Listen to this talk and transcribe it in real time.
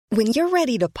When you're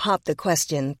ready to pop the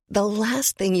question, the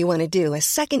last thing you want to do is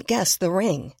second-guess the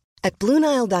ring. At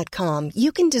BlueNile.com,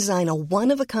 you can design a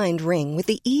one-of-a-kind ring with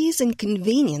the ease and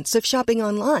convenience of shopping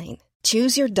online.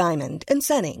 Choose your diamond and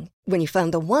setting. When you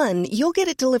find the one, you'll get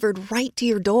it delivered right to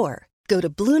your door. Go to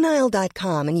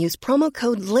BlueNile.com and use promo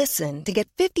code LISTEN to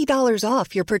get $50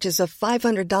 off your purchase of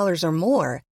 $500 or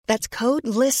more. That's code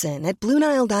LISTEN at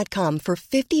BlueNile.com for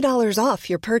 $50 off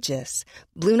your purchase.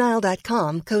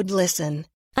 BlueNile.com, code LISTEN.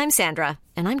 I'm Sandra,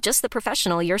 and I'm just the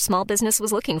professional your small business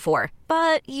was looking for.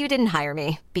 But you didn't hire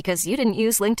me because you didn't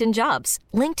use LinkedIn Jobs.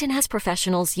 LinkedIn has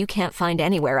professionals you can't find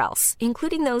anywhere else,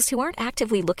 including those who aren't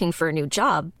actively looking for a new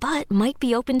job, but might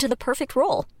be open to the perfect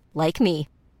role, like me.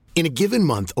 In a given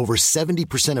month, over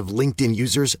 70% of LinkedIn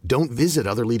users don't visit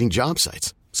other leading job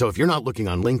sites. So if you're not looking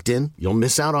on LinkedIn, you'll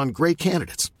miss out on great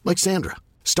candidates like Sandra.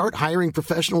 Start hiring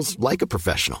professionals like a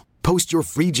professional. Post your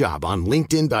free job on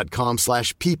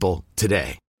linkedin.com/people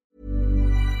today.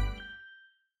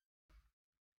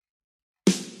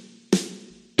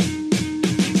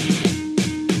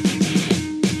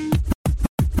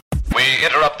 We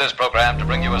interrupt this program to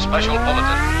bring you a special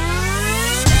bulletin.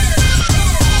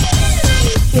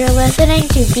 You're listening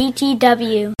to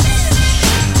BTW.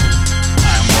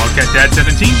 I'm Wildcat Dad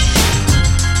 17.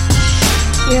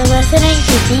 You're listening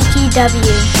to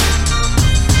BTW.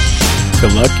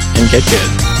 Good luck and get good.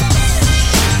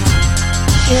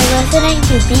 You're listening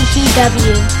to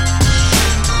BTW.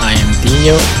 I am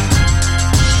Dino.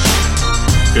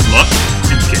 Good luck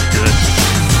and get good.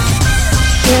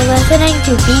 You're listening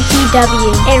to BTW,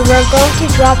 and we're going to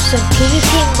drop some PvP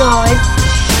knowledge.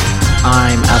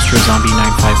 I'm Astro Zombie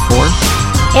 954.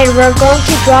 And we're going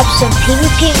to drop some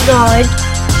PvP knowledge.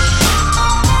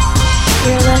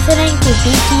 You're listening to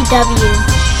BTW.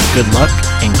 Good luck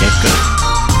and get good.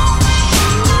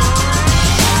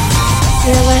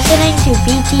 You're listening to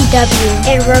BTW,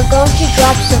 and we're going to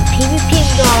drop some PvP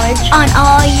knowledge on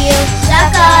all you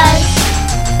suckers.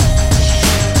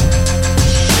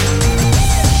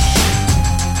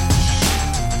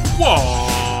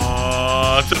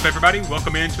 What's up, everybody?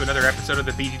 Welcome into another episode of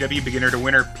the BTW Beginner to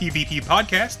Winner PvP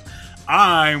podcast.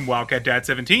 I'm Wildcat Dad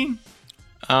 17.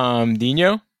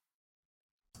 Dino.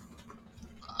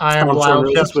 I am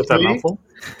Wildcat with that mouthful.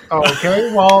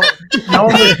 Okay, well, no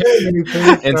one was saying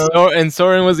anything. And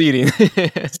Soren was eating.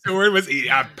 Soren was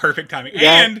eating. Perfect timing.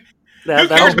 Yeah, and who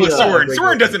cares about Soren?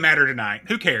 Soren doesn't matter tonight.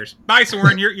 Who cares? Bye,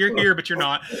 Soren. You're here, but you're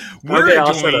not. We're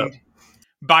joined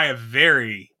by a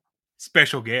very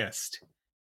special guest.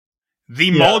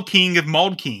 The Mauled King of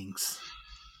Mauled Kings.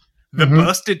 The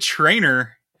busted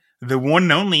trainer. The one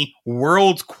and only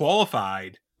Worlds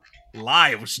Qualified.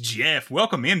 Lyles Jeff.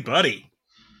 Welcome in, buddy.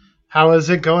 How is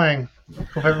it going?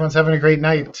 Hope everyone's having a great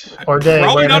night or day.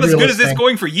 Probably not as good as it's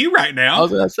going for you right now. I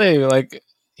was going to say, like,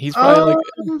 he's probably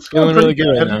feeling really good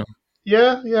right now.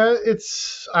 Yeah,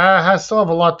 it's. I still have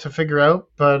a lot to figure out,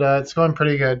 but it's going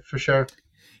pretty good for sure.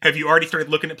 Have you already started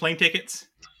looking at plane tickets?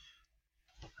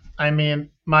 I mean,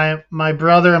 my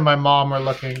brother and my mom are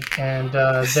looking, and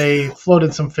they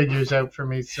floated some figures out for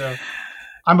me, so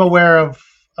I'm aware of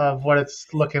what it's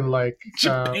looking like.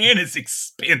 Japan is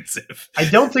expensive. I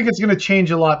don't think it's going to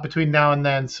change a lot between now and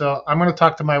then, so I'm going to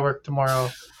talk to my work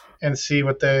tomorrow and see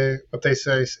what they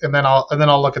say, and then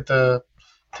I'll look at the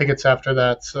tickets after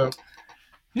that. So,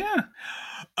 yeah.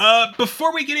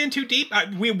 Before we get in too deep,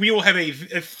 we will have a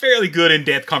fairly good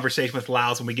in-depth conversation with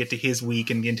Lyles when we get to his week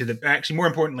and get into actually more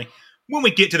importantly, when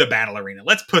we get to the battle arena.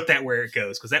 Let's put that where it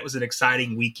goes, because that was an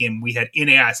exciting weekend. We had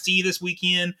NAIC this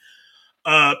weekend.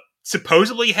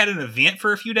 Supposedly had an event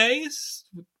for a few days.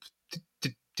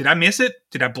 Did I miss it?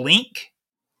 Did I blink?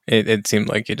 It seemed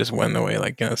like it just went away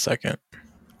like in a second.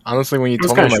 Honestly, when you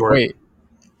told me, like, wait.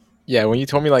 Yeah, when you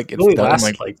told me, like, it's really done,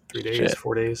 lasted like 3 days,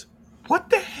 4 days. What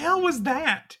the hell was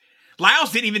that?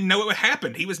 Lyles didn't even know it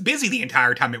happened. He was busy the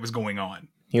entire time it was going on.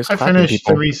 I finished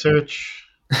the research.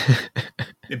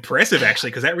 Impressive,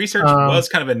 actually, because that research was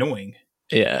kind of annoying.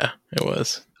 Yeah, it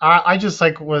was. I just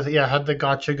had the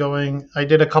gotcha going. I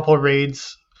did a couple of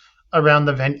raids around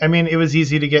the venue. I mean, it was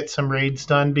easy to get some raids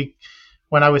done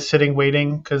when I was sitting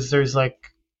waiting, because there's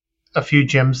like a few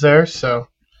gyms there. So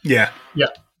yeah.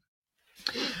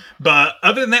 But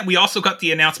other than that, we also got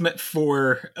the announcement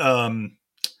for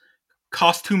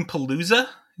Costume Palooza.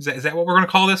 Is that what we're going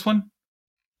to call this one?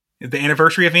 The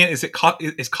anniversary event?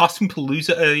 Is Costume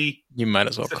Palooza a... You might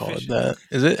as well call it that.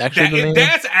 Is it actually the name?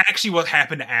 That's actually what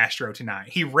happened to Astro tonight.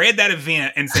 He read that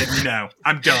event and said, no,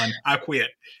 I'm done. I quit.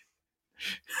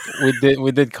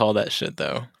 We did call that shit,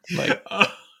 though. Like,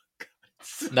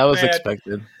 that was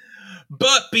expected.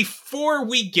 But before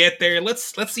we get there,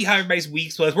 let's see how everybody's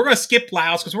week was. We're going to skip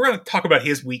Lyles because we're going to talk about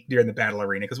his week during the Battle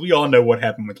Arena because we all know what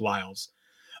happened with Lyles.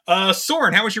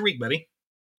 Soren, how was your week, buddy?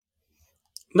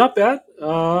 Not bad.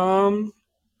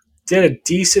 Did a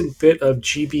decent bit of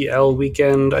GBL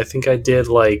weekend. I think I did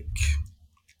like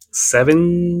 6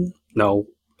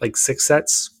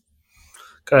 sets.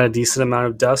 Got a decent amount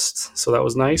of dust, so that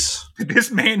was nice. Did this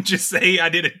man just say I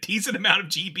did a decent amount of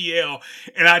GBL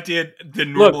and I did the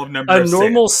normal number of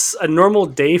sets? A normal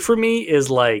day for me is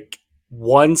like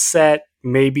 1 set,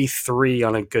 maybe 3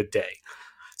 on a good day.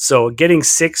 So getting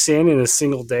 6 in a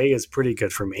single day is pretty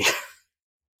good for me.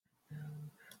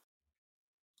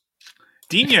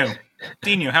 Dino,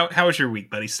 how was your week,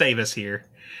 buddy? Save us here.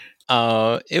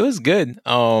 It was good.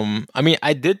 I mean,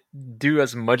 I did do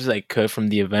as much as I could from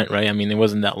the event, right? I mean, it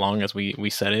wasn't that long as we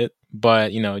said it,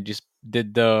 but just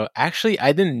did actually,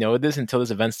 I didn't know this until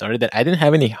this event started that I didn't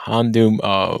have any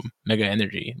Houndoom Mega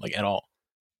Energy like at all.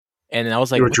 And I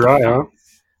was like, you were dry, huh?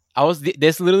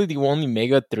 That's literally the only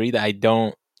Mega 3 that I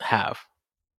don't have.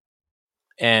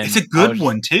 And it's a good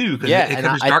one too, because it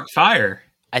covers Dark Fire.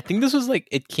 I think this was like,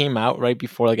 it came out right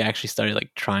before like I actually started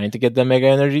like trying to get the Mega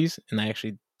Energies, and I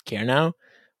actually care now.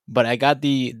 But I got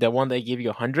the one that gave you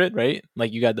 100, right?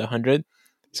 Like you got the 100,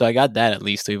 so I got that at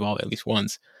least to evolve at least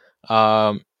once.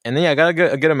 And then I got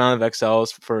a good amount of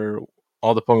XLs for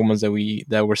all the Pokemons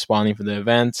that were spawning for the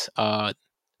event.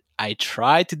 I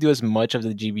tried to do as much of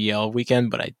the GBL weekend,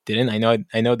 but I didn't. I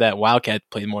know that Wildcat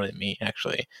played more than me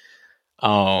actually.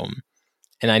 And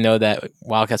I know that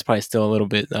Wildcat's probably still a little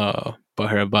bit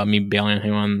butthurt about me bailing on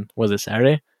him on, was it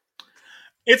Saturday?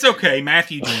 It's okay.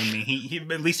 Matthew joined me. He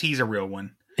at least he's a real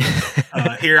one.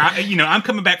 Here, I'm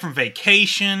coming back from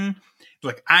vacation.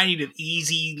 Like, I need an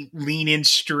easy lean-in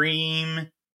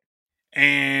stream.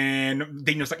 And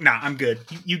Daniel's like, nah, I'm good.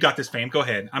 You got this, fam. Go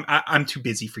ahead. I'm too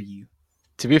busy for you.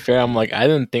 To be fair, I'm like, I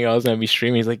didn't think I was going to be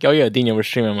streaming. He's like, oh yeah, Daniel, we're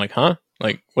streaming. I'm like, huh?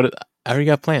 Like, what? I already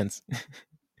got plans.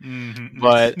 Mm-hmm.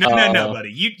 But no,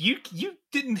 buddy. You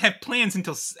didn't have plans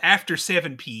until after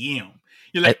 7 p.m.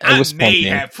 You're like, I may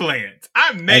have plans.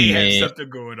 I may have something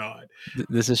going on.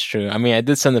 This is true. I mean, I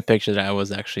did send a picture that I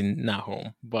was actually not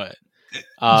home, but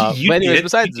anyways,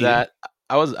 besides that,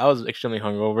 I was extremely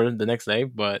hungover the next day,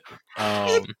 but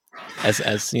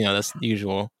as you know, that's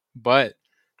usual. But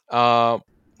I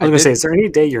was gonna say, is there any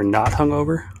day you're not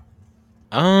hungover?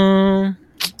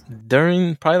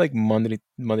 During probably like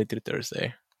Monday through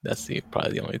Thursday. That's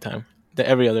probably the only time.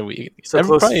 Every other week. So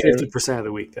close to 50% of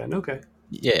the week then. Okay.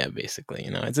 Yeah, basically,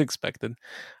 it's expected.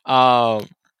 But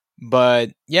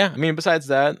yeah, I mean, besides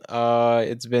that,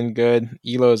 it's been good.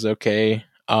 Elo is okay.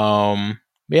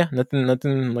 Yeah,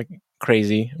 nothing like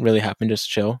crazy really happened. Just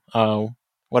chill.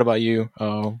 What about you,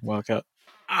 Wildcat?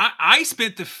 I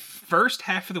spent the first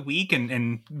half of the week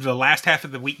and the last half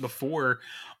of the week before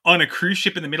on a cruise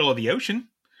ship in the middle of the ocean,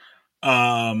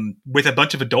 with a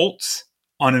bunch of adults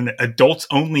on an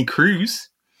adults-only cruise.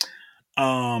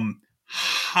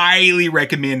 Highly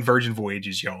recommend Virgin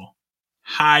Voyages, y'all.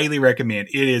 Highly recommend.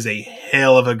 It is a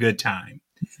hell of a good time.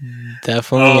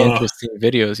 Definitely interesting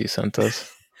videos you sent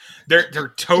us.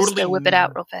 They're totally just whip it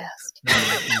out real fast.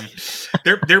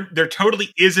 There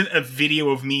totally isn't a video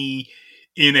of me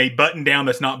in a button down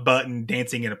that's not buttoned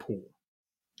dancing in a pool.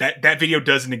 That video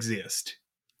doesn't exist.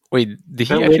 Wait, did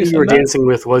he that actually lady you were dancing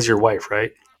with was your wife,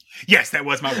 right? Yes, that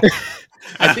was my wife.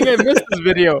 I think I missed this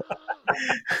video.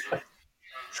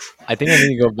 I think I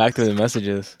need to go back to the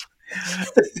messages.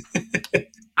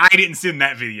 I didn't send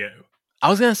that video. I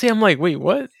was gonna say, I'm like, wait,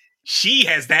 what? She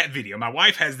has that video. My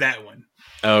wife has that one.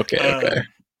 Okay.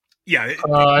 Yeah.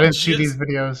 I didn't see these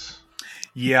videos.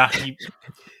 Yeah.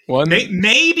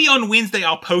 Maybe on Wednesday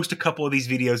I'll post a couple of these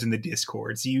videos in the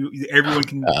Discord so everyone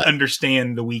can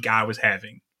understand the week I was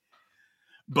having.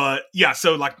 But yeah,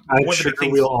 so like I'm sure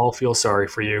we'll all feel sorry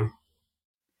for you.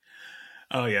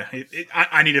 Oh yeah,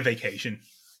 I need a vacation.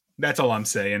 That's all I'm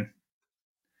saying.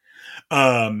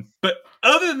 But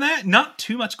other than that, not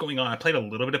too much going on. I played a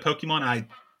little bit of Pokemon. I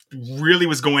really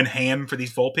was going ham for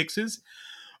these Vulpixes,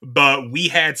 but we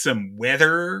had some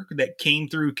weather that came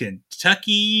through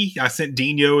Kentucky. I sent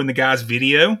Dino and the guys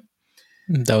video.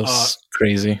 That was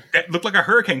crazy. That looked like a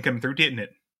hurricane coming through, didn't it?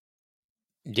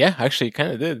 Yeah, actually, it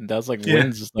kind of did. That was like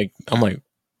winds. Like I'm like,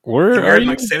 where are you?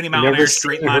 Like 70 mile an hour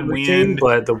straight line wind,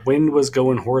 but the wind was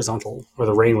going horizontal, or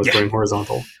the rain was going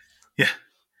horizontal. Yeah.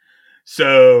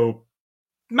 So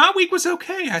my week was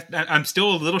okay. I'm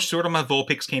still a little short on my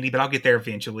Vulpix candy, but I'll get there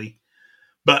eventually.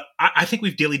 But I think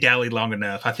we've dilly-dallied long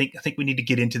enough. I think we need to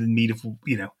get into the meat of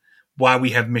why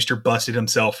we have Mr. Busted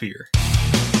himself here.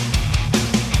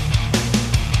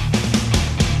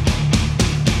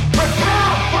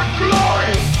 Prepare for glory!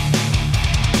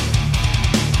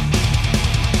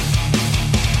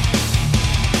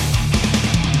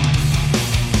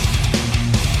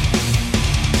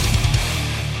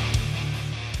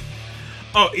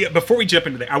 Oh, yeah, before we jump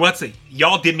into that, I want to say,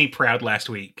 y'all did me proud last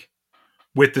week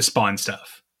with the Spawn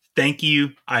stuff. Thank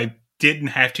you. I didn't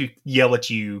have to yell at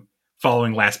you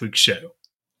following last week's show.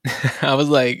 I was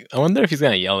like, I wonder if he's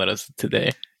gonna yell at us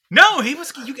today. No, he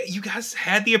was. You guys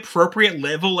had the appropriate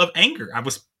level of anger. I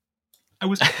was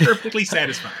perfectly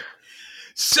satisfied.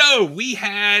 So we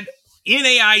had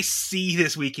NAIC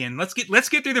this weekend. Let's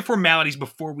get through the formalities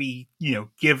before we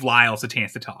give Lyles a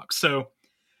chance to talk. So,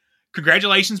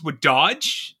 congratulations with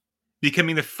Dodge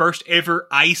becoming the first ever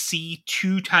IC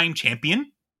 2-time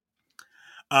champion.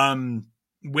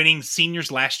 Winning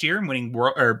seniors last year and winning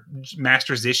world or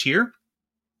masters this year,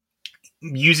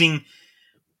 using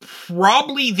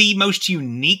probably the most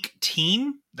unique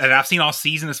team that I've seen all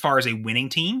season as far as a winning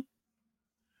team,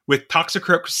 with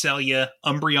Toxicroak Cresselia,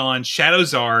 Umbreon, Shadow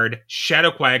Zard,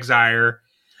 Shadow Quagsire,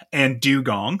 and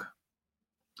Dugong.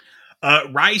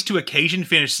 Rise to Occasion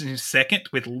finished in second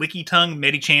with Lickitung,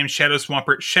 Medicham, Shadow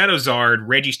Swampert, Shadow Zard,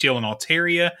 Registeel, and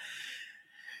Altaria.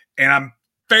 And I'm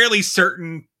fairly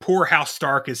certain poor House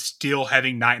Stark is still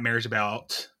having nightmares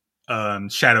about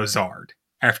Shadow Zard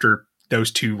after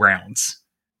those 2 rounds.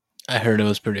 I heard it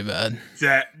was pretty bad.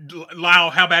 Lyle,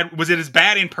 how bad was it? As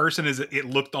bad in person as it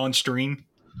looked on stream?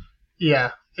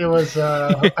 Yeah, it was.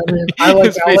 I mean, I like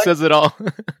his face Alex. says it all.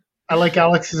 I like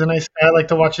Alex. He's a nice guy. I like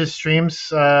to watch his streams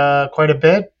quite a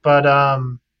bit. But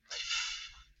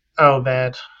oh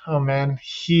man,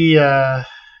 he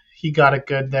got it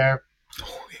good there.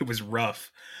 Oh, it was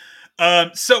rough.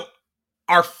 So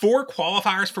our 4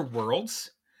 qualifiers for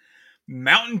Worlds: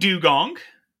 Mountain Dugong.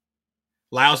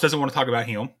 Lyles doesn't want to talk about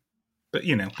him, but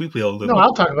we will. No,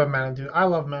 I'll talk about Mountain Dew. I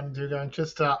love Mountain Dugong.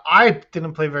 Just I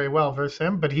didn't play very well versus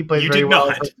him, but he played very well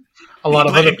with a lot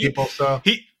of other people. So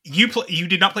you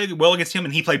did not play well against him,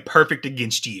 and he played perfect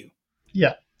against you.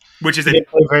 Yeah, which is it's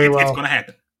going to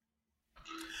happen.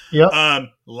 Yep.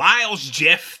 Lyles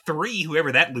Jeff 3,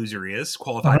 whoever that loser is,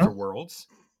 qualified for Worlds.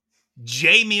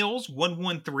 J Mills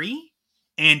 113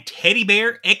 and Teddy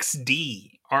Bear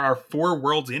XD are our 4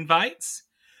 Worlds invites,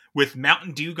 with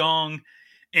Mountain Dugong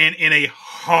and in a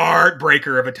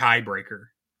heartbreaker of a tiebreaker,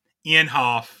 Ian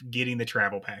Hoff getting the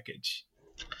travel package.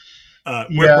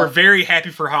 We're very happy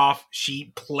for Hoff.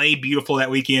 She played beautiful that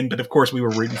weekend, but of course we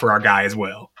were rooting for our guy as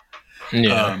well.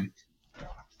 Yeah.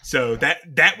 So that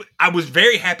I was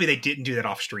very happy they didn't do that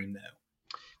off stream though.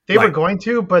 They were going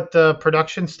to, but the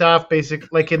production staff, the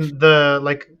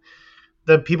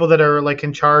people that are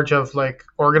in charge of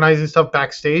organizing stuff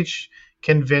backstage,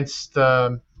 convinced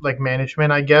the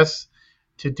management, I guess,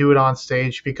 to do it on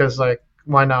stage because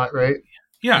why not, right?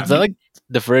 Yeah. Is that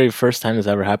the very first time this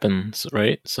ever happens,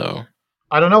 right? So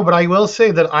I don't know, but I will say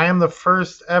that I am the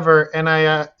first ever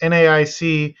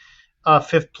NAIC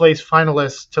 5th place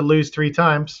finalist to lose 3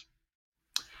 times.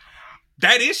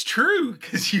 That is true,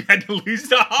 because you had to lose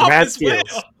the Hoff as well.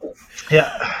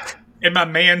 Yeah. And my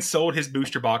man sold his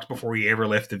booster box before he ever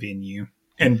left the venue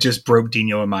and just broke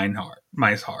Dino and my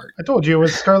heart. I told you it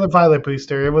was Scarlet Violet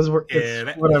booster. It was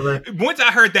whatever. Once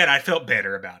I heard that, I felt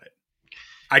better about it.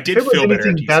 I did if it feel was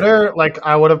anything better.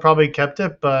 I would have probably kept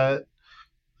it, but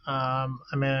I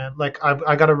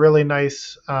got a really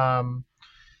nice ramen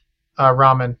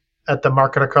at the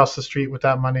market across the street with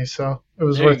that money, so it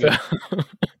was worth it.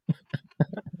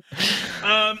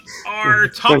 Our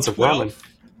top 12.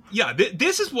 Yeah,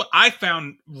 this is what I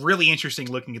found really interesting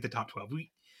looking at the top 12.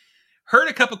 We heard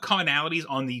a couple commonalities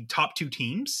on the top 2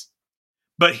 teams,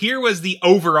 but here was the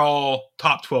overall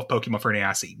top 12 Pokemon for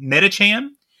NAIC. Medicham,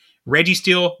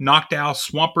 Registeel, Noctowl,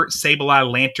 Swampert, Sableye,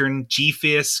 Lantern,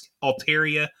 G-Fisk,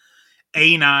 Altaria,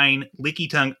 A9,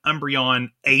 Lickitung, Umbreon,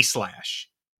 A/.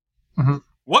 Mm-hmm.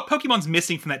 What Pokemon's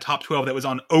missing from that top 12 that was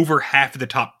on over half of the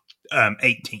top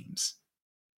 8 teams?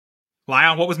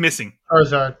 Lyle, what was missing?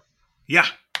 Charizard. Yeah.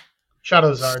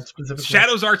 Shadow Zard specifically.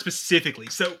 Shadow Zard specifically.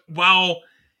 So while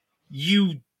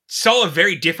you saw a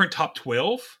very different top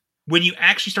 12, when you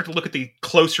actually start to look at the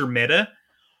closer meta,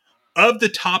 of the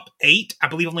top 8, I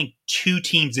believe only 2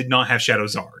 teams did not have Shadow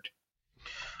Zard.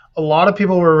 A lot of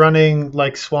people were running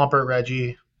Swampert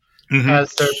Reggie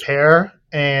as their pair,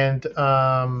 and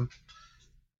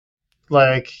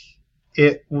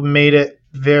it made it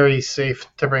very safe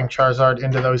to bring Charizard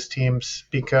into those teams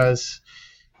because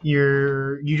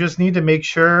you just need to make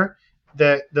sure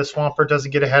that the Swampert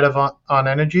doesn't get ahead of on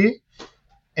energy,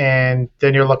 and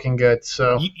then you're looking good.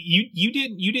 So you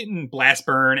didn't Blast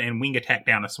Burn and Wing Attack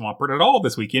down a Swampert at all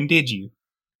this weekend, did you?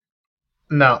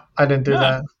 No, I didn't do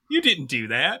that. You didn't do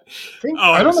that.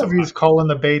 I don't know if he was calling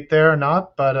the bait there or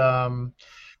not, but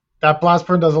that Blast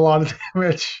Burn does a lot of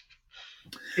damage.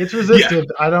 It's resisted.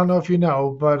 Yeah. I don't know if you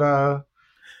know, but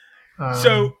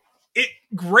so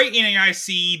Great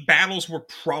NAIC battles were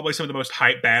probably some of the most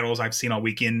hype battles I've seen all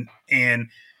weekend, and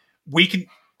we can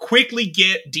quickly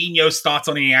get Dino's thoughts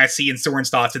on NAIC and Soren's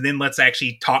thoughts, and then let's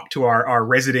actually talk to our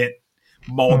resident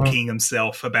Mauled King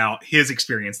himself about his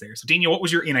experience there. So, Dino, what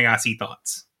was your NAIC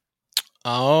thoughts?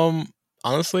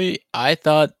 Honestly, I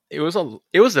thought it was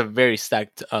a very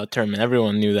stacked tournament.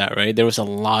 Everyone knew that, right? There was a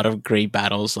lot of great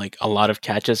battles, like a lot of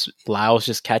catches. Laos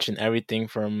just catching everything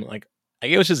from like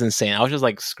it was just insane. I was just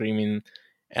like screaming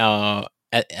at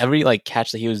every like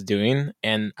catch that he was doing,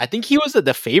 and I think he was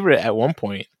the favorite at one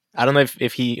point. I don't know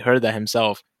if he heard that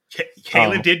himself.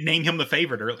 Caleb did name him the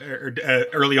favorite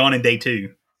early on in day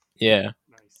 2. Yeah,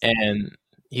 and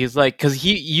he's like, because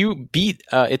you beat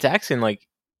Itaxian like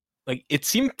it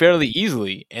seemed fairly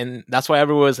easily, and that's why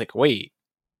everyone was like, wait,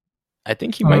 I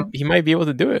think he might be able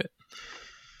to do it.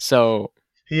 So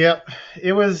yep,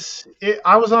 I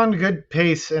was on good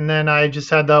pace, and then I just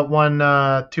had that one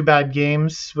 2 bad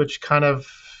games, which kind of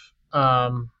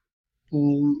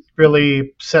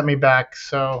really set me back.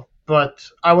 So, but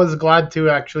I was glad to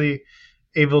actually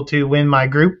able to win my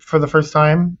group for the first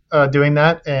time doing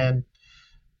that, and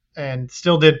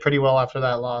still did pretty well after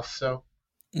that loss. So.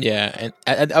 Yeah,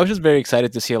 and I was just very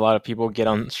excited to see a lot of people get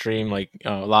on stream. Like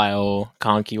Lyle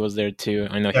Conky was there too.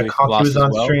 I know he lost was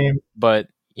on stream, but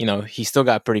he still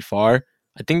got pretty far.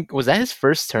 I think was that his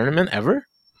first tournament ever?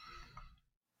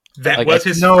 That was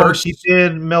his first. He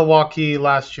did Milwaukee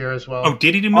last year as well. Oh,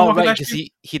 did he do Milwaukee last year?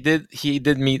 He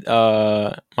did meet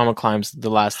Mama Climbs the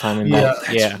last time.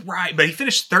 That's right. But he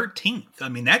finished 13th. I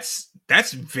mean, that's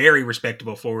very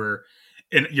respectable for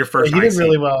your first. He did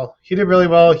really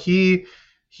well.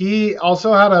 He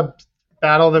also had a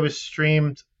battle that was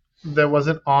streamed that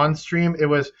wasn't on stream.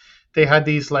 They had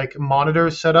these like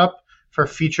monitors set up for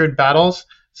featured battles,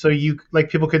 so you like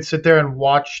people could sit there and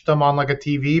watch them on like a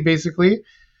TV basically,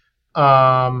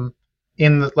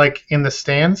 in the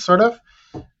stands sort of.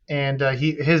 And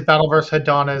his battle versus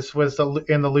Adonis was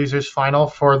in the losers final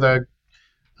for the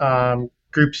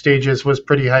group stages was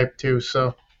pretty hyped too.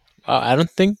 So I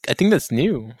think that's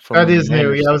new. That is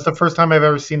new. Yeah, it was the first time I've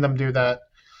ever seen them do that.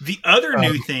 The other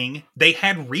new thing, they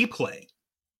had replay.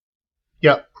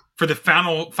 Yep. For the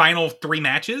final 3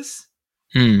 matches,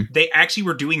 they actually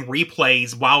were doing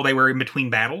replays while they were in between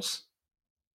battles.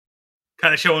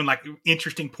 Kind of showing like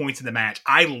interesting points in the match.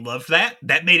 I love that.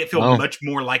 That made it feel much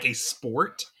more like a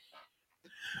sport.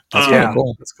 That's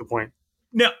cool. That's a good point.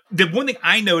 Now, the one thing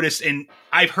I noticed, and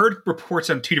I've heard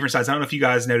reports on 2 different sides. I don't know if you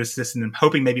guys noticed this, and I'm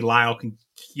hoping maybe Lyle can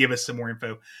give us some more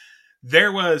info.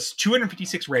 There was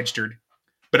 256 registered.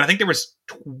 But I think there was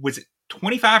it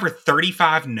 25 or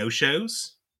 35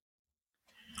 no-shows?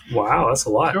 Wow, that's a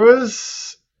lot.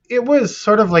 It was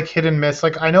sort of like hit and miss.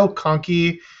 Like I know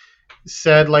Conky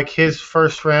said like his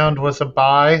first round was a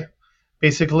bye,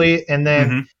 basically, and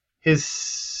then his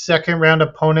second round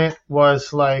opponent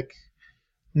was like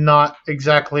not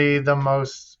exactly the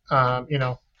most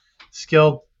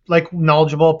skilled, like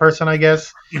knowledgeable person, I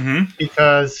guess,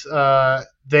 because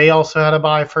they also had a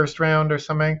bye first round or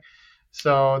something.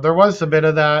 So there was a bit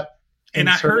of that. And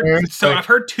I've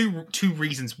heard two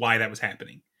reasons why that was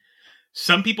happening.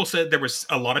 Some people said there was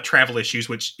a lot of travel issues,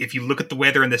 which if you look at the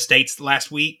weather in the States last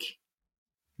week,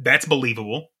 that's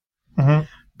believable.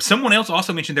 Someone else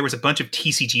also mentioned there was a bunch of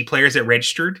TCG players that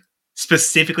registered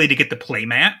specifically to get the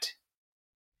playmat.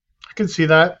 I can see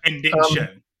that. And didn't show.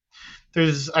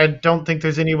 I don't think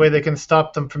there's any way they can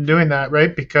stop them from doing that,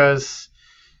 right? Because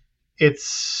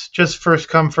it's just first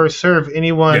come, first serve.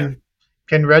 Anyone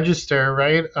can register,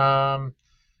 right?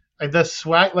 The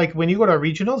swag, like when you go to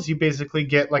regionals, you basically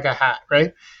get like a hat,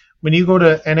 right? When you go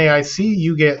to NAIC,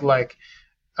 you get like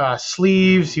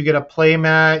sleeves, you get a play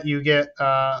mat, you get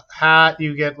a hat,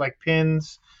 you get like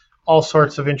pins, all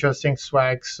sorts of interesting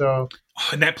swag. So,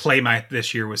 and that play mat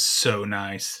this year was so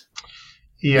nice.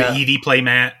 Yeah, the EV play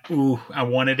mat. Ooh, I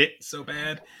wanted it so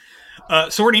bad.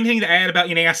 Sword, anything to add about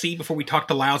NAIC before we talk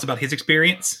to Lyles about his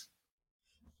experience?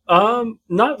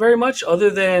 Not very much, other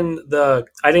than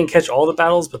I didn't catch all the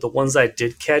battles, but the ones I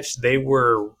did catch, they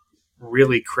were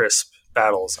really crisp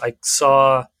battles. I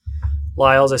saw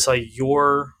Lyles, I saw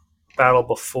your battle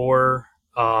before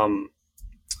Mountain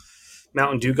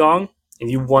Dugong,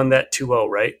 and you won that 2-0,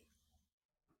 right?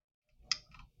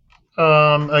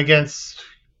 Against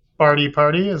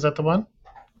Party, is that the one?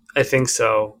 I think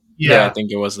so. Yeah, I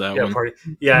think it was that one. Party.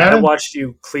 Yeah, I watched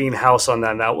you clean house on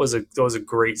that. And that was a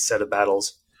great set of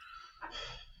battles.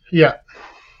 Yeah,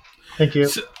 thank you.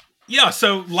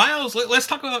 So Lyles, let's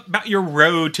talk about your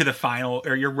road to the final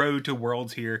or your road to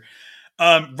Worlds here.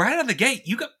 Right out of the gate,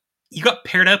 you got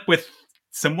paired up with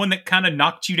someone that kind of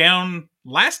knocked you down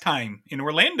last time in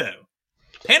Orlando.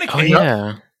 Panic Oh Phase.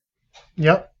 yeah.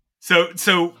 Yep.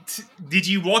 So did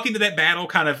you walk into that battle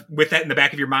kind of with that in the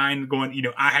back of your mind, going,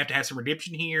 I have to have some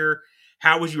redemption here?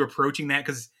 How was you approaching that?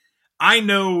 Because I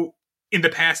know in the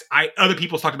past, other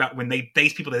people talked about when they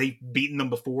face people that they've beaten them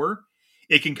before,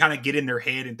 it can kind of get in their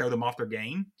head and throw them off their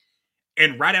game.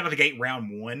 And right out of the gate,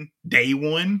 round one, day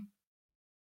one.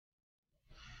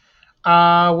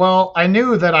 Well, I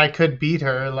knew that I could beat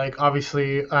her. Like,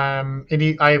 obviously,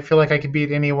 I feel like I could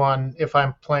beat anyone if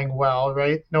I'm playing well,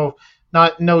 right?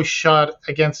 No shot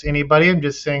against anybody. I'm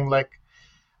just saying, like,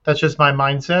 that's just my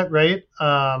mindset, right?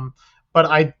 But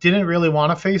I didn't really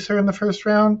want to face her in the first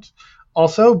round,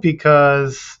 also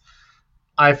because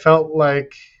I felt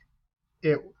like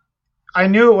I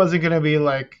knew it wasn't going to be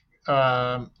like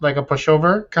a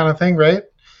pushover kind of thing, right?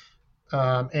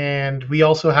 And we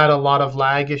also had a lot of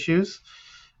lag issues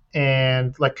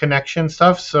and like connection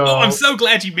stuff. So I'm so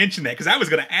glad you mentioned that, because I was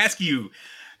going to ask you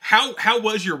how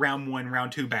was your round 1,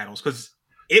 round 2 battles? Because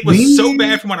it was so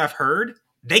bad from what I've heard.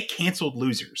 They canceled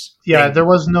losers. Yeah, there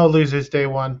was no losers day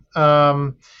one.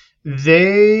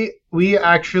 We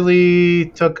actually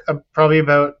took probably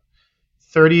about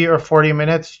 30 or 40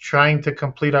 minutes trying to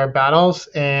complete our battles,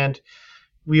 and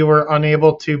we were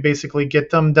unable to basically get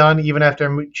them done even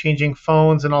after changing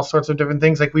phones and all sorts of different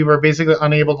things. Like, we were basically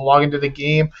unable to log into the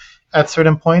game at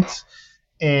certain points,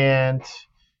 and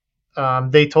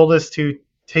they told us to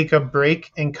take a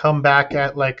break and come back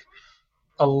at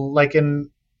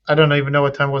I don't even know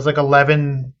what time it was, like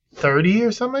 11:30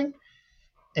 or something.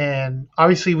 And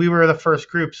obviously we were the first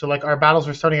group, so like our battles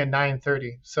were starting at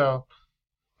 9:30. So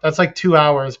that's like 2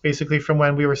 hours basically from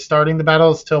when we were starting the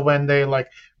battles till when they like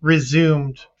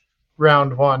resumed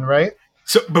round 1, right?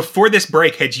 So before this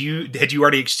break, had you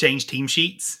already exchanged team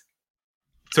sheets?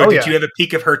 So did you have a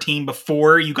peek of her team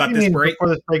before you got this break? Before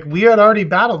this break, we had already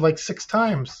battled like 6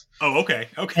 times. Oh, okay.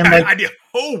 And like, I did.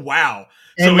 Oh, wow.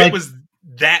 So it was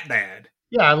that bad.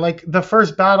 Yeah, like the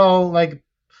first battle, like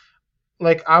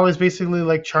I was basically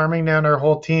like charming down her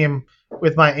whole team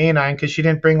with my A9 because she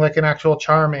didn't bring like an actual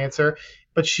charm answer,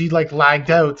 but she like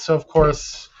lagged out. So of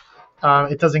course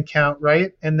it doesn't count,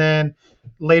 right? And then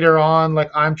later on, like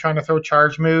I'm trying to throw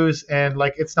charge moves and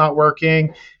like it's not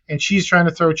working, and she's trying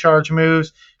to throw charge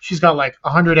moves. She's got like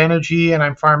 100 energy and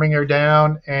I'm farming her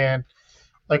down, and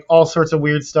like all sorts of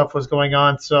weird stuff was going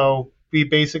on. So we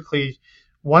basically,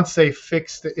 once they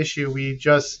fixed the issue, we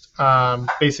just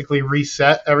basically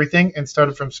reset everything and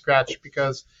started from scratch,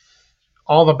 because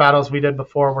all the battles we did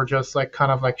before were just like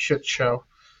kind of like shit show.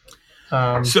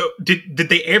 So did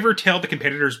they ever tell the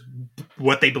competitors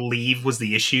what they believe was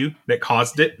the issue that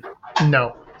caused it?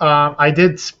 No. I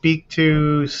did speak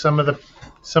to some of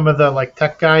the like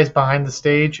tech guys behind the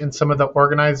stage and some of the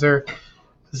organizer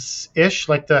ish,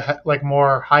 like the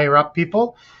more higher up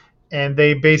people. And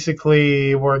they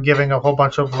basically were giving a whole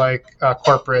bunch of like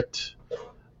corporate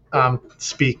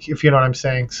speak, if you know what I'm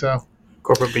saying. So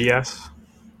corporate BS.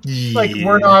 Like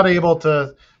we're not able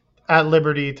to at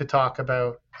liberty to talk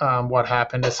about what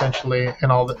happened essentially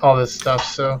and all this stuff.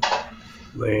 So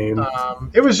lame.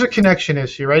 It was a connection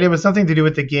issue, right? It was nothing to do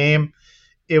with the game.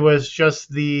 It was just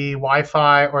the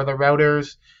Wi-Fi or the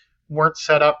routers weren't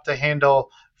set up to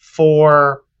handle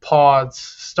 4 pods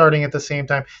starting at the same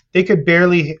time. They could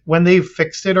barely, when they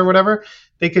fixed it or whatever,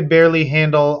 they could barely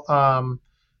handle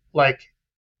like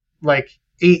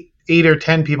 8 or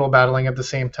 10 people battling at the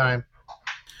same time.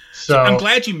 So I'm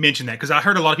glad you mentioned that, because I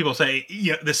heard a lot of people say,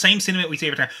 the same sentiment we say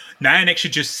every time. Niantic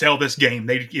should just sell this game.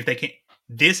 If they can't.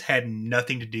 This had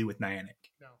nothing to do with Niantic.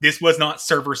 No. This was not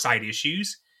server side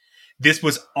issues. This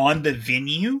was on the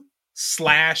venue /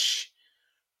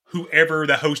 whoever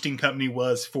the hosting company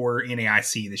was for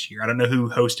NAIC this year. I don't know who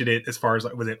hosted it, as far as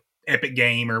like, was it Epic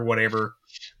Game or whatever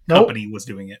company was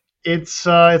doing it. It's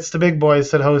the big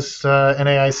boys that host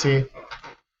NAIC.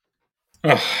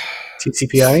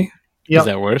 TCPI? Yep. Is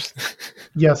that worse?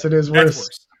 Yes, it is worse. That's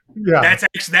worse. Yeah.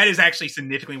 That is actually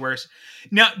significantly worse.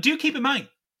 Now, do keep in mind,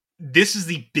 this is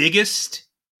the biggest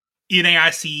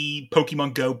NAIC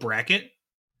Pokemon Go bracket.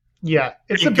 Yeah,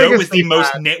 it's the biggest. Go is the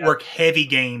most network heavy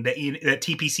game that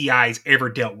TPCI has ever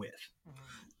dealt with.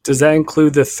 Does that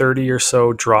include the 30 or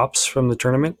so drops from the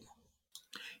tournament?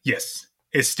 Yes,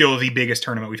 it's still the biggest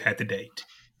tournament we've had to date.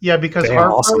 Yeah, because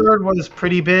Harvard was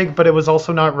pretty big, but it was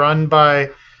also not run by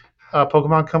a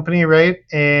Pokemon company, right?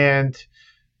 And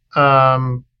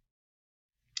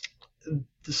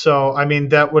so I mean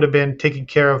that would have been taken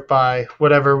care of by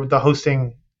whatever the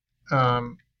hosting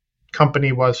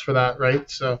company was for that, right?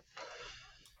 So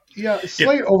yeah,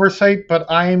 slight oversight, but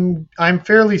I'm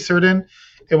fairly certain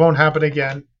it won't happen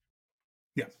again.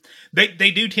 Yeah,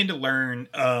 they do tend to learn,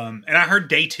 and I heard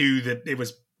day 2 that it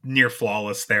was near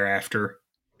flawless thereafter.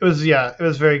 It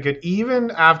was very good.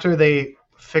 Even after they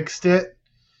fixed it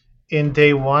in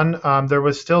day one, there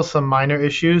was still some minor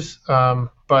issues,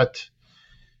 but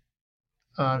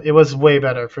it was way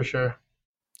better for sure.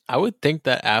 I would think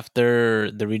that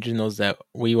after the regionals that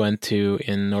we went to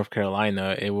in North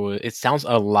Carolina, it sounds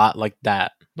a lot like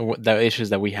the issues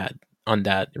that we had on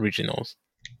that regionals.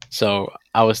 So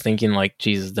I was thinking, like,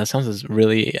 Jesus, that sounds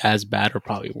really as bad or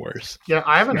probably worse. Yeah,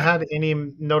 I haven't had any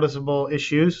noticeable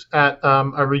issues at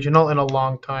a regional in a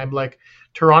long time. Like,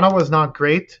 Toronto was not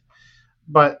great,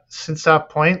 but since that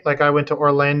point, like, I went to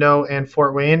Orlando and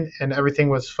Fort Wayne, and everything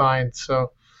was fine.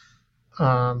 So,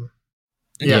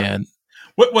 yeah.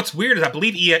 What's weird is I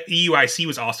believe EUIC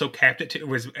was also capped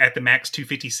was at the max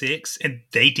 256, and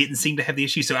they didn't seem to have the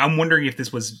issue. So I'm wondering if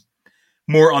this was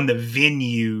more on the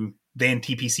venue than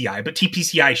TPCI, but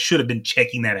TPCI should have been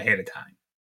checking that ahead of time.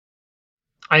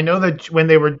 I know that when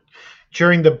they were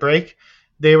during the break,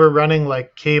 they were running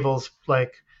like cables,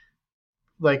 like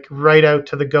right out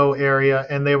to the go area,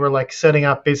 and they were like setting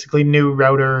up basically new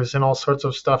routers and all sorts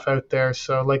of stuff out there.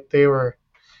 So like they were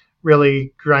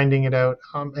really grinding it out,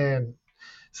 and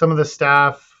some of the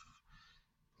staff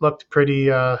looked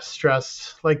pretty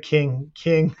stressed. Like King,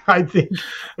 I think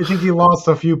he lost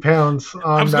a few pounds.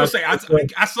 I was going to say,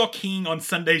 I saw King on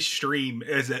Sunday's stream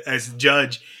as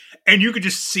judge, and you could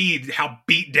just see how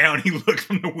beat down he looked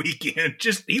from the weekend.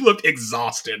 He looked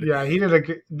exhausted. Yeah,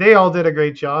 they all did a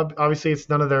great job. Obviously, it's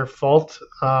none of their fault,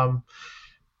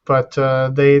 but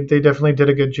they definitely did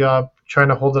a good job trying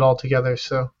to hold it all together.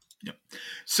 So, yeah.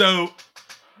 So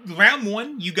round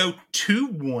one, you go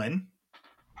 2-1.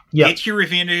 Yeah, get your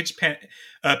advantage,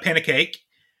 Pancake,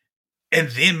 and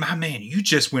then, my man, you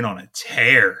just went on a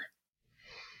tear.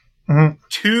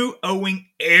 2-0ing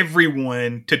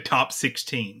everyone to top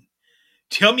 16.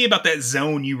 Tell me about that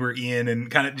zone you were in,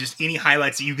 and kind of just any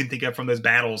highlights that you can think of from those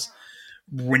battles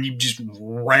when you just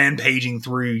rampaging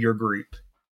through your group.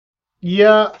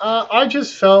 Yeah, I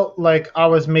just felt like I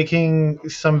was making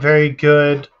some very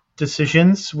good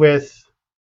decisions with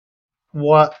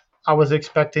what I was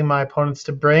expecting my opponents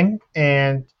to bring,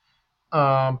 and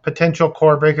potential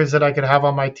core breakers that I could have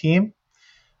on my team.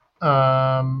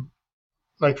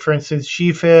 Like, for instance,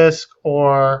 Sheefisk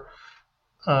or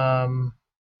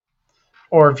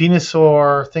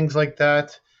Venusaur, things like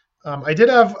that. I did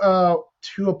have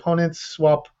two opponents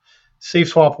safe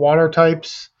swap water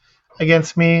types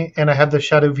against me, and I had the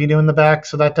Shadow Venu in the back,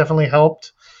 so that definitely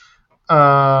helped.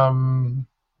 But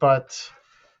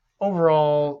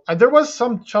overall, there was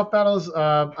some tough battles.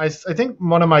 I think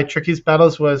one of my trickiest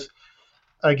battles was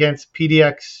against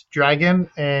PDX Dragon,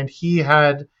 and he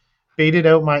had baited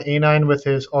out my A9 with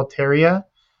his Altaria.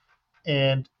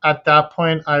 And at that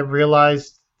point, I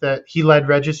realized that he led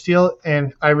Registeel,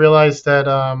 and I realized that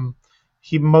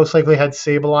he most likely had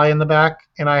Sableye in the back,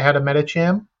 and I had a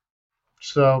Medicham.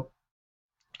 So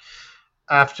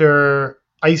after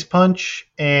Ice Punch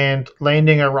and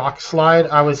landing a Rock Slide,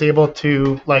 I was able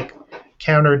to like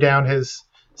counter down his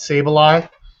Sableye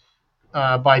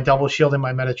by double shielding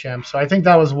my Medicham. So I think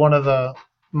that was one of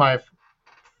my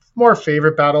more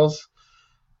favorite battles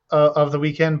of the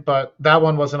weekend, but that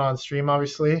one wasn't on stream,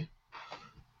 obviously.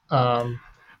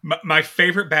 My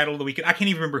favorite battle of the weekend, I can't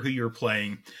even remember who you were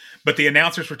playing, but the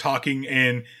announcers were talking,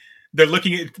 and they're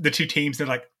looking at the two teams, and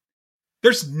they're like,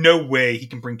 there's no way he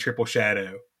can bring Triple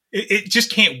Shadow. It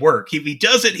just can't work. If he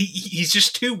does it, he's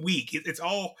just too weak. It's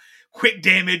all quick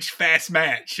damage, fast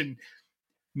match, and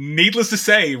needless to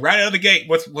say, right out of the gate,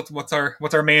 what's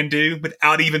our man do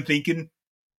without even thinking?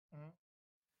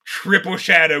 Triple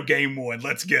Shadow game one.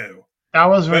 Let's go. That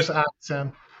was versus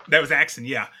Axon. That was Axon,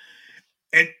 yeah,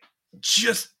 and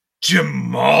just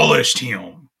demolished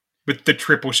him with the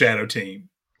Triple Shadow team.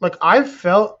 Like, I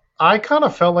kind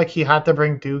of felt like he had to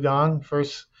bring Dugong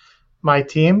versus my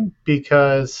team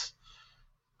because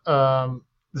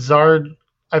Zard,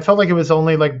 I felt like it was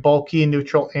only like bulky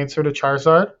neutral answer to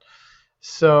Charizard.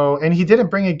 So, and he didn't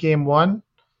bring it game one.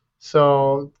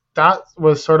 So that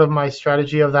was sort of my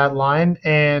strategy of that line.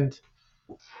 And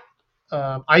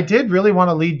I did really want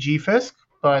to lead G-Fisk,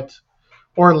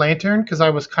 or Lantern, because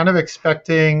I was kind of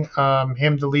expecting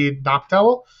him to lead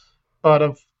Noctowl,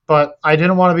 but I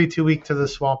didn't want to be too weak to the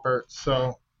Swampert.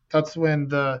 So that's when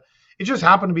it just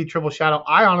happened to be Triple Shadow.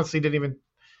 I honestly didn't even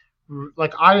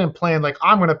I didn't plan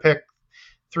I'm going to pick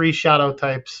 3 Shadow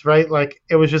types, right? Like,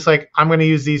 it was just like, I'm going to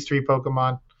use these 3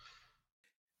 Pokemon.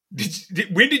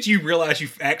 When did you realize you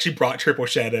actually brought Triple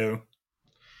Shadow?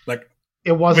 Like,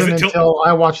 it wasn't until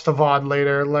I watched the VOD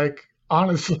later. Like,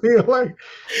 honestly, like,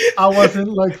 I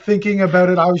wasn't thinking about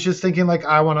it. I was just thinking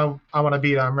I want to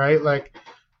beat him, right? Like,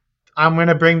 I'm going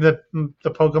to bring the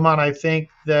Pokemon I think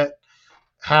that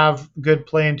have good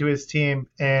play into his team.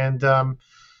 And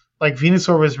like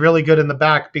Venusaur was really good in the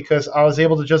back because I was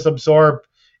able to just absorb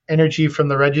energy from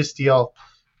the Registeel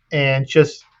and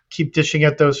just keep dishing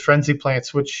out those Frenzy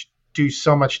Plants, which do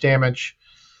so much damage.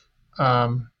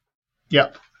 Yeah.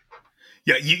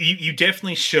 Yeah, you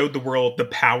definitely showed the world the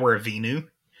power of Venu.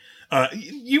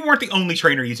 You weren't the only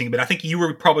trainer using it, but I think you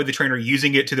were probably the trainer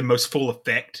using it to the most full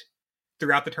effect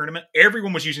throughout the tournament.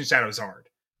 Everyone was using Shadow Zard.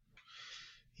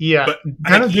 Yeah, but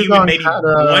I think you and maybe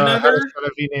one other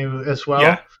Venu as well.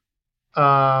 Yeah.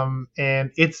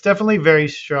 And it's definitely very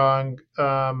strong.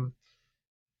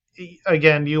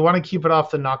 Again, you want to keep it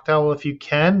off the Noctowl if you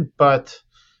can, but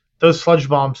those Sludge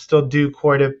Bombs still do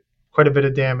quite a bit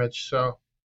of damage, so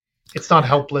it's not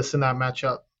helpless in that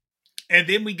matchup. And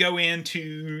then we go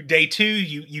into day 2.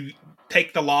 You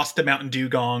take the loss to Mountain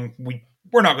Dugong.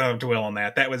 We're not going to dwell on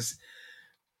that. That was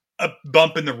a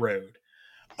bump in the road.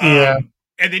 Yeah.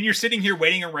 And then you're sitting here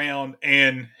waiting around,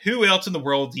 and who else in the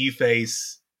world do you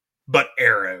face but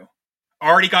Arrow?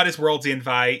 Already got his World's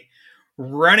Invite,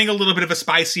 running a little bit of a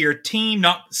spicier team,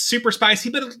 not super spicy,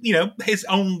 but his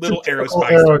own little Arrow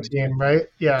spice Arrow team, right?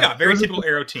 Yeah, very typical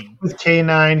Arrow team. With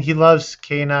K9, he loves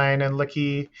K9 and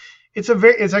Licky. It's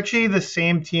actually the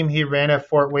same team he ran at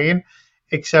Fort Wayne,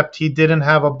 except he didn't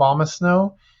have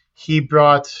Abomasnow. He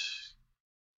brought,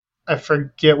 I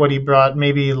forget what he brought,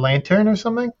 maybe Lantern or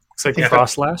something. Looks like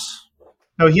Frostlass.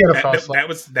 No, he had a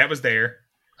Frostlass. That was there.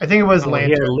 I think it was Lantern.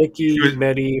 He had Licky,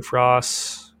 Medi,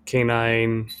 Frost,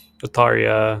 K9,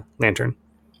 Lataria, Lantern.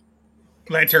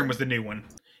 Lantern was the new one.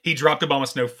 He dropped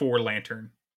Abomasnow for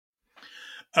Lantern.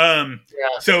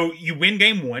 So you win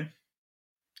game 1.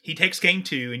 He takes game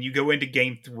 2, and you go into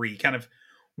game 3. Kind of,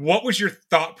 what was your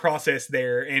thought process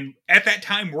there? And at that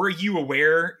time, were you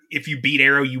aware if you beat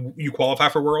Arrow, you qualify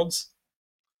for Worlds?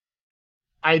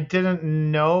 I didn't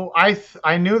know.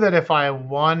 I knew that if I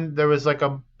won, there was like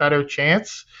a better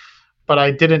chance, but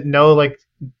I didn't know like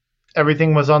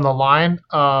everything was on the line.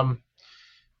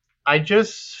 I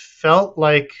just felt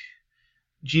like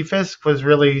G-Fisk was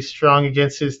really strong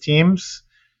against his teams,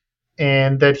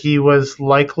 and that he was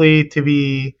likely to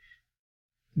be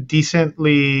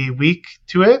decently weak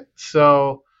to it.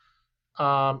 So,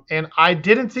 and I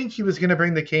didn't think he was going to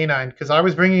bring the K9 because I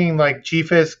was bringing like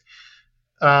G-Fisk,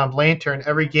 Lantern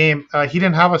every game. He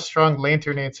didn't have a strong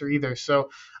Lantern answer either.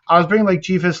 So I was bringing like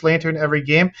G-Fisk, Lantern every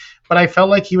game, but I felt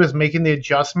like he was making the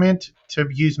adjustment to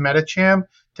use Medicham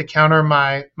to counter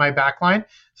my backline.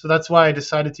 So that's why I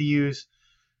decided to use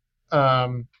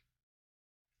A9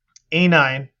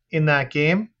 in that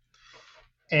game.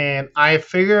 And I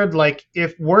figured, like,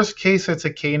 if worst case it's a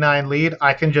K9 lead,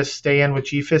 I can just stay in with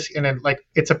G-Fisk, and then, like,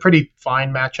 it's a pretty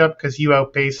fine matchup because you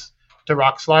outpace the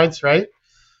Rock Slides, right?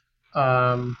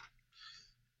 And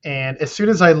as soon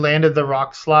as I landed the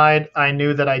Rock Slide, I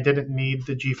knew that I didn't need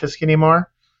the G-Fisk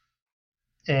anymore.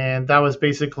 And that was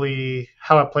basically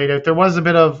how it played out. There was a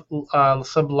bit of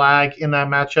some lag in that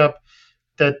matchup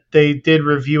that they did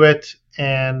review it,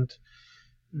 and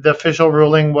the official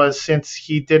ruling was since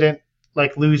he didn't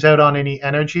like lose out on any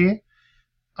energy,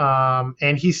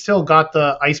 and he still got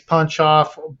the Ice Punch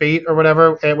off bait or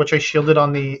whatever, which I shielded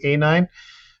on the A9.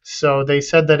 So they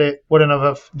said that it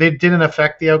didn't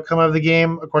affect the outcome of the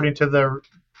game according to the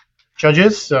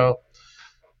judges. So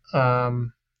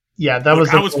yeah, that was.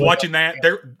 I was watching that.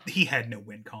 He had no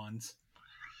win cons.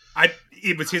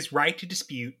 It was his right to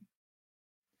dispute.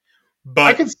 But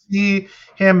I could see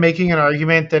him making an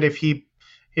argument that if he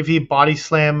body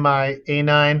slammed my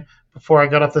A9 before I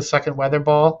got off the second weather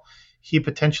ball, he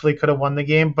potentially could have won the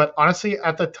game. But honestly,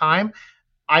 at the time,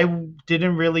 I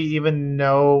didn't really even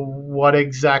know what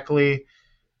exactly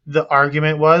the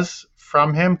argument was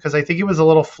from him because I think he was a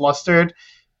little flustered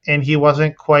and he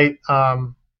wasn't quite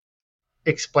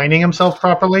explaining himself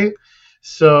properly.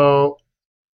 So,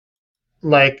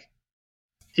 like,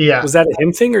 yeah. Was that a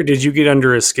him thing, or did you get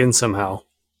under his skin somehow?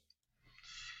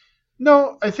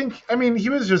 No, I mean, he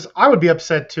was just, I would be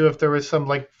upset too if there was some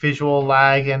like visual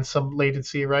lag and some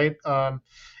latency, right?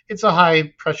 It's a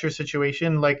high pressure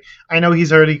situation. Like, I know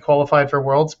he's already qualified for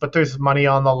Worlds, but there's money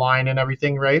on the line and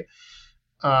everything, right?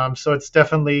 So it's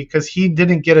definitely, because he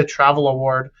didn't get a travel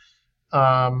award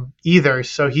either.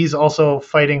 So he's also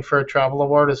fighting for a travel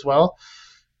award as well.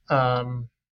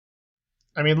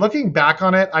 I mean, looking back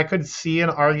on it, I could see an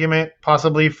argument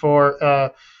possibly for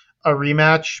a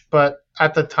rematch, but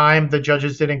at the time the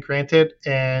judges didn't grant it,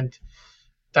 and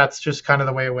that's just kind of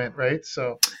the way it went, right?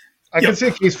 So I could see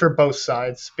a case for both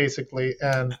sides basically.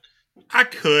 And I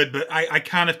could, but I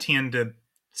kind of tend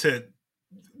to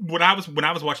when I was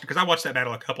watching, because I watched that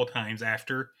battle a couple times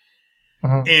after,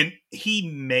 And he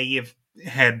may have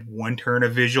had one turn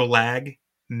of visual lag,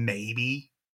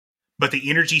 maybe, but the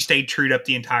energy stayed trued up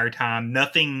the entire time.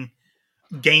 Nothing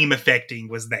game affecting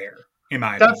was there, in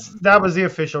my opinion. That was the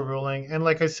official ruling. And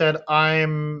like I said,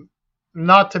 I'm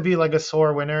not to be like a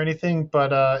sore winner or anything,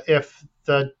 but if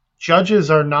the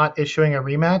judges are not issuing a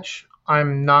rematch,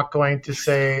 I'm not going to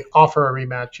say offer a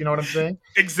rematch. You know what I'm saying?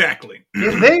 Exactly.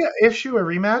 If they issue a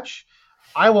rematch,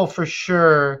 I will for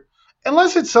sure,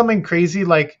 unless it's something crazy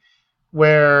like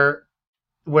where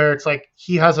it's like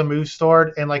he has a move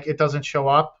stored and like it doesn't show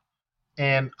up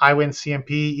and I win CMP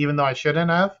even though I shouldn't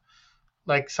have.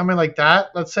 Like something like that.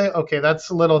 Let's say, okay, that's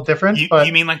a little different. You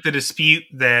mean like the dispute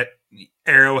that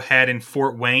Arrow had in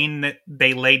Fort Wayne that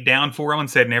they laid down for him and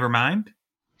said, never mind?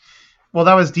 Well,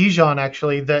 that was Dijon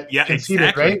actually that conceded,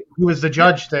 exactly. Right? Who was the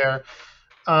judge there.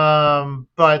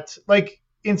 But like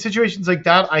in situations like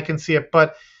that, I can see it.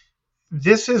 But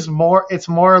this is it's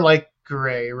more like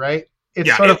gray, right? It's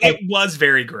it was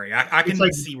very gray. I can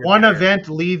like see where one event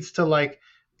leads to like,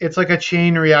 it's like a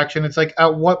chain reaction. It's like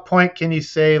at what point can you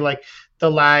say like the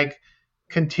lag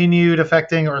continued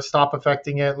affecting or stop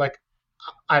affecting it? Like,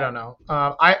 I don't know.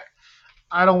 I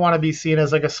don't want to be seen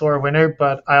as like a sore winner,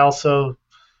 but I also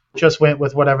just went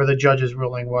with whatever the judge's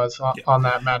ruling was on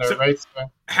that matter, so right?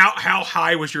 So, how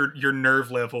high was your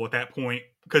nerve level at that point?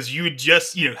 Because you had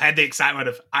just had the excitement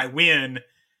of I win,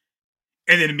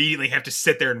 and then immediately have to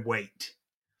sit there and wait.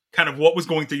 Kind of what was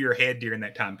going through your head during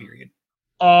that time period?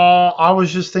 I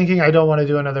was just thinking I don't want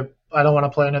to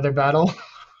play another battle.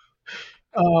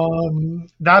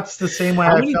 That's the same way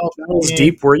How I many felt. battles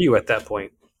deep were you at that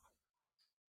point?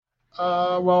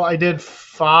 Well, I did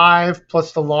 5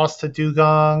 plus the loss to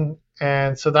Dugong,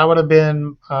 and so that would have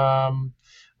been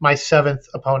my 7th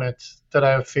opponent that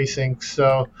I'm facing.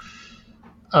 So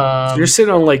you're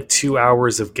sitting on like 2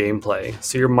 hours of gameplay,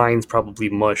 so your mind's probably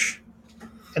mush.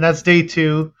 And that's day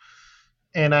 2,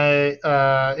 and it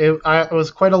was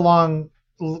quite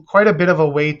a bit of a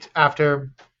wait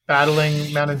after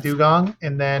battling Mountain Dugong,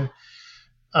 and then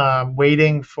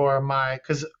waiting for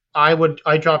because I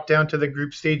dropped down to the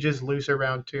group stages loser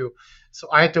round 2. So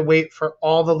I had to wait for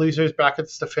all the losers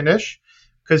brackets to finish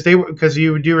because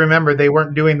you do remember they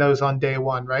weren't doing those on day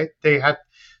 1, right?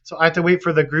 So I had to wait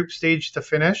for the group stage to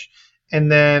finish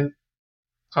and then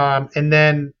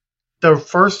the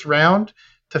first round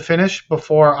to finish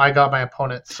before I got my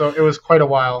opponent. So it was quite a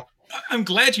while. I'm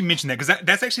glad you mentioned that because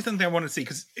that's actually something I wanted to see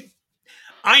because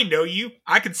I know you.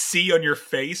 I could see on your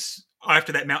face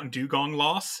after that Mountain Dugong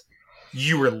loss,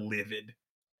 you were livid.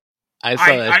 I saw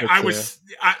that.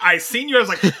 I seen you. I was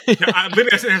like, I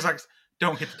literally was like,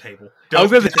 don't hit the table.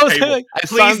 Don't hit the table. Like,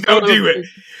 please don't do it.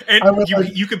 And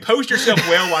you composed yourself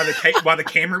well while the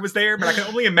camera was there, but I can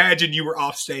only imagine you were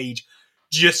off stage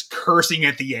just cursing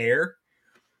at the air.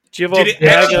 Do you have a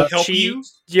bag of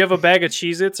cheese? Do you have a bag of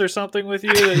Cheez-Its or something with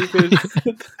you that you could?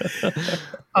 Did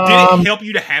it help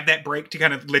you to have that break to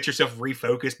kind of let yourself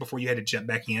refocus before you had to jump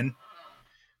back in?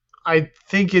 I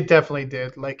think it definitely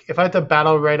did. Like if I had to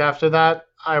battle right after that,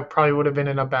 I probably would have been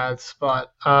in a bad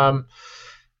spot.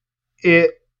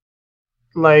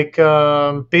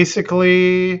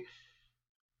 Basically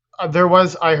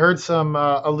I heard some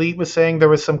Elite was saying there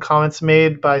was some comments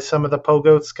made by some of the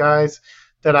Pogoats guys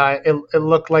that it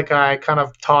looked like I kind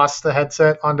of tossed the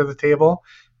headset onto the table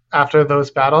after those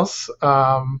battles.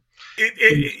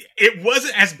 It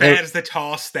wasn't as bad as the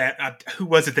toss that who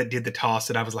was it that did the toss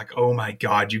that I was like, oh my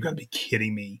god, you gotta be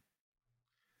kidding me.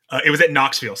 It was at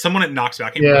Knoxville. Someone at Knoxville.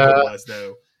 I can't remember who it was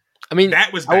though. I mean,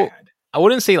 that was bad. I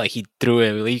wouldn't say like he threw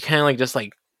it. You kind of like just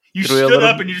like you stood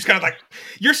up and you just kind of like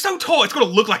you're so tall. It's going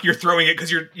to look like you're throwing it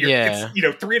because you're it's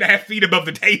 3.5 feet above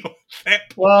the table.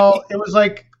 Well, it was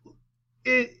like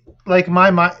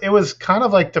my mind. It was kind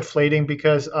of like deflating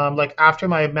because like after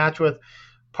my match with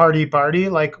Party,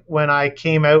 like when I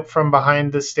came out from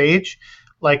behind the stage,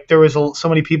 like there was so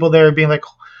many people there being like,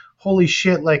 holy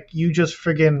shit, like you just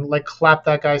friggin' like clapped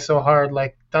that guy so hard,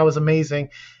 like that was amazing.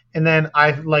 And then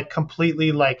I like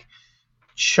completely like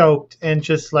choked and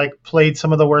just like played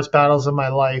some of the worst battles of my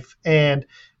life. And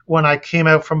when I came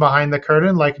out from behind the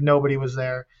curtain, like nobody was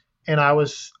there. And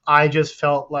I just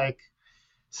felt like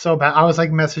so bad. I was like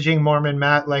messaging Mormon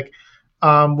Matt, like,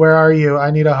 where are you?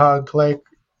 I need a hug. Like,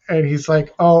 and he's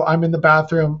like, oh, I'm in the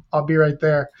bathroom. I'll be right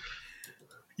there.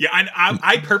 Yeah,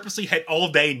 I purposely had all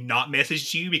day not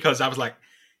messaged you because I was like,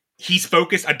 he's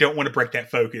focused. I don't want to break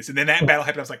that focus. And then that battle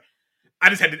happened. I was like, I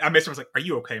messaged him. I was like, are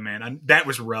you okay, man? That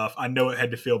was rough. I know it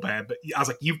had to feel bad, but I was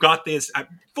like, you've got this. I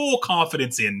full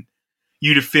confidence in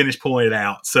you to finish pulling it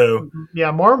out. So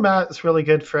yeah, Mormon Matt is a really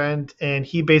good friend, and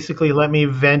he basically let me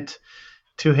vent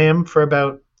to him for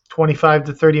about 25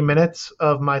 to 30 minutes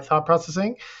of my thought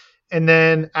processing. And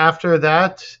then after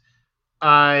that,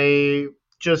 I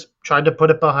just tried to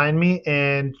put it behind me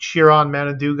and cheer on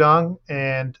Manu Dugong.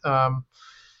 And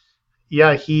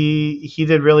yeah, he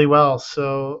did really well.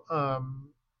 So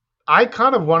I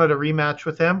kind of wanted a rematch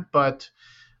with him, but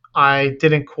I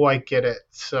didn't quite get it.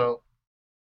 So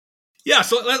yeah,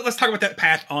 so let's talk about that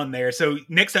path on there. So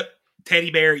next up,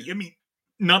 Teddy Bear. I mean,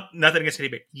 nothing against Teddy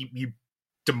Bear. You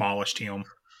demolished him.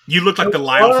 You looked like the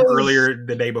Lyle from earlier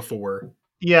the day before.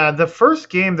 Yeah, the first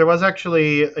game there was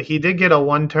actually he did get a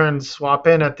 1-turn swap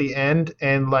in at the end,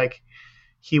 and like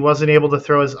he wasn't able to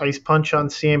throw his ice punch on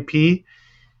CMP.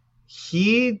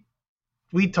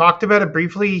 We talked about it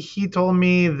briefly. He told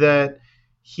me that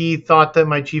he thought that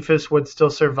my GFIS would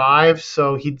still survive,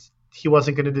 so he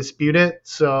wasn't going to dispute it.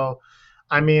 So,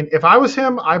 I mean, if I was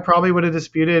him, I probably would have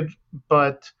disputed.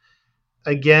 But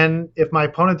again, if my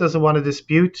opponent doesn't want to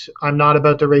dispute, I'm not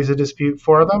about to raise a dispute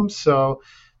for them. So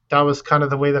that was kind of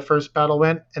the way the first battle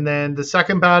went. And then the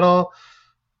second battle,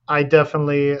 I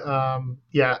definitely,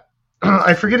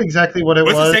 I forget exactly what it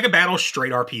was. Was the second battle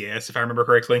straight RPS, if I remember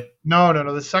correctly? No.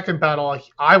 The second battle,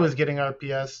 I was getting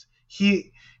RPS.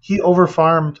 He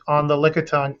overfarmed on the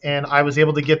Lickitung, and I was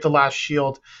able to get the last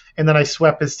shield, and then I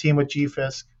swept his team with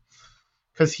G-Fisk.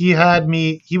 Because he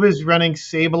was running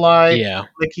Sableye,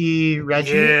 Licky,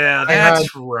 Reggie. Yeah,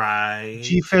 that's right.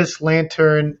 G-Fisk,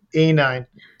 Lantern, A9.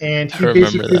 And he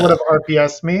basically would have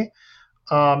RPS'd me.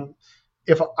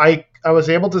 If I was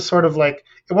able to sort of like,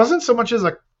 it wasn't so much as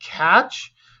a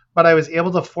catch, but I was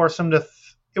able to force him to,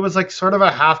 it was like sort of a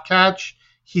half catch.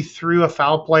 He threw a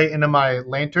foul play into my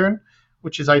Lantern,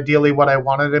 which is ideally what I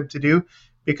wanted him to do,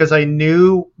 because I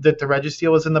knew that the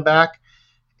Registeel was in the back,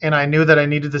 and I knew that I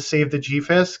needed to save the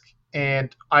G-Fisk,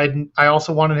 and I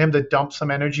also wanted him to dump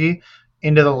some energy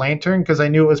into the Lantern because I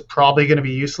knew it was probably going to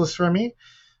be useless for me.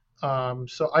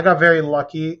 So I got very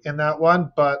lucky in that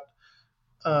one, but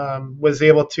was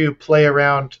able to play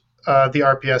around the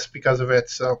RPS because of it.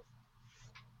 So,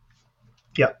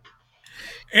 yeah.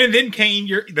 And then came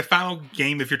the final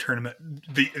game of your tournament,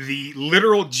 the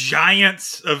literal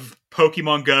giants of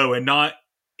Pokemon Go, and not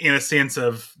in a sense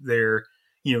of their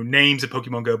names of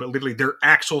Pokemon Go, but literally their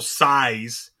actual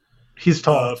size. He's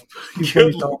tall. He's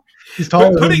really tall. He's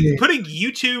taller than me. Putting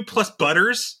you two plus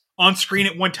Butters on screen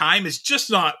at one time is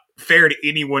just not fair to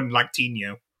anyone like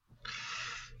Tino.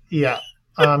 Yeah.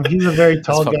 He's a very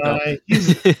tall guy.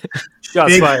 He's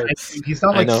shots fired. He's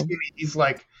not like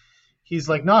skinny. He's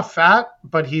like not fat,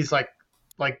 but he's like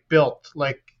built.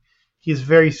 Like he's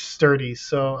very sturdy.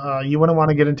 So you wouldn't want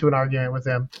to get into an argument with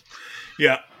him.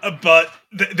 Yeah, but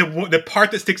the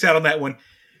part that sticks out on that one,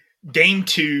 game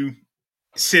 2,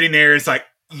 sitting there, it's like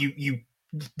you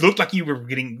looked like you were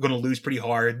going to lose pretty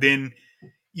hard. Then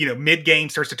mid game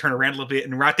starts to turn around a little bit,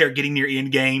 and right there, getting near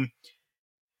end game,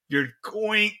 you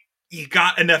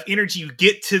got enough energy. You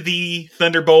get to the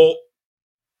Thunderbolt,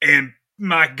 and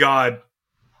my God,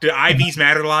 do IVs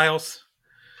matter, Lyles?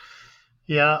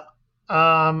 Yeah.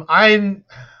 I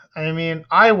mean,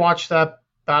 I watched that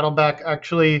battle back.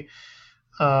 Actually,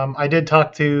 I did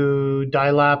talk to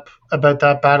Dilap about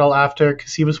that battle after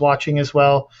because he was watching as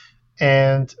well.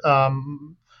 And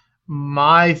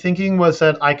my thinking was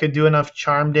that I could do enough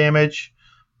charm damage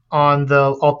on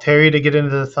the Altaria to get into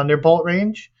the Thunderbolt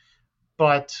range.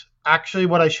 But actually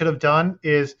what I should have done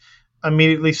is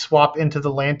immediately swap into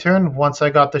the Lantern once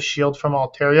I got the shield from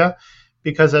Altaria,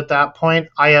 because at that point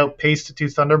I outpaced the 2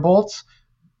 Thunderbolts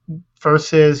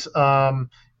versus them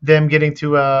getting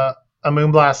to a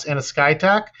Moonblast and a Sky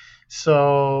Attack.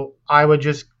 So I would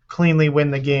just cleanly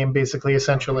win the game, basically,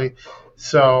 essentially.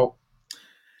 So,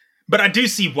 but I do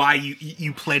see why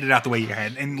you played it out the way you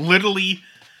had, and literally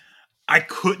I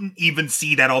couldn't even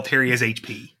see that Altaria's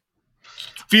HP.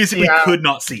 Physically could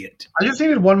not see it. I just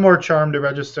needed one more charm to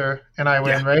register, and I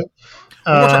win, right?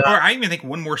 Or I even think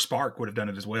one more spark would have done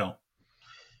it as well.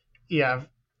 Yeah.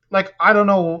 Like, I don't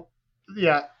know.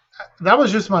 Yeah. That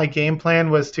was just my game plan,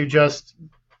 was because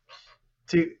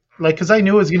I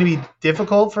knew it was going to be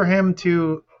difficult for him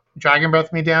to Dragon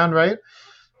Breath me down, right?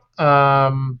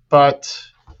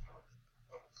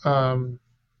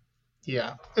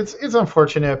 Yeah. It's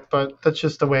unfortunate, but that's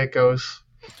just the way it goes.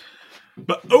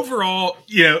 But overall,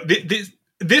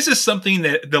 this is something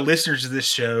that the listeners of this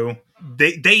show,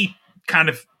 they kind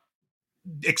of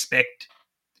expect.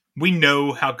 We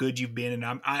know how good you've been,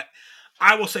 and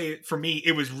I will say, for me,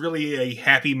 it was really a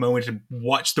happy moment to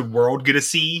watch the world get to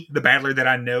see the battler that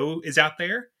I know is out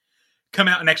there come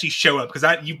out and actually show up. Because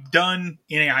you've done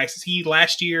NAIC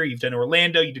last year, you've done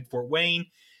Orlando, you did Fort Wayne,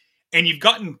 and you've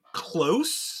gotten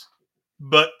close,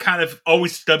 but kind of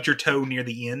always stubbed your toe near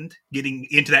the end, getting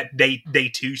into that day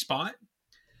 2 spot.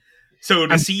 So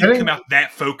to see you come out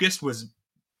that focused was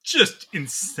just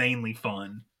insanely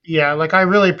fun. Yeah, like I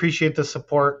really appreciate the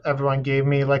support everyone gave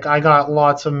me. Like I got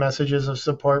lots of messages of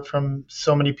support from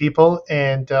so many people,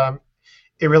 and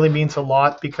it really means a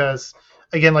lot because,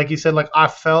 again, like you said, like I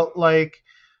felt like,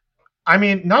 I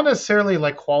mean, not necessarily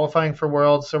like qualifying for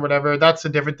Worlds or whatever. That's a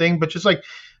different thing, but just like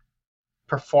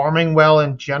performing well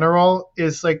in general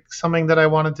is like something that I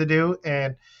wanted to do.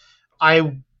 And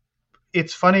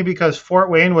it's funny because Fort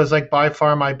Wayne was like by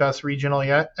far my best regional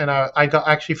yet, and I got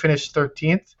actually finished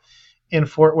 13th in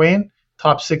Fort Wayne,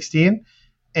 top 16,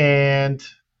 and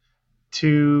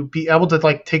to be able to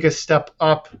like take a step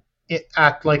up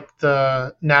at like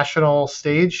the national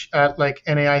stage at like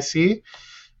NAIC,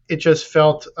 it just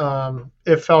felt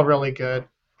it felt really good.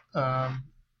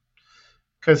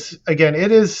 Because again,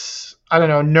 it is, I don't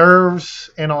know, nerves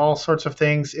and all sorts of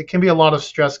things. It can be a lot of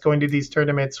stress going to these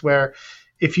tournaments where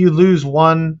if you lose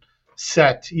one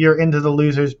set, you're into the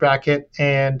losers bracket,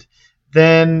 and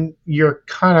then you're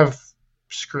kind of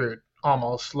screwed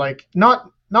almost. Like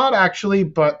not actually,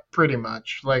 but pretty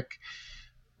much. Like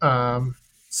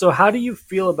So how do you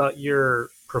feel about your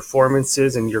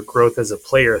performances and your growth as a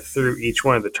player through each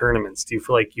one of the tournaments? Do you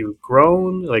feel like you've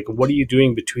grown? Like, what are you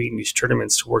doing between these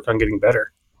tournaments to work on getting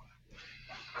better?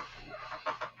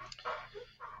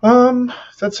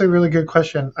 That's a really good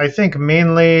question. I think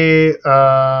mainly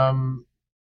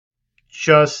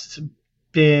just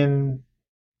been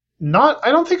I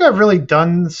don't think I've really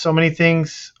done so many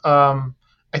things. I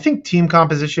think team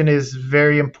composition is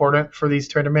very important for these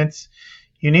tournaments.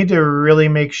 You need to really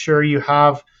make sure you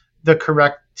have the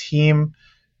correct team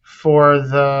for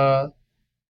the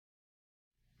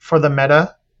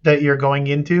meta that you're going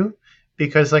into,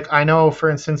 because like I know, for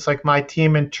instance, like my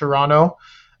team in Toronto,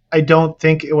 I don't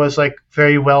think it was like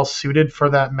very well suited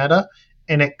for that meta,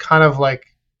 and it kind of like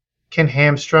can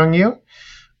hamstring you.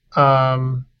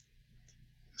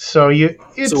 So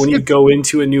when you go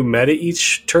into a new meta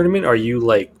each tournament, are you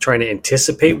like trying to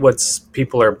anticipate what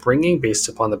people are bringing based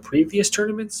upon the previous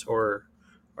tournaments, or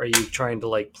are you trying to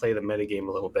like play the meta game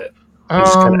a little bit and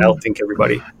just kind of outthink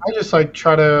everybody? I just like I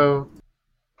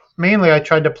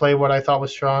tried to play what I thought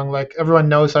was strong. Like everyone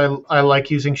knows I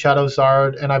like using Shadow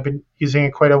Zard, and I've been using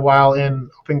it quite a while in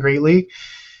Open Great League.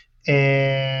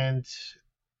 And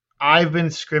I've been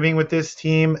scrimming with this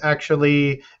team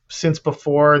actually since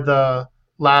before the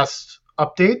last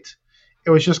update. It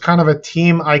was just kind of a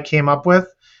team I came up with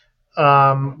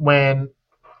when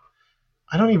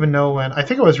I don't even know when. I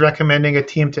think I was recommending a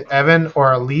team to Evan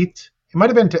or Elite. It might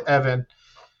have been to Evan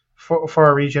for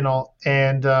a regional,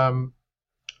 and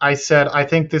I said I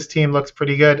think this team looks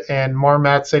pretty good, and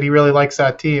Matt said he really likes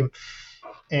that team,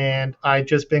 and I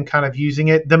just been kind of using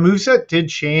it. The moveset did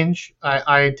change.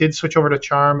 I did switch over to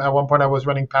Charm. At one point I was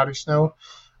running Powder Snow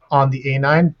on the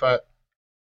A9, but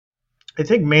I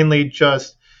think mainly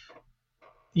just,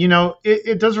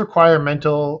 it does require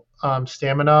mental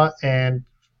stamina and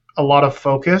a lot of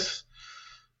focus.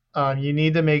 You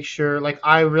need to make sure, like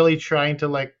I really trying to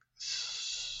like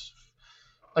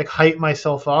hype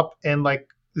myself up and like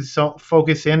so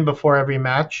focus in before every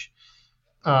match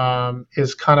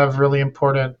is kind of really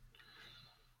important.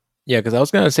 Yeah, because I was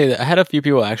gonna say that I had a few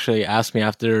people actually ask me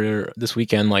after this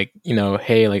weekend, like,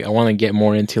 hey, like I want to get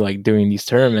more into like doing these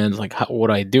tournaments, like what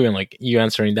do I do? And like you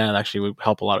answering that actually would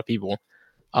help a lot of people.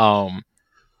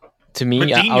 To me,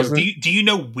 but do you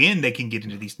know when they can get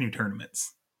into these new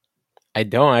tournaments? I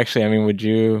don't actually. I mean, would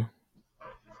you?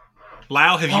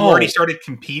 Lyle, have you already started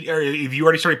competing, or have you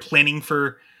already started planning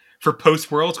for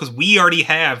post Worlds? Because we already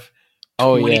have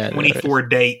 24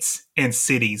 dates and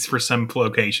cities for some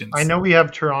locations. I know we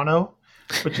have Toronto,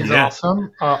 which is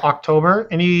awesome. October.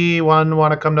 Anyone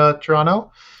want to come to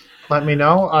Toronto? Let me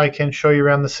know. I can show you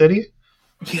around the city.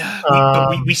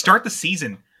 Yeah, we start the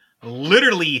season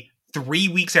literally 3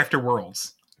 weeks after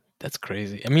Worlds. That's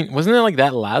crazy. I mean, wasn't it like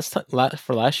that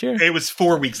for last year? It was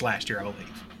 4 weeks last year, I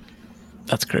believe.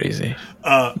 That's crazy.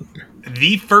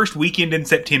 The first weekend in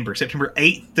September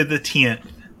 8th to the 10th,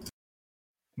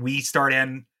 we start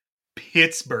in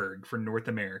Pittsburgh for North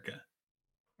America.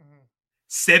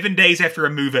 7 days after a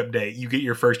move update, you get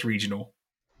your first regional.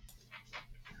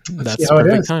 That's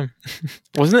perfect time.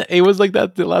 Wasn't it? It was like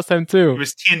that the last time too. It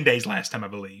was 10 days last time, I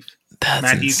believe. That's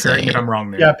Matthew's correct me if I'm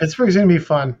wrong there. Yeah, Pittsburgh's gonna be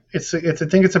fun. I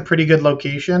think it's a pretty good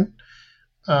location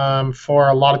for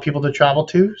a lot of people to travel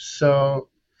to. So,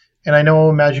 and I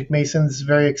know Magic Mason's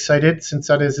very excited since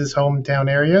that is his hometown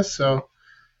area. So,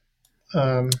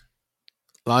 I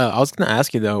was gonna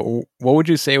ask you though, what would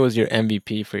you say was your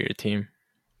MVP for your team?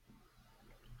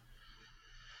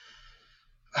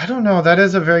 I don't know. That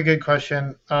is a very good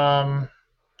question.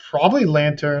 Probably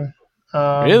Lantern.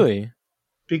 Really?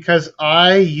 Because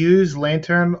I use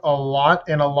Lantern a lot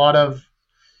in a lot of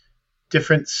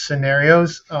different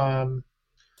scenarios.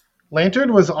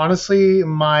 Lantern was honestly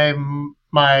my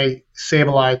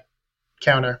Sableye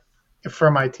counter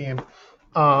for my team.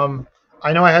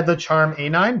 I know I had the Charm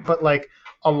A9, but like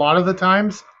a lot of the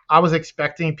times I was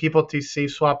expecting people to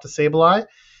safe swap the Sableye,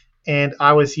 and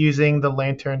I was using the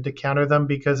Lantern to counter them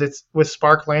because it's with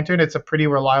Spark Lantern, it's a pretty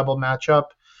reliable matchup.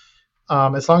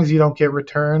 As long as you don't get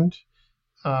returned,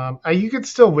 you could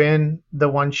still win the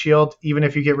one shield even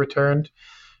if you get returned,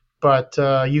 but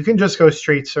you can just go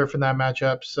straight surf in that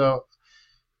matchup. So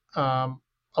a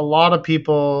lot of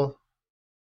people,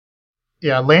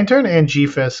 yeah, Lantern and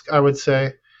G-Fisk, I would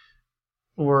say,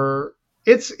 were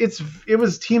it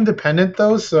was team dependent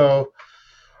though. So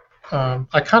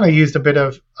I kind of used a bit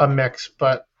of a mix,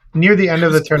 but near the end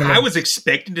of the tournament, I was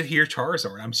expecting to hear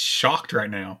Charizard. I'm shocked right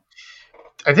now.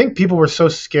 I think people were so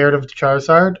scared of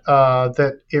Charizard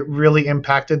that it really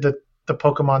impacted the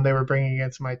Pokemon they were bringing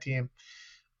against my team.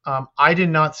 I did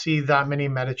not see that many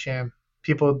Medicham.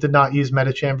 People did not use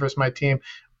Medicham versus my team,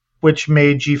 which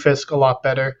made G-Fisk a lot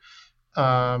better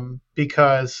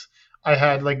because I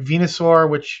had like Venusaur,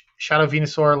 which Shadow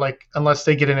Venusaur, like unless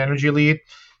they get an energy lead,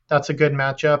 that's a good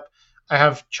matchup. I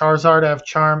have Charizard, I have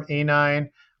Charm, A9,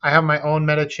 I have my own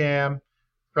Medicham,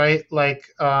 right? Like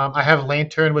I have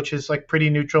Lantern, which is like pretty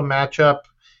neutral matchup.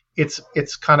 It's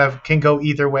kind of can go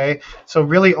either way. So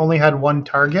really only had one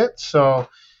target. So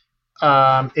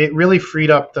it really freed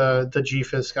up the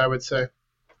G-Fisk, I would say.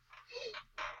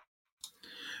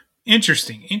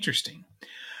 Interesting.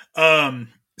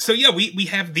 So yeah, we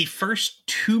have the first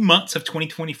 2 months of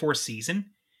 2024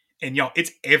 season, and y'all,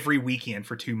 it's every weekend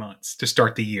for 2 months to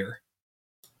start the year.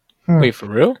 Wait, for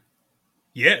real?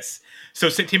 Yes. So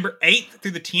September 8th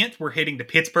through the 10th, we're heading to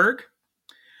Pittsburgh.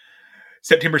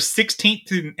 September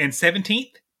 16th and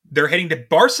 17th, they're heading to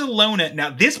Barcelona. Now,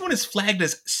 this one is flagged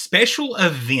as special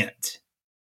event.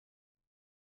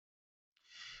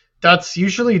 That's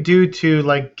usually due to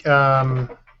like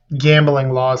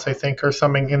gambling laws, I think, or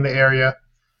something in the area.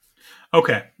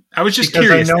 Okay. I was just because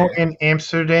curious. I know in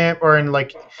Amsterdam or in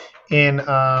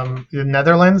the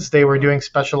Netherlands, they were doing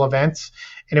special events,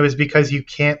 and it was because you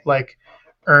can't like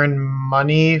earn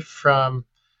money from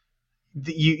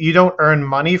you don't earn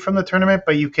money from the tournament,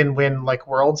 but you can win like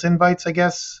Worlds invites, I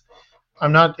guess.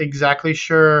 I'm not exactly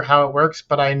sure how it works,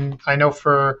 but I know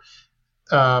for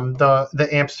the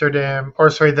Amsterdam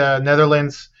the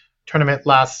Netherlands tournament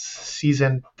last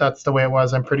season, that's the way it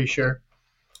was. I'm pretty sure.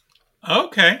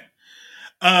 Okay.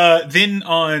 Then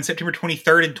on September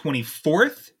 23rd and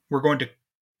 24th, we're going to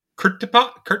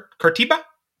Curitiba.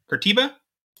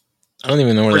 I don't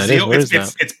even know where Brazil. that is. Where is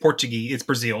that? It's Portuguese. It's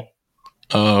Brazil.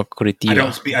 Oh,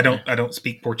 Curitiba. I don't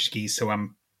speak Portuguese, so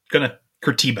I'm gonna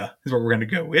Curitiba is what we're gonna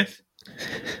go with.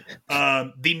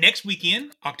 The next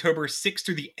weekend, October 6th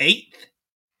through the 8th,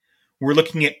 we're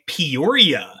looking at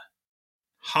Peoria,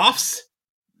 Hoff's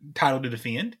title to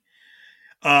defend.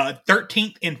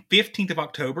 13th and 15th of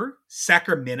October,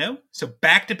 Sacramento. So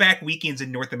back-to-back weekends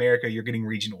in North America, you're getting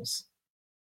regionals.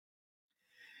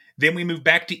 Then we move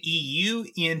back to EU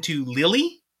into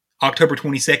Lille, October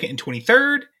 22nd and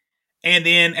 23rd. And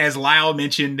then, as Lyle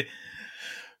mentioned,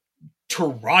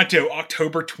 Toronto,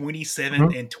 October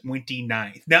 27th and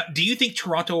 29th. Now, do you think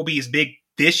Toronto will be as big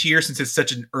this year since it's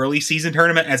such an early season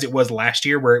tournament as it was last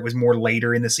year where it was more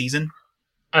later in the season?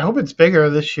 I hope it's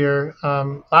bigger this year.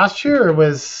 Last year it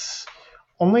was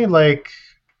only like...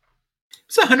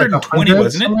 It's 120,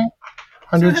 wasn't it?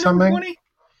 100 something?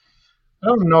 I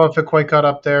don't know if it quite got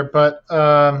up there, but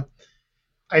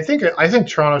I think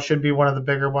Toronto should be one of the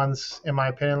bigger ones in my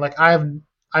opinion. Like I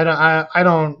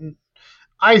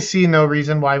see no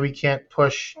reason why we can't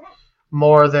push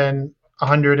more than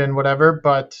 100 and whatever,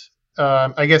 but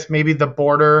I guess maybe the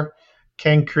border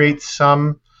can create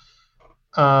some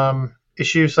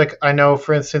issues. Like I know,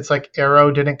 for instance, like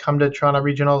Arrow didn't come to Toronto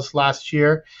Regionals last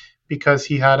year because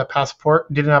he didn't have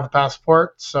a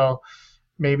passport. So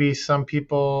maybe some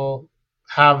people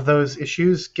have those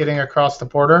issues getting across the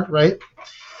border, right?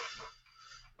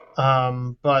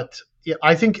 But yeah,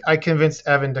 I think I convinced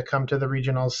Evan to come to the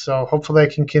regionals, so hopefully I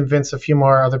can convince a few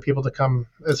more other people to come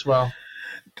as well.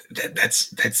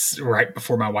 That's right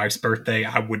before my wife's birthday.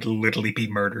 I would literally be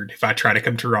murdered if I try to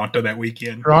come to Toronto that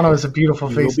weekend. Toronto is a beautiful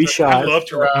face. You'll be shy. I love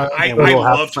Toronto. I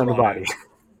love Toronto.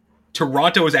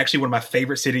 Toronto is actually one of my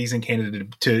favorite cities in Canada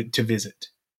to visit.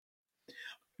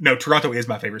 No, Toronto is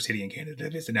my favorite city in Canada to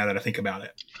visit now that I think about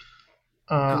it.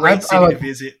 Great city to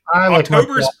visit.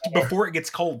 October's before it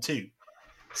gets cold too.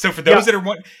 So for those that are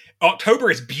October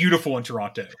is beautiful in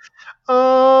Toronto.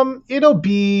 It'll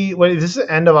be this is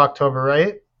the end of October,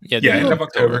 right? Yeah, end of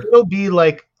October.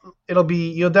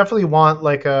 You'll definitely want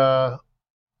like a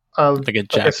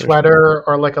jacket a sweater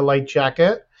or like a light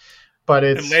jacket. But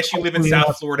it's unless you live in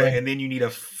South Florida and then you need a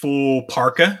full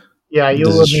parka. Yeah,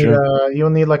 you'll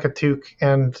need like a toque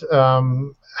and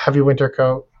heavy winter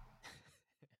coat.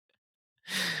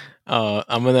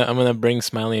 I'm gonna bring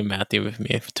Smiley and Matthew with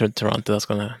me to Toronto. That's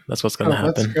what's gonna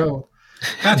happen. Let's go.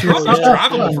 That's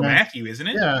drivable for Matthew, isn't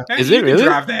it? Yeah. Is it really?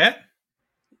 Drive that.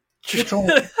 It's only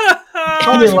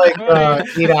like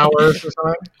 8 hours or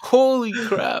something. Holy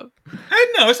crap!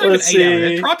 No, it's not even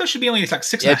 8 hours. Toronto should be only like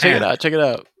 6 and a half. Check it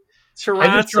out.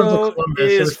 Toronto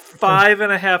is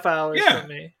 5.5 hours from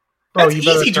me. Bro, that's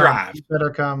easy drive. You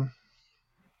better come.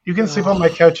 You can sleep on my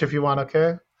couch if you want,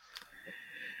 okay?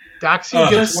 Daxie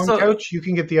gets one couch, you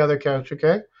can get the other couch,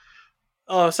 okay?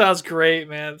 Oh, sounds great,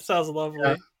 man. Sounds lovely.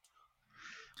 Yeah.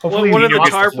 What are the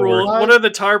tarp rules? What are the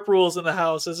tarp rules in the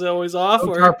house? Is it always off?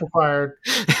 No tarp required.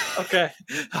 Okay.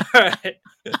 All right.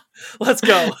 Let's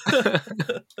go.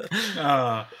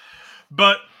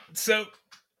 But so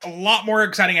a lot more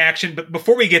exciting action. But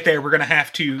before we get there, we're going to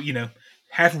have to,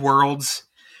 have Worlds.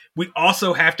 We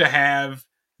also have to have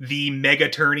the mega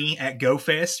tourney at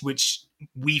GoFest, which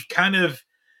we've kind of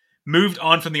moved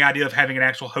on from the idea of having an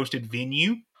actual hosted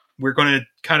venue. We're going to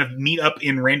kind of meet up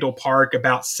in Randall Park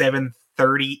about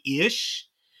 7:30-ish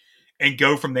and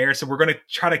go from there. So we're going to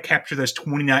try to capture those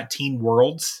 2019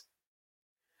 Worlds,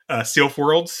 Sylph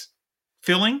Worlds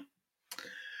filling.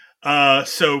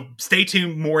 So stay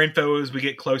tuned. More info as we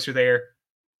get closer there.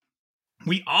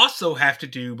 We also have to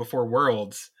do before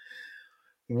Worlds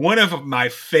one of my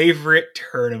favorite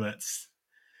tournaments.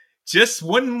 Just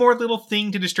one more little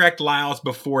thing to distract Lyles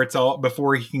before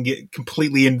he can get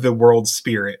completely into the world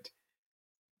spirit.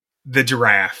 The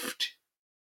draft.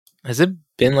 Has it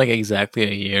been like exactly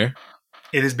a year?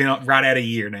 It has been right at a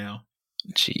year now.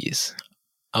 Jeez.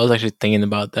 I was actually thinking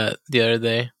about that the other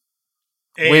day.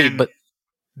 And wait, but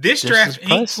this draft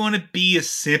ain't going to be as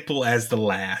simple as the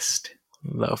last.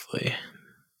 Lovely.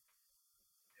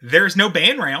 There's no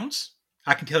ban rounds.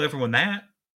 I can tell everyone that.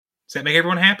 Does that make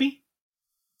everyone happy?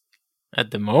 At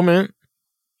the moment.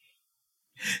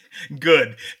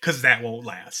 Good, because that won't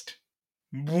last.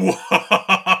 It's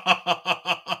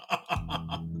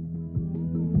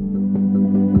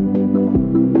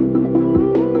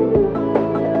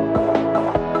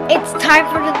time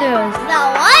for the news. The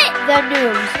what? The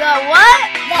news. The what?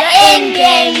 The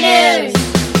in-game news.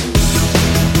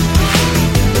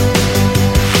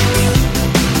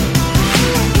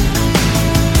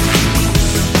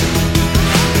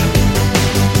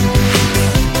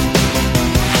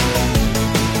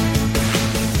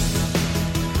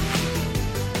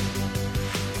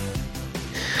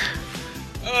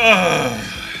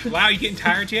 Wow, you getting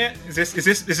tired yet? Is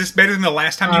this better than the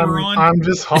last time you were on? I'm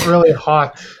just really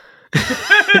hot.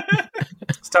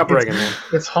 Stop bragging, man.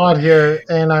 It's hot here,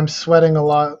 and I'm sweating a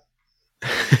lot.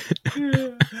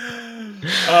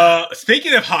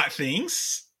 Speaking of hot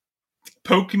things,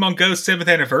 Pokemon Go's 7th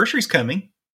anniversary is coming.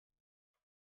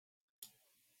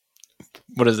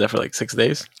 What is that, for like 6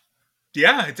 days?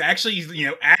 Yeah, it's actually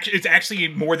it's actually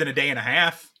more than a day and a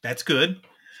half. That's good.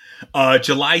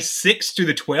 July 6th through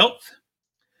the 12th.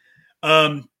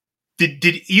 Did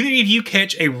either of you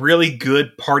catch a really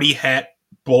good party hat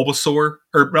Bulbasaur,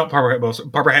 or not party hat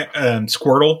Bulbasaur, party hat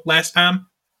Squirtle last time?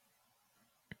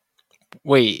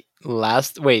 Wait,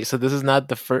 so this is not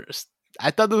the first. I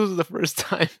thought this was the first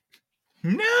time.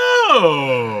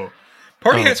 No,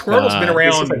 party hat Squirtle's been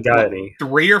around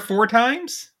 3 or 4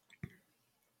 times.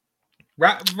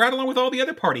 Right along with all the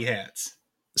other party hats.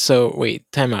 So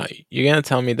wait, time out. You're gonna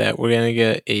tell me that we're gonna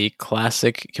get a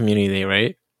classic community day,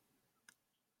 right?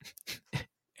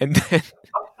 And then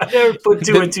I never put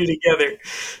two and two together.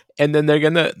 And then they're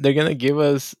gonna give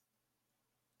us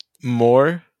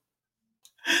more.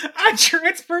 I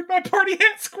transferred my party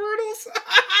hat Squirtles.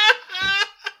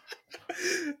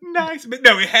 Nice, but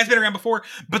no, it has been around before.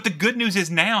 But the good news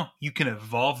is now you can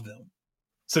evolve them.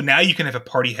 So now you can have a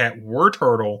party hat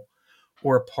Wartortle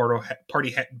or a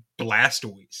party hat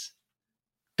Blastoise.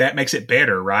 That makes it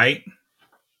better, right?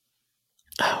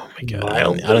 Oh my god! I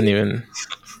don't even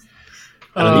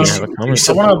have a comment.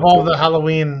 I want to evolve the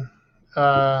Halloween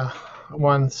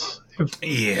ones.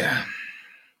 Yeah,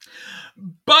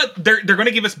 but they're going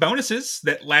to give us bonuses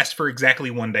that last for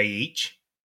exactly 1 day each.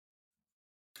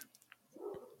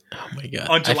 Oh my god!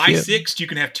 On July 6th, you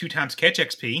can have 2 times catch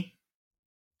XP.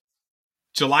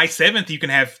 July 7th, you can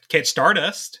have catch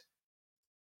Stardust.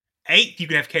 8th, you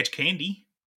can have catch Candy.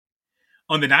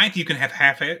 On the 9th, you can have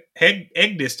half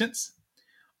egg distance.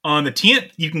 On the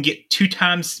 10th, you can get 2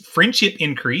 times friendship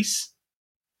increase.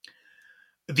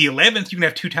 The 11th, you can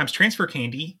have 2 times transfer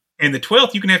candy. And the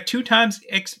 12th, you can have 2 times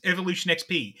evolution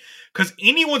XP. Because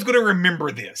anyone's going to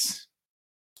remember this.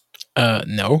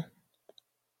 No.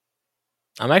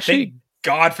 I'm actually... Thank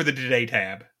God for the Today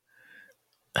tab.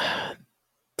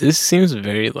 This seems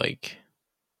very like...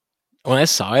 When I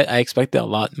saw it, I expected a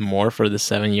lot more for the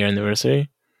 7-year anniversary.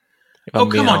 Oh,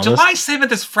 come on. Honest. July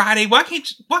 7th is Friday. Why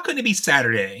couldn't it be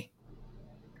Saturday?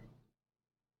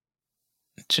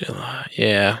 July,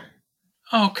 yeah.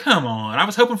 Oh, come on. I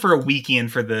was hoping for a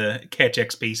weekend for the Catch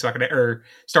XP so I could, or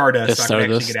Stardust, so I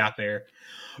could actually get out there.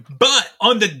 But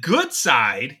on the good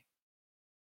side,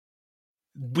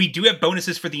 we do have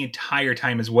bonuses for the entire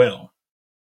time as well.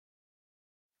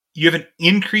 You have an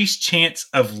increased chance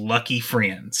of lucky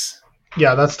friends.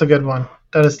 Yeah, that's the good one.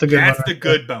 That is the good one. That's the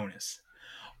good bonus.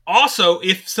 Also,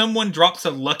 if someone drops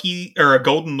a lucky or a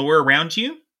golden lure around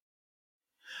you.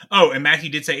 Oh, and Matthew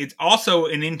did say it's also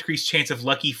an increased chance of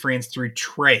lucky friends through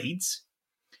trades.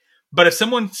 But if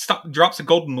someone drops a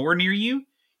golden lure near you,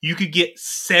 you could get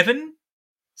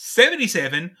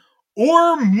 77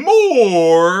 or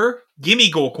more gimme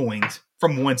gold coins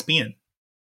from one spin.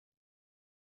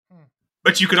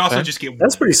 But you could also just get one.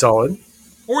 That's pretty solid.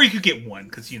 Or you could get one,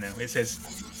 because, it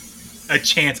says a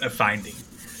chance of finding.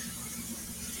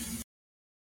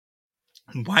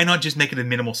 Why not just make it a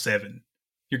minimal 7?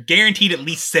 You're guaranteed at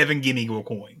least 7 gimme gold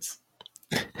coins.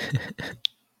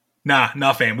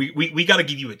 Nah, fam. We got to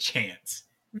give you a chance.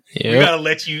 Yep. We got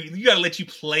to let you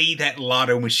play that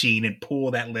lotto machine and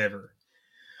pull that lever.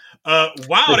 Wild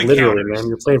encounters. Literally, man,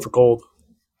 you're playing for gold.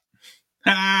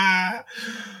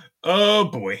 Oh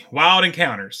boy, wild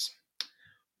encounters.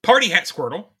 Party Hat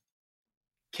Squirtle,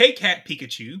 K-Cat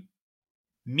Pikachu,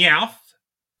 Meowth,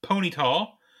 Ponyta,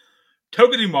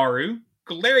 Togedemaru,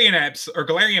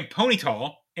 Galarian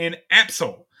Ponyta, and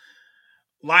Absol.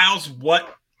 Lyles, what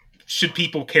should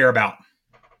people care about?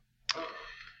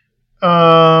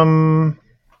 I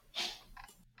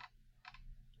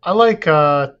like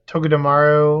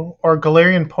Togedemaru, or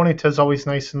Galarian Ponyta is always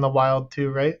nice in the wild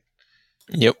too, right?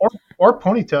 Yep. Or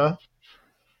Ponyta.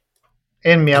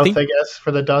 And Meowth, I guess,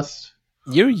 for the dust.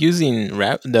 You're using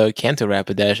the Kanto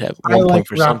Rapidash at one point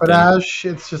for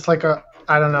Rapidash. It's just like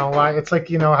I don't know why. It's like,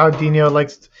 how Dino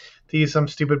likes to use some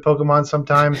stupid Pokemon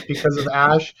sometimes because of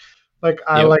Ash. Like,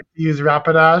 I like to use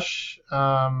Rapidash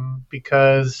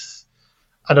because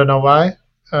I don't know why.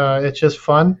 It's just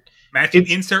fun. Matthew,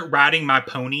 insert riding my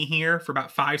pony here for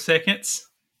about 5 seconds.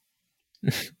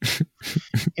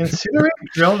 Incinerate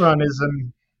Drill Run is a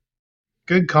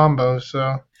good combo,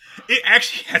 so... It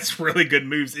actually has really good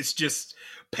moves. It's just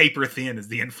paper thin is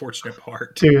the unfortunate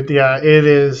part. Dude, yeah, it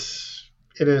is.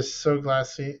 It is so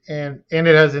glassy, and it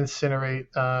has Incinerate.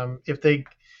 If they,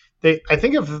 I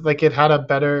think if it had a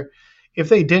better, if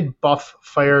they did buff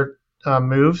fire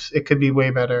moves, it could be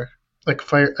way better. Like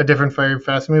a different fire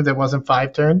fast move that wasn't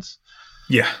 5 turns.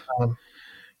 Yeah,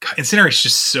 Incinerate is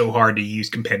just so hard to use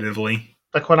competitively.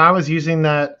 Like when I was using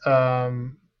that.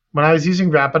 When I was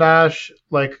using Rapidash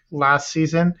like last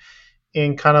season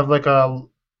in kind of like a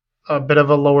bit of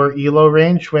a lower elo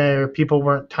range where people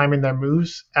weren't timing their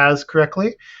moves as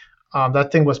correctly, that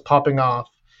thing was popping off.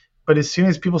 But as soon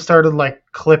as people started like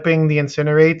clipping the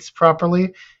Incinerates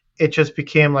properly, it just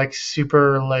became like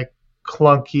super like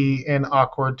clunky and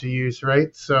awkward to use,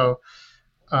 right? So,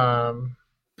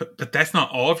 but that's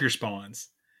not all of your spawns,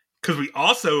 because we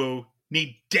also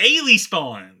need daily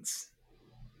spawns.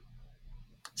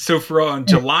 So for on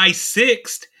July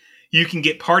 6th, you can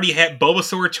get Party Hat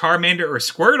Bulbasaur, Charmander, or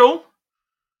Squirtle.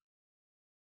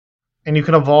 And you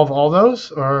can evolve all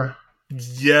those, or?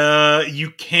 Yeah,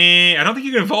 you can. I don't think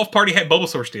you can evolve Party Hat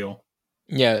Bulbasaur still.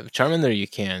 Yeah, Charmander you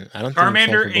can. I don't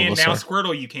Charmander think you can and now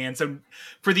Squirtle you can. So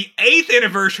for the 8th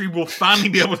anniversary, we'll finally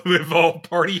be able to evolve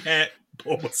Party Hat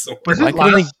Bulbasaur. Was it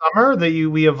last summer that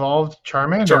we evolved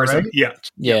Charmander, right?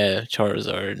 Yeah,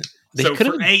 Charizard. So for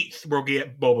 8th, we'll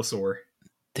get Bulbasaur.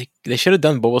 They should have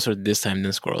done Bulbasaur this time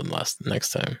than Squirtle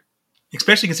next time.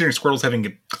 Especially considering Squirtle's having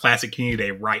a classic community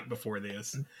day right before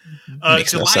this.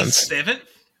 Makes July no sense. 7th,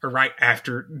 or right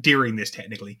after, during this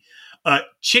technically.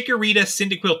 Chikorita,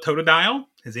 Cyndaquil, Totodile.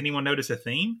 Has anyone noticed a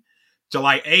theme?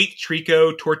 July 8th,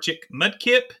 Trico, Torchic,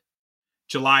 Mudkip.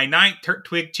 July 9th,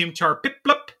 Turtwig, Chimchar,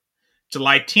 Piplup.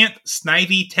 July 10th,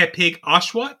 Snivy, Tepig,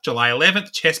 Oshawott. July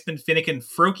 11th, Chespin, Finnegan,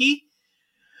 Froakie.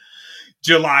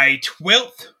 July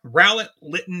 12th, Rowlet,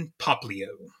 Litten,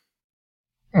 Poplio.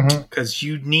 Because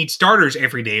you need starters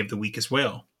every day of the week as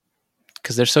well.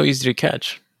 Because they're so easy to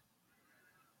catch.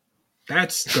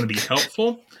 That's going to be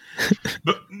helpful.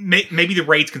 But maybe the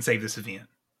raids can save this event.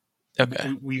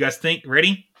 Okay. You guys think?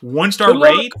 Ready? 1-star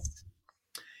raid.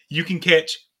 You can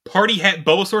catch Party Hat,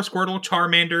 Bulbasaur, Squirtle,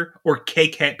 Charmander, or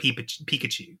K-Cat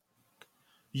Pikachu.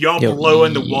 Y'all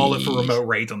blowing the wallet for remote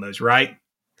raids on those, right?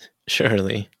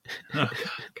 Surely. Okay.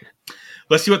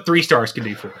 Let's see what 3 stars can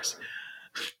do for us.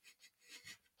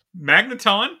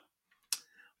 Magneton,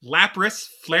 Lapras,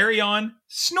 Flareon,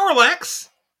 Snorlax,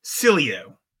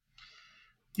 Cilio.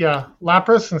 Yeah,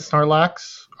 Lapras and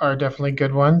Snorlax are definitely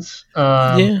good ones.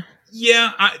 Yeah,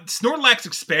 Snorlax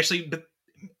especially, but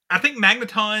I think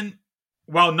Magneton,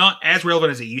 while not as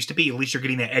relevant as it used to be, at least you're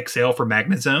getting that XL for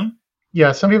Magnezone.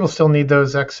 Yeah, some people still need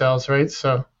those XLs, right?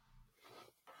 So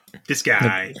this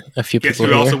guy, a few guess people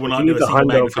who here. also will not do a single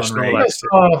Magneton raid. I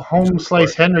saw Home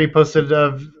Slice Henry posted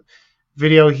a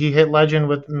video. He hit Legend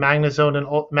with Magnezone and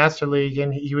Master League,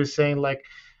 and he was saying like,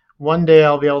 one day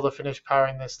I'll be able to finish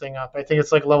powering this thing up. I think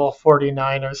it's like level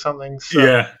 49 or something.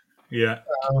 So, yeah.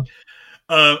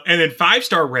 And then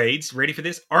 5-star raids. Ready for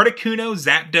this? Articuno,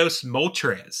 Zapdos,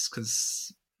 Moltres,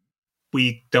 because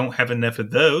we don't have enough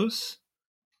of those.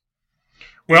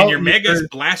 Well, and your Megas,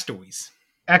 Blastoise.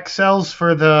 XLs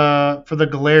for the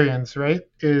Galarians, right?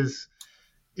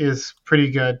 Is pretty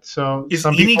good. So is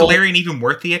any Galarian even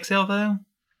worth the XL though?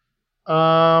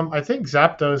 I think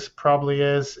Zapdos probably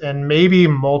is, and maybe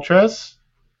Moltres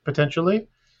potentially.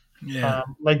 Yeah,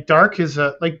 like Dark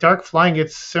Flying.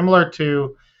 It's similar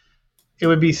to. It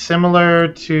would be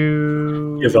similar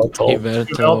to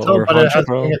Yveltal, but it has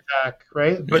wing attack,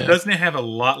 right? But doesn't it have a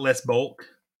lot less bulk?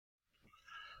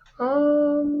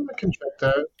 I can check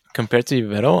that. Compared to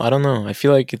Yveltal, I don't know. I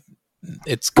feel like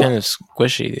it's kind of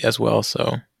squishy as well.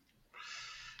 So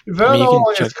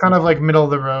Yveltal is kind of like middle of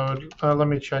the road. Let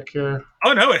me check here.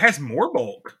 Oh no, it has more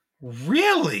bulk.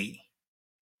 Really?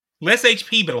 Less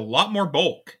HP, but a lot more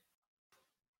bulk.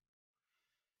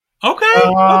 Okay,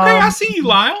 I see you,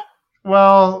 Lyle.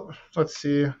 Well, let's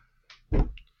see.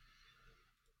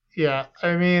 Yeah,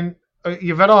 I mean,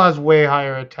 Yveltal has way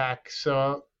higher attack,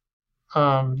 so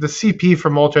the CP for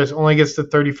Moltres only gets to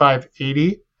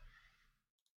 3580.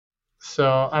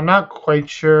 So I'm not quite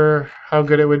sure how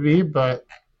good it would be, but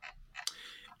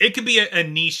it could be a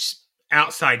niche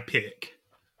outside pick.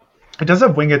 It does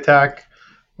have wing attack,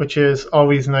 which is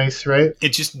always nice, right?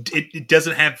 It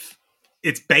doesn't have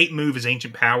its bait move is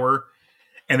Ancient Power,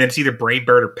 and then it's either Brave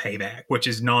Bird or Payback, which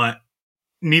is not.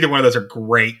 Neither one of those are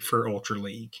great for Ultra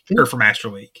League or for Master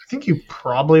League. I think you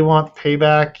probably want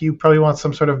Payback. You probably want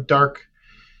some sort of dark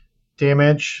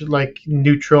damage, like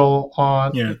neutral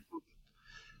on. Yeah.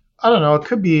 I don't know. It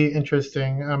could be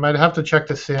interesting. I'd have to check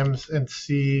the Sims and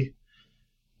see.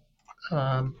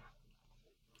 How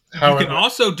you can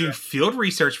also do field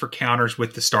research for counters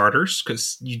with the starters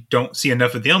because you don't see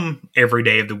enough of them every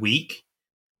day of the week.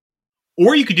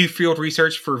 Or you could do field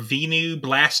research for Venu,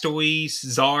 Blastoise,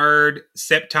 Zard,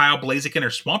 Sceptile, Blaziken, or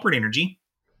Swampert Energy.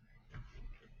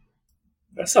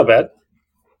 That's not bad.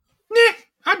 Nah,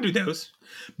 I'd do those.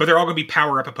 But they're all going to be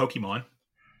power up a Pokemon.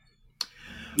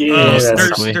 Yeah,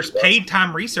 there's paid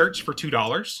time research for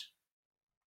 $2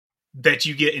 that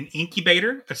you get an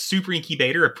incubator, a super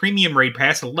incubator, a premium raid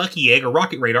pass, a lucky egg, a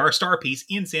rocket radar, a star piece,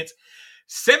 incense,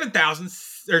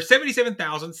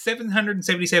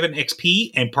 77,777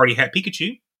 XP, and Party Hat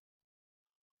Pikachu.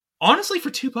 Honestly, for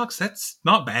 $2, that's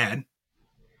not bad.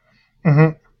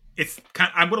 Mm-hmm.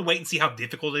 I'm going to wait and see how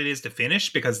difficult it is to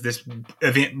finish because this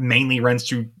event mainly runs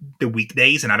through the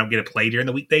weekdays, and I don't get to play during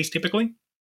the weekdays typically.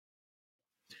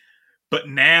 But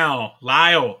now,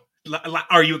 Lyle,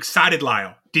 are you excited,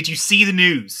 Lyle? Did you see the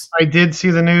news? I did see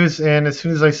the news, and as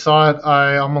soon as I saw it,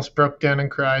 I almost broke down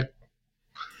and cried.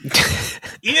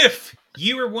 If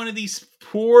you were one of these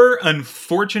poor,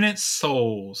 unfortunate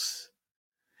souls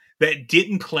that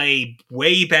didn't play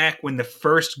way back when the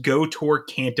first Go Tour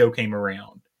Kanto came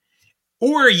around,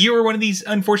 or you were one of these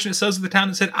unfortunate souls at the time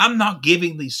that said, I'm not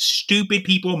giving these stupid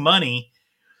people money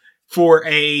for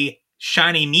a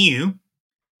shiny Mew,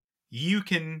 you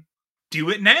can do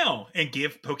it now and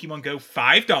give Pokemon Go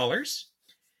 $5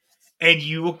 and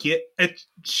you will get a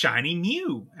shiny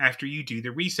Mew after you do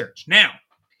the research. Now,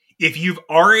 if you've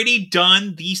already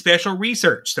done the special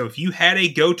research, so if you had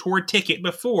a Go Tour ticket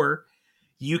before,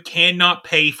 you cannot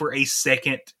pay for a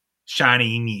second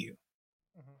shiny Mew.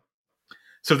 Mm-hmm.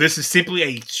 So this is simply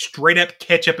a straight up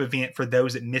catch up event for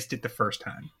those that missed it the first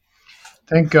time.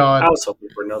 Thank God. I was hoping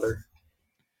for another.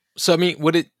 So I mean,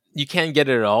 you can't get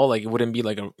it at all? Like it wouldn't be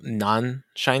like a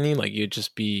non-shiny? Like you'd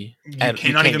just be... You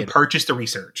cannot even purchase the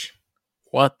research.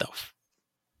 What the...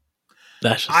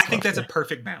 I think that's a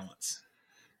perfect balance.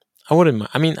 I wouldn't mind.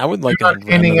 I mean, I would like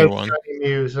another one.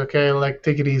 Mews. Okay, like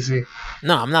take it easy.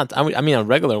 No, I'm not. I mean a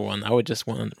regular one. I would just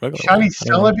want a regular Shiny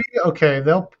one. Celebi. Okay,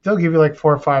 they'll give you like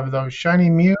 4 or 5 of those. Shiny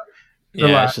Mew. Yeah,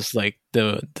 relax. it's just like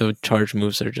the charge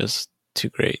moves are just too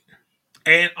great.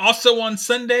 And also on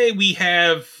Sunday, we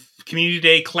have Community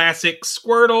Day Classic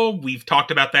Squirtle. We've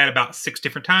talked about that about 6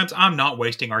 different times. I'm not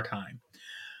wasting our time.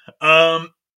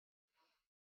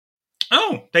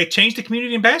 Oh, they changed the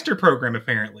Community Ambassador program,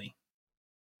 apparently.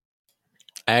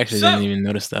 I actually didn't even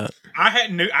notice that.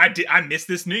 I missed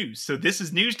this news. So this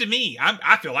is news to me.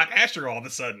 I feel like Asher all of a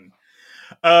sudden.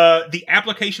 The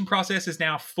application process is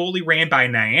now fully ran by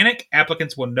Niantic.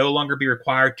 Applicants will no longer be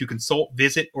required to consult,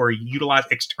 visit, or utilize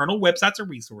external websites or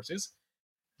resources.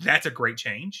 That's a great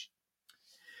change.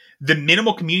 The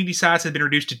minimal community size has been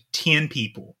reduced to 10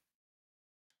 people.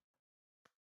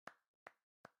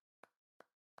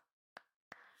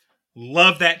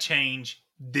 Love that change.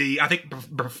 I think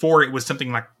before it was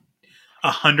something like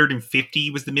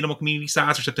 150 was the minimal community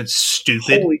size or something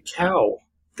stupid. Holy cow.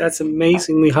 That's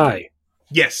amazingly high.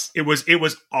 Yes, it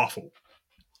was awful.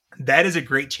 That is a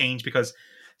great change because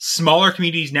smaller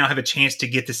communities now have a chance to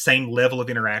get the same level of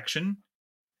interaction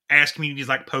as communities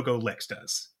like Pogo Lex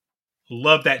does.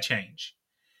 Love that change.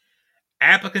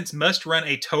 Applicants must run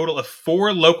a total of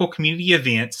 4 local community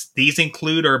events. These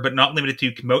include, but not limited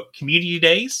to, community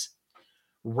days,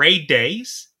 raid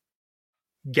days,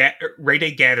 raid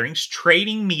day gatherings,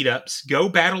 trading meetups, Go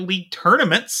Battle League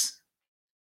tournaments,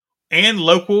 and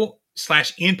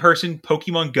local/in-person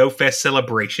Pokemon Go Fest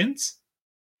celebrations.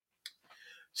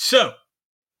 So,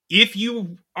 if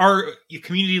you are a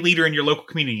community leader in your local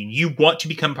community and you want to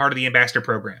become part of the Ambassador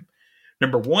Program,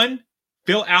 number 1,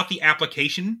 fill out the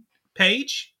application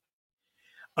page.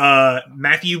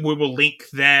 Matthew, we will link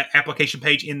that application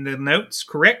page in the notes,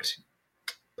 correct?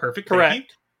 Perfect. Correct. Thank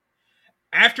you.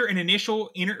 After an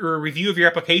initial review of your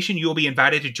application, you will be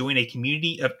invited to join a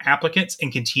community of applicants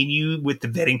and continue with the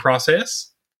vetting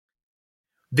process.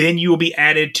 Then you will be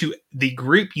added to the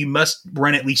group. You must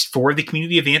run at least 4 of the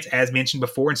community events, as mentioned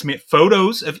before, and submit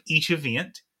photos of each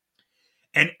event.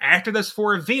 And after those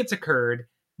 4 events occurred,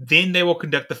 then they will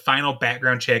conduct the final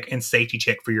background check and safety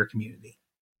check for your community.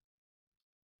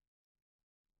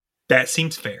 That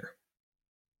seems fair.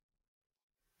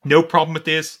 No problem with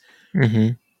this.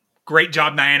 Mm-hmm. Great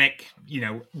job, Niantic,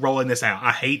 rolling this out.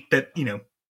 I hate that,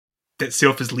 that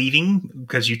Sylph is leaving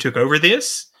because you took over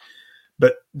this,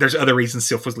 but there's other reasons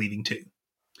Sylph was leaving too.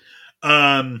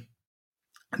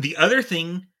 The other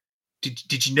thing,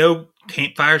 did you know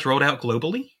Campfire's rolled out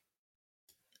globally?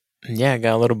 Yeah, I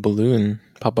got a little balloon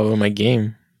pop up in my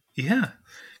game. Yeah,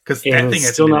 because that thing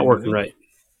is still not working right.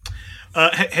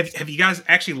 Have you guys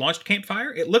actually launched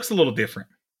Campfire? It looks a little different.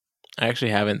 I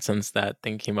actually haven't since that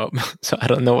thing came up, so I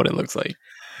don't know what it looks like.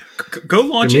 Go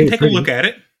launch it and take a look at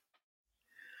it.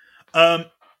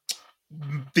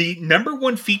 The number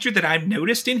 1 feature that I've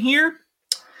noticed in here,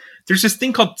 there's this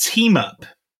thing called Team Up.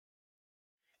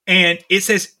 And it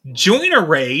says, join a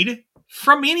raid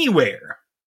from anywhere.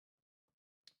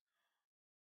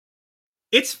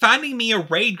 It's finding me a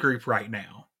raid group right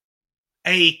now.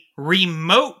 A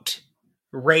remote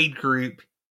raid group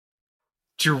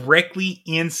directly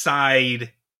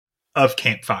inside of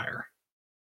Campfire.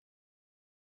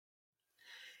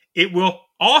 It will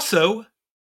also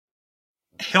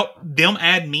help them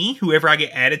add me, whoever I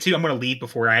get added to. I'm going to leave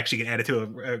before I actually get added to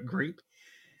a group.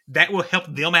 That will help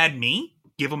them add me,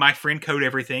 give them my friend code,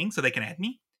 everything, so they can add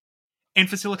me, and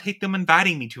facilitate them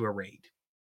inviting me to a raid.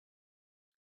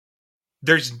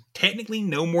 There's technically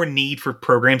no more need for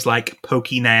programs like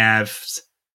PokeNav's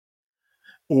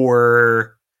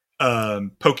or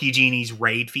PokeGenie's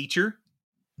raid feature.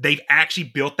 They've actually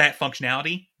built that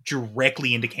functionality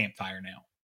directly into Campfire now.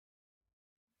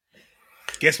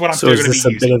 Guess what I'm still going to be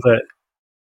using? So is this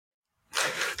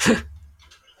a bit of a...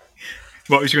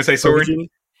 What was you going to say, Soren?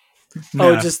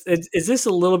 Nah. Is this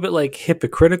a little bit like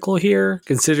hypocritical here,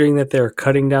 considering that they're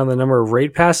cutting down the number of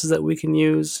raid passes that we can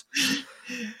use?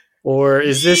 Or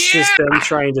is this just them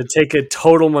trying to take a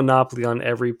total monopoly on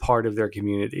every part of their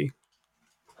community?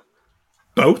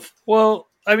 Both? Well,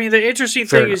 I mean, the interesting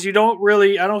thing is I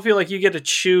don't feel like you get to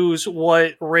choose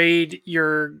what raid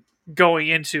you're going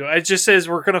into. It just says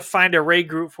we're going to find a raid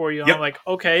group for you. And I'm like,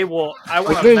 okay, well, I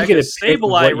want to Mega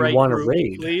Sableye raid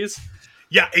group, please.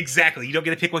 Yeah, exactly. You don't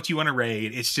get to pick what you want to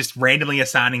raid. It's just randomly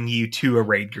assigning you to a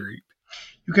raid group.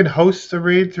 You can host a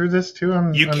raid through this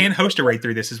too? You can host a raid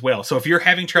through this as well. So if you're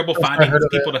having trouble finding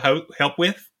people to help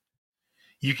with,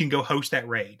 you can go host that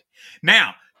raid.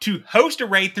 Now, to host a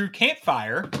raid through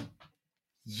Campfire,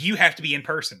 you have to be in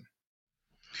person.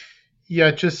 Yeah,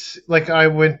 just like I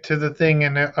went to the thing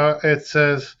and it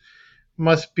says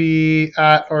must be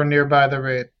at or nearby the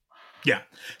raid. Yeah.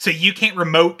 So you can't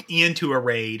remote into a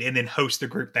raid and then host the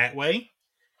group that way.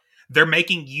 They're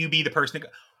making you be the person,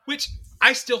 which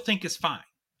I still think is fine.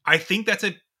 I think that's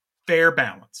a fair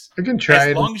balance. You can try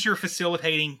as long as you're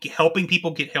facilitating, helping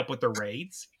people get help with their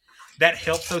raids. That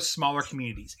helps those smaller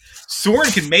communities.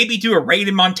 Soren can maybe do a raid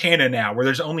in Montana now where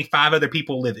there's only 5 other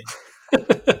people living.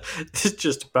 It's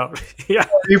just about, yeah.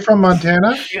 Are you from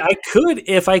Montana? I could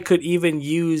if I could even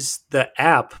use the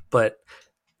app, but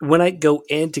when I go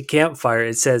into Campfire,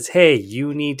 it says, hey,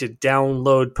 you need to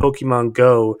download Pokemon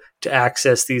Go to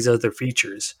access these other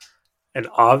features. And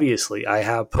obviously, I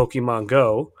have Pokemon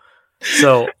Go.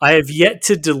 So I have yet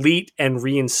to delete and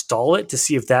reinstall it to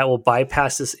see if that will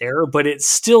bypass this error, but it's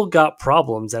still got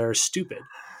problems that are stupid.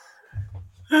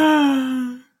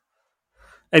 And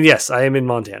yes, I am in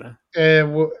Montana.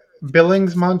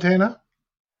 Billings, Montana?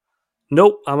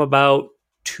 Nope, I'm about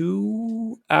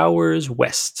 2 hours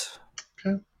west.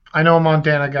 Okay. I know a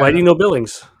Montana guy. Why do you know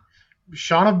Billings?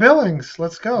 Sean of Billings.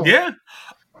 Let's go. Yeah.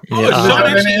 Oh, is Sean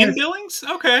actually in Billings?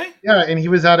 Okay. Yeah, and he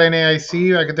was at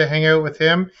NAIC. I got to hang out with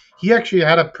him. He actually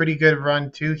had a pretty good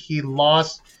run, too. He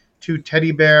lost to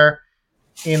Teddy Bear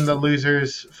in the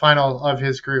losers final of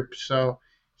his group. So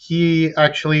he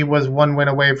actually was 1 win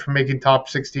away from making top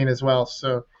 16 as well.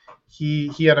 So he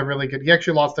had a really good... He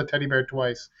actually lost to Teddy Bear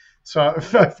twice. So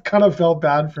I kind of felt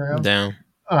bad for him. Damn.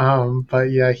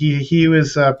 But yeah, he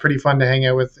was pretty fun to hang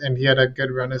out with, and he had a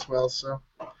good run as well. So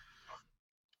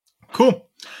cool.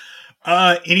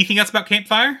 Anything else about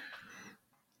Campfire?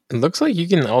 It looks like you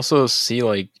can also see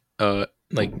like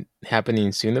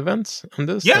happening soon events on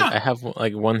this. Yeah, like, I have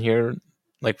like one here,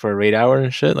 like for a raid hour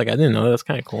and shit. Like I didn't know. That's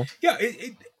kind of cool. Yeah,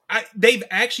 they've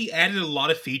actually added a lot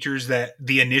of features that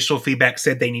the initial feedback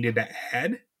said they needed to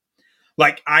add.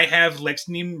 Like, I have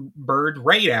Lexington Bird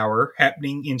Raid Hour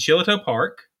happening in Shiloh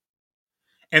Park,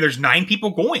 and there's 9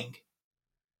 people going.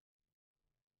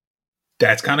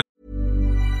 That's kind of...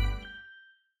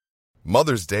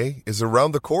 Mother's Day is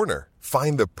around the corner.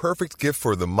 Find the perfect gift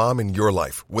for the mom in your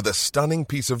life with a stunning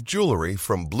piece of jewelry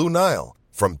from Blue Nile.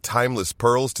 From timeless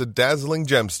pearls to dazzling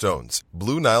gemstones,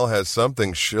 Blue Nile has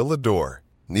something she'll adore.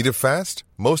 Need it fast?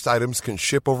 Most items can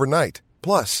ship overnight.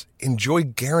 Plus, enjoy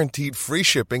guaranteed free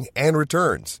shipping and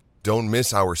returns. Don't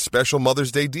miss our special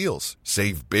Mother's Day deals.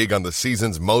 Save big on the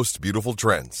season's most beautiful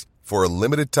trends. For a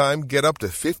limited time, get up to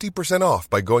 50% off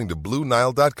by going to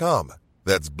BlueNile.com.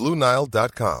 That's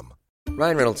BlueNile.com.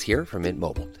 Ryan Reynolds here from Mint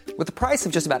Mobile. With the price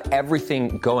of just about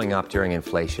everything going up during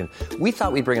inflation, we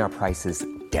thought we'd bring our prices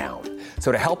down.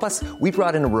 So to help us, we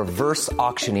brought in a reverse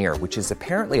auctioneer, which is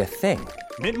apparently a thing.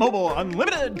 Mint Mobile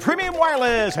Unlimited Premium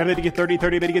Wireless. How to get 30,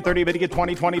 30, bit to get 30, bit to get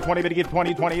 20, 20, 20, bit to get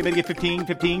 20, 20, bit to get 15,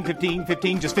 15, 15,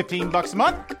 15, just $15 a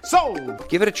month? Sold!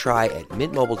 Give it a try at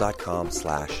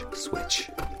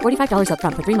mintmobile.com/switch. $45 up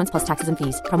front for 3 months plus taxes and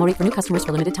fees. Promo rate for new customers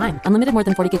for limited time. Unlimited more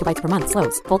than 40 gigabytes per month.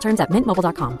 Slows full terms at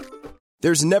mintmobile.com.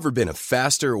 There's never been a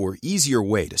faster or easier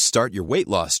way to start your weight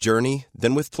loss journey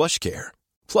than with PlushCare.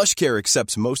 PlushCare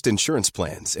accepts most insurance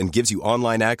plans and gives you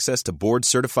online access to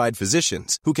board-certified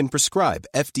physicians who can prescribe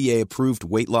FDA-approved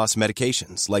weight loss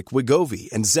medications like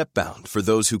Wegovy and Zepbound for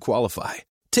those who qualify.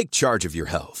 Take charge of your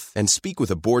health and speak with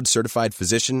a board-certified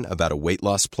physician about a weight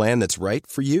loss plan that's right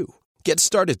for you. Get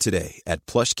started today at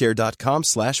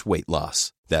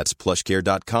plushcare.com/weightloss. That's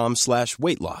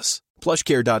plushcare.com/weightloss.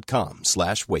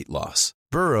 plushcare.com/weightloss.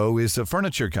 Burrow is a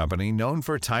furniture company known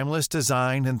for timeless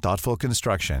design and thoughtful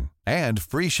construction and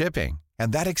free shipping,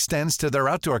 and that extends to their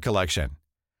outdoor collection.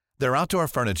 Their outdoor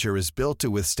furniture is built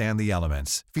to withstand the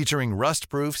elements, featuring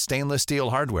rust-proof stainless steel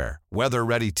hardware,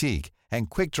 weather-ready teak, and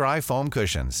quick-dry foam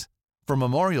cushions. For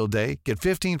Memorial Day, get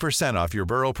 15% off your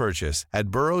Burrow purchase at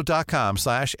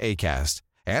burrow.com/acast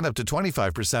and up to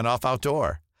 25% off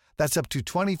outdoor. That's up to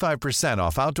 25%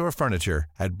 off outdoor furniture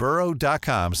at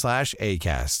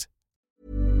burrow.com/acast.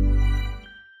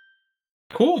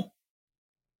 Cool.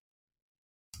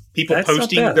 People that's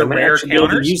posting the rare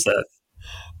counters. Use that.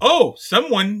 Oh,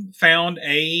 someone found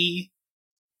a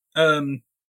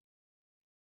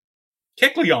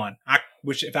Kecleon. I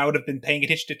wish if I would have been paying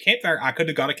attention to Campfire, I could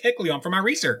have got a Kecleon for my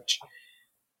research.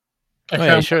 Oh,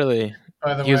 yeah, surely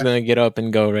he was going to get up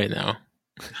and go right now.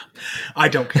 I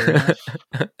don't care.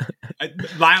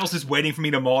 Lyles is waiting for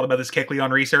me to maul about this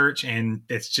Kecleon research, and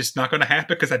it's just not going to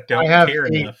happen because I don't care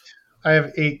enough. I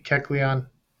have 8 Kecleon.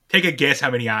 Take a guess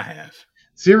how many I have.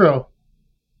 0.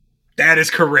 That is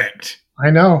correct.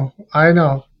 I know.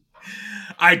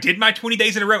 I did my 20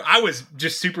 days in a row. I was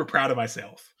just super proud of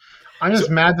myself. I'm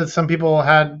just mad that some people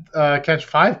had catch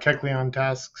 5 Kecleon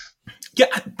tasks.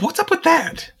 Yeah, what's up with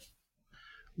that?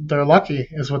 They're lucky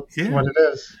is what it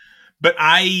is. But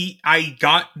I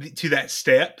got to that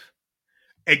step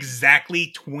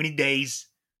exactly 20 days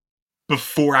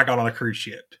before I got on a cruise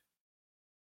ship.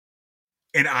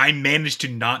 And I managed to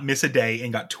not miss a day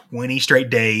and got 20 straight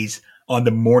days on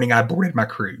the morning I boarded my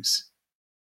cruise.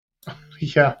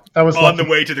 Yeah, that was on the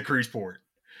way to the cruise port.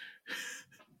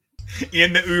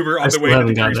 In the Uber on the way to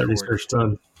the cruise port. Research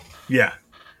done. Yeah.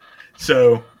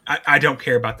 So I don't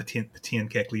care about the 10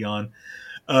 Keck Leon.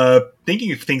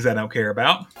 Thinking of things I don't care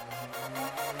about.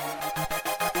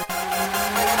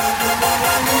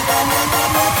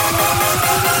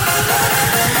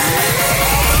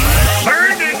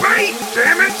 Learn it right,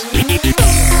 damn it!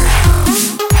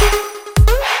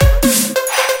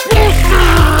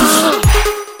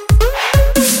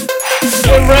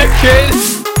 Get wrecked, kid!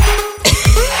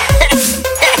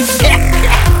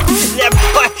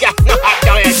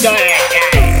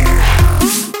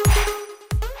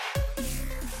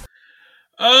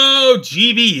 Oh,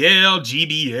 GBL.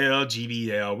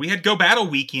 We had Go Battle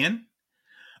weekend.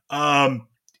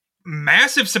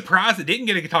 Massive surprise that didn't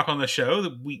get a talk on the show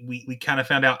that we kind of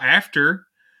found out after.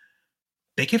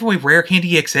 They gave away Rare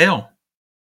Candy XL.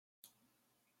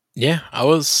 Yeah,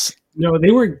 No,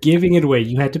 they were giving it away.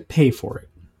 You had to pay for it.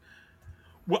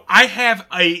 Well, I have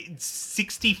a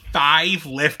 65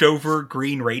 leftover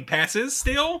green raid passes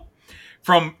still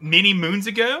from many moons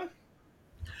ago.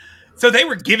 So they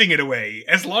were giving it away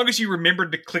as long as you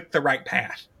remembered to click the right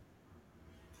path.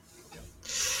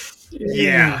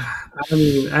 Yeah. I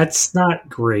mean, that's not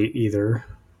great either.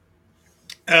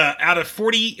 Out of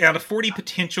 40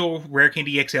 potential Rare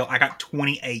Candy XL, I got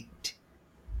 28.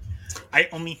 I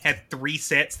only had 3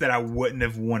 sets that I wouldn't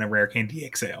have won a Rare Candy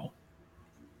XL.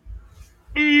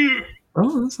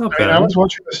 Oh, that's not bad. I was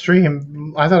watching the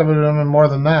stream. I thought it would have been more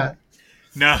than that.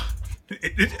 No.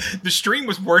 The stream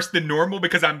was worse than normal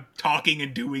because I'm talking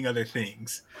and doing other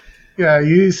things. Yeah,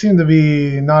 you seem to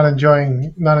be not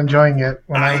enjoying it.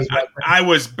 When I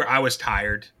was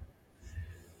tired.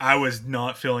 I was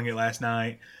not feeling it last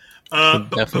night.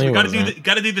 But we got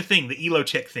to do the thing, the ELO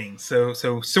check thing. So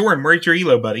Soren, where's your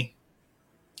ELO, buddy?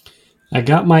 I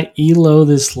got my ELO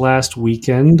this last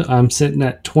weekend. I'm sitting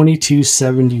at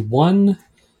 2271,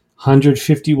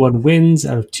 151 wins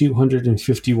out of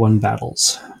 251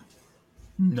 battles.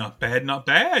 Not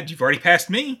bad. You've already passed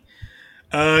me.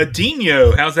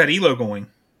 Dino, how's that ELO going?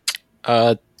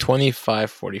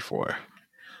 2544.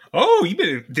 Oh,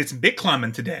 you did some big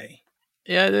climbing today.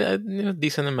 Yeah, a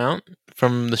decent amount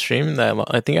from the stream. That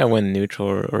I think I went neutral,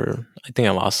 or I think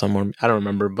I lost some, or I don't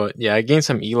remember. But yeah, I gained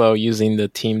some ELO using the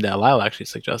team that Lyle actually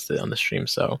suggested on the stream,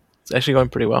 so it's actually going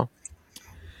pretty well.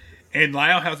 And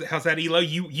Lyle, how's that ELO?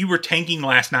 You were tanking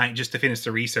last night just to finish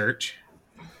the research.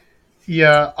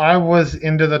 Yeah, I was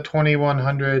into the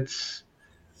 2100s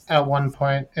at one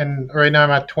point, and right now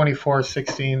I'm at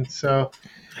 2416. So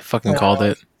I fucking called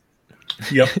it.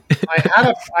 Yep. I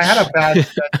had a bad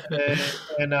set today,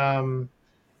 and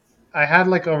I had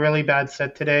like a really bad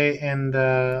set today in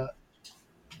the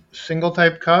single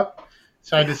type cup.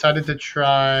 So I decided to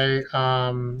try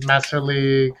Master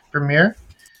League Premier,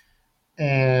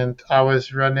 and I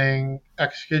was running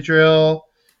Excadrill,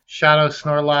 Shadow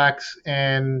Snorlax,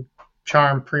 and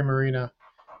Charm Primarina,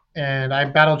 and I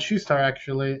battled Shoestar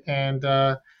actually, and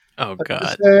oh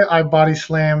god, I body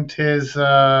slammed his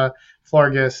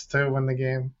Florges to win the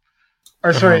game.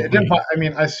 Or sorry, I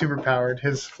superpowered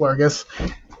his Florges.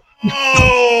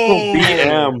 Oh,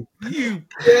 BM, you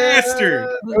bastard!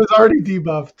 It was already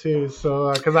debuffed too,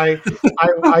 so because I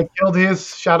killed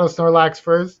his Shadow Snorlax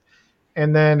first,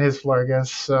 and then his Florges.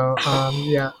 So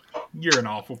yeah, you're an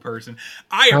awful person.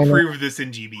 I approve this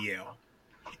in GBL.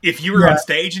 If you were on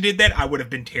stage and did that, I would have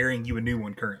been tearing you a new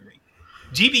one currently.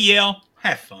 GBL,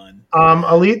 have fun.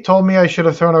 Elite told me I should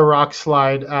have thrown a rock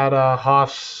slide at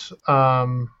Hoff's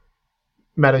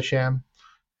Metacham.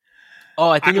 Oh,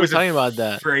 I think you were talking about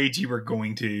that. Afraid you were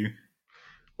going to.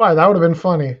 Why? That would have been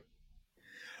funny.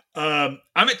 I'm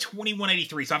at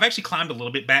 2183, so I've actually climbed a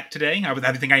little bit back today. I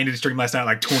think I ended the stream last night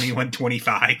like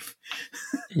 2125.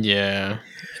 Yeah,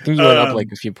 I think you went up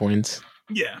like a few points.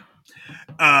 Yeah.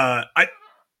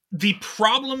 The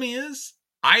problem is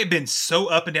I have been so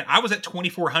up and down. I was at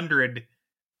 2400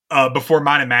 before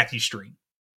mine and Matthew's stream.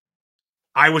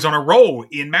 I was on a roll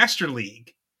in Master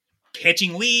League,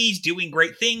 catching leads, doing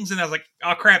great things, and I was like,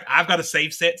 oh crap, I've got to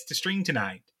save sets to stream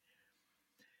tonight.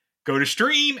 Go to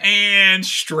stream and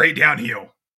straight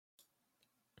downhill.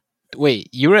 Wait,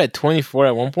 you were at 24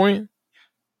 at one point?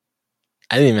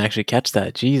 I didn't even actually catch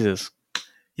that. Jesus.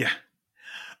 Yeah.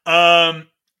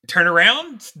 Turn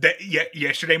around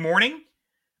yesterday morning,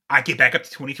 I get back up to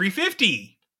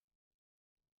 2350.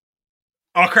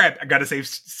 Oh crap, I gotta save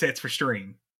sets for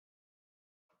stream.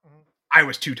 I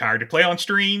was too tired to play on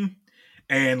stream.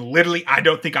 And literally, I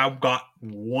don't think I got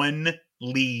one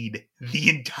lead the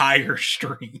entire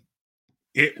stream.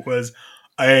 It was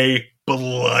a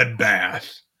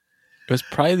bloodbath. It was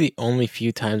probably the only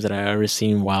few times that I ever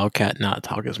seen Wildcat not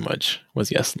talk as much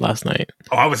was last night.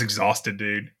 Oh, I was exhausted,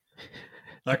 dude.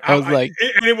 Like I was like,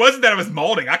 and it wasn't that I was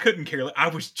molding. I couldn't care. I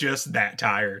was just that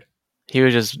tired. He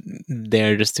was just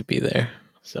there just to be there.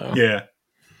 So yeah,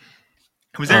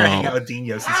 I was there to hang out with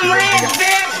Dino since he was hanging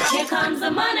out. Here comes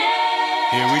the money.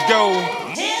 Here we go.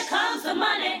 Here comes the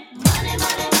money. Money,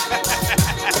 money,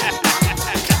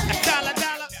 Dollar,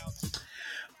 dollar.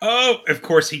 Oh, of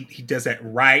course he does that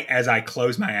right as I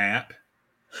close my app.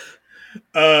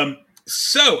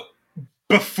 So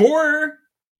before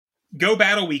Go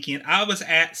Battle Weekend, I was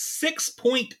at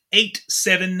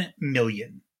 6.87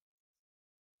 million.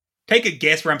 Take a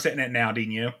guess where I'm sitting at now,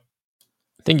 Dino. I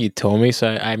think you told me. So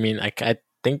I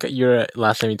think you're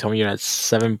last time you told me you're at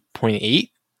 7.8.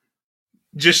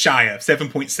 Just shy of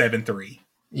 7.73.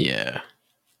 Yeah.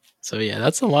 So yeah,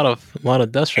 that's a lot of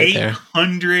dust right there.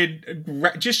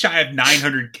 800, just shy of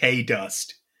 900k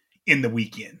dust in the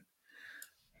weekend.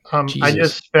 I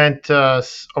just spent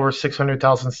over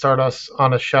 600,000 Stardust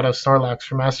on a Shadow Snorlax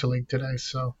for Master League today.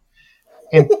 So,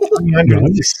 and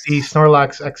 360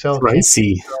 Snorlax XL.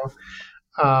 Pricey.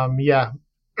 So, yeah,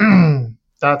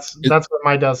 that's what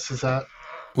my dust is at.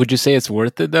 Would you say it's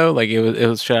worth it though? Like it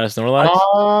was Shadow Snorlax?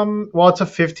 Well, it's a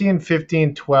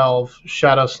 15-15-12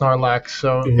 Shadow Snorlax,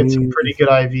 so it's some pretty good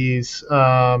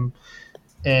IVs.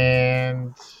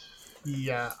 And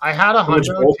yeah, I had How much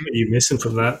bulk are you missing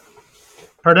from that?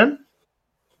 Pardon?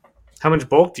 How much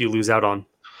bulk do you lose out on?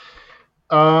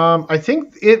 I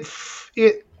think it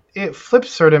flips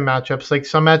certain matchups. Like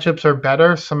some matchups are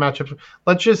better, some matchups.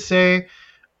 Let's just say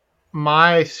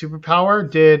my superpower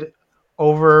did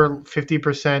over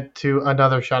 50% to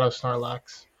another Shadow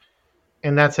Snorlax,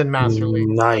 and that's in Master League.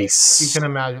 Nice. You can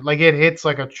imagine, like it hits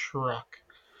like a truck.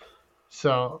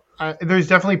 So there's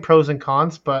definitely pros and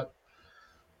cons, but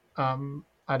I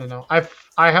don't know. I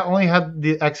only had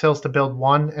the XLs to build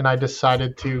one, and I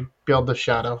decided to build the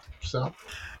Shadow. So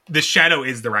the Shadow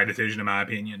is the right decision, in my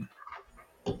opinion.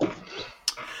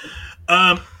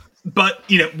 But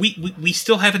you know, we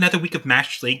still have another week of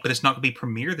Master League, but it's not going to be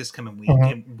Premier this coming week.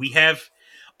 Mm-hmm. And we have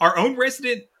our own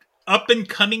resident up and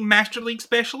coming Master League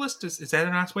specialist. Is that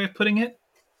a nice way of putting it?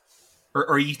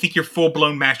 Or you think you're full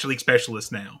blown Master League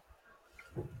specialist now?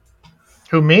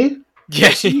 Who, me?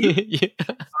 Yes. I'm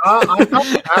not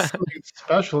an Master League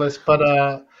specialist,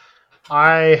 but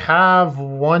I have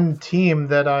one team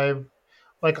that I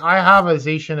have a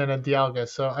Zacian and a Dialga.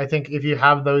 So I think if you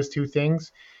have those two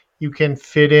things, you can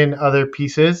fit in other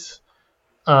pieces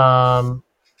into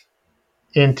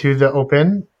the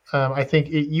open. I think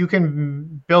you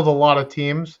can build a lot of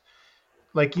teams.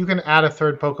 Like you can add a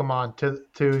third Pokemon to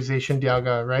Zacian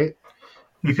Dialga, right?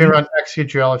 You can run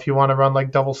Excadrill if you want to run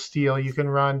like double Steel. You can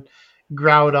run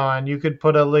Groudon. You could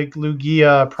put a like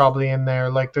Lugia probably in there.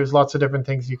 Like there's lots of different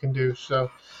things you can do. So,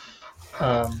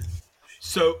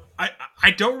 So I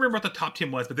don't remember what the top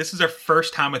 10 was, but this is our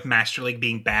first time with Master League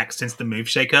being back since the move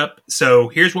shakeup. So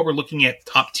here's what we're looking at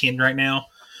top 10 right now.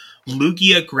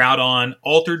 Lugia, Groudon,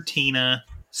 Altered Tina,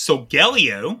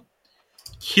 Solgaleo,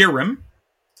 Kyurem,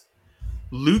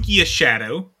 Lugia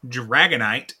Shadow,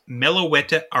 Dragonite,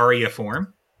 Meloetta Aria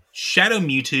form, Shadow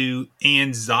Mewtwo,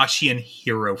 and Zacian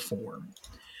Hero form.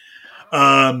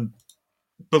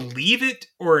 Believe it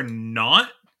or not,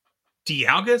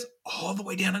 Dialga's all the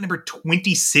way down at number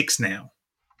 26 now.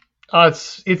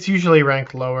 It's usually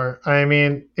ranked lower. I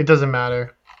mean, it doesn't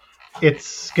matter.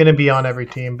 It's going to be on every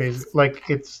team, basically. Like,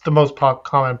 it's the most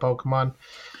common Pokemon.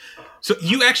 So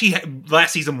you actually,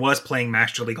 last season, was playing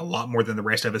Master League a lot more than the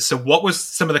rest of us. So what was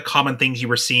some of the common things you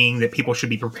were seeing that people should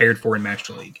be prepared for in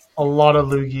Master League? A lot of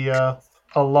Lugia,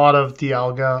 a lot of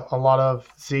Dialga, a lot of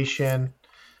Zacian,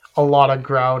 a lot of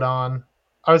Groudon.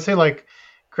 I would say, like,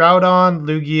 Groudon,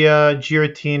 Lugia,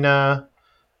 Giratina,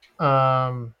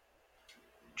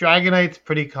 Dragonite's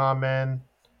pretty common.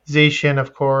 Zacian,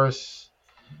 of course.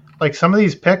 Like some of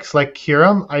these picks, like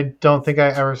Kyurem, I don't think I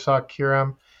ever saw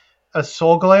Kyurem. A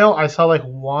Solgaleo, I saw like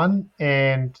one,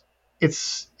 and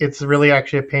it's really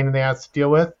actually a pain in the ass to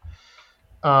deal with.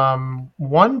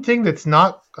 One thing that's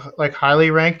not like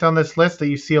highly ranked on this list that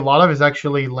you see a lot of is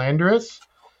actually Landorus.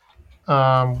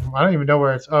 I don't even know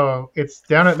where it's. Oh, it's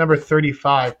down at number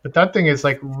 35, but that thing is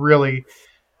like really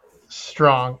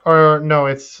strong. Or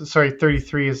no,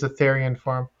 33 is the Therian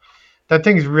form. That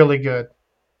thing's really good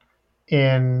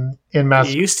in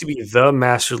Master. It used to be the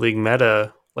Master League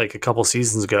meta like a couple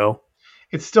seasons ago.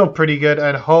 It's still pretty good.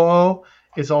 And Ho-Oh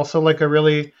is also like a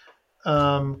really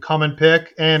common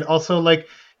pick. And also, like,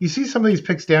 you see some of these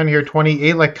picks down here,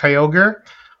 28, like Kyogre,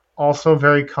 also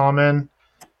very common.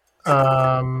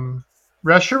 Reshiram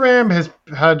has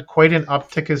had quite an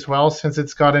uptick as well since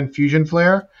it's got Infusion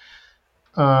Flare.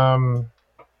 And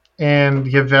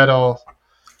Yveltal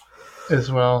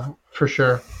as well, for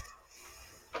sure.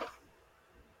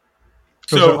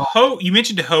 So, you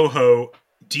mentioned Ho-Ho.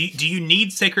 Do you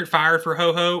need Sacred Fire for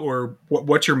Ho-Ho, or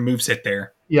what's your moveset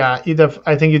there? Yeah,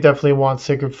 I think you definitely want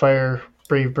Sacred Fire,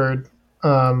 Brave Bird.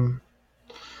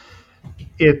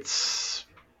 It's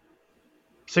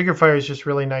Sacred Fire is just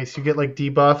really nice. You get like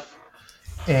debuff,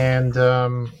 and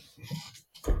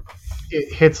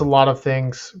it hits a lot of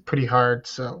things pretty hard.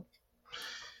 So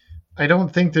I don't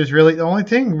think there's really the only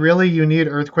thing really you need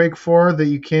Earthquake for that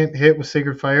you can't hit with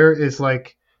Sacred Fire is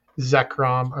like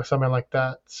Zekrom or something like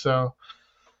that. So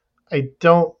I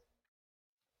don't.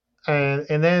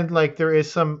 And then like there is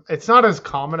some. It's not as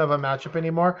common of a matchup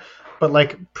anymore, but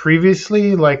like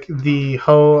previously, like the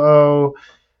Ho-Oh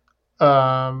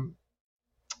Togekiss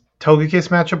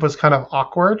matchup was kind of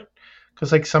awkward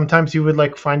because like sometimes you would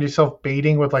like find yourself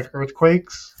baiting with like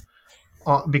Earthquakes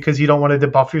because you don't want to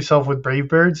debuff yourself with Brave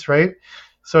Birds, right?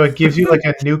 So it gives you like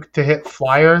a nuke to hit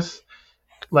flyers,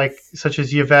 like such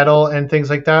as Yveltal and things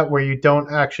like that, where you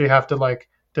don't actually have to like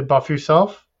debuff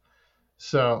yourself.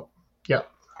 So yeah.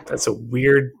 That's a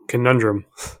weird conundrum.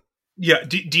 Yeah.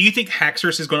 Do you think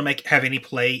Haxorus is going to have any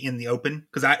play in the Open?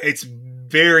 Because it's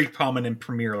very common in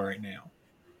Premier right now.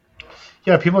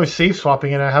 Yeah, people are safe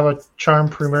swapping it. I have a Charm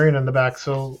Primarian in the back,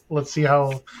 so let's see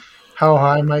how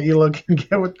high my Elo can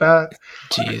get with that.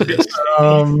 Jesus.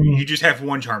 You just have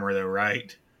one Charmer though,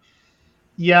 right?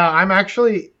 Yeah, I'm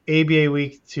actually ABA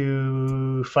week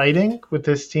to fighting with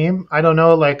this team. I don't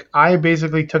know. Like I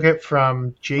basically took it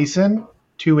from Jason.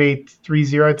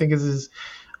 2830, I think is his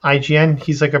IGN.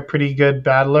 He's like a pretty good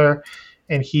battler,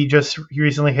 and he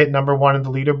recently hit number 1 in the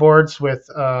leaderboards with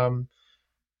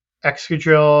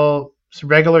Excadrill,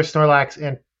 regular Snorlax,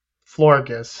 and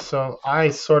Florges. So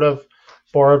I sort of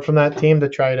borrowed from that team to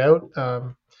try it out. I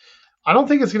don't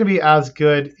think it's going to be as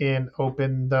good in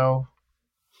Open though.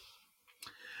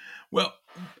 Well,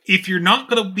 if you're not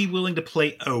going to be willing to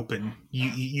play Open,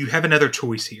 you have another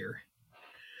choice here.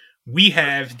 We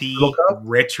have the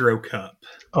Retro Cup.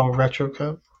 Oh, Retro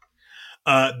Cup.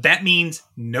 That means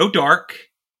no Dark,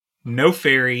 no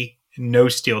Fairy, no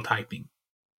Steel typing.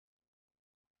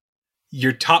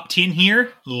 Your top 10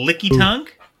 here, Lickitung,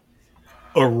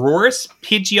 Aurorus,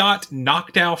 Pidgeot,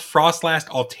 Noctowl, Frostlass,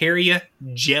 Altaria,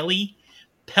 Jelly,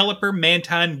 Pelipper,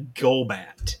 Mantine,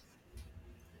 Golbat.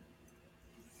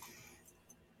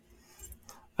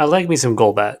 I like me some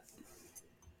Golbat.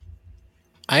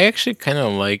 I actually kind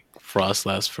of like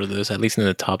Frostlass for this, at least in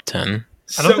the top 10.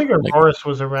 I don't think Aurorus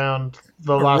was around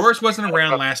the last. Aurorus wasn't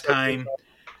around last time.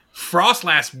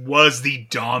 Frostlass was the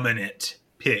dominant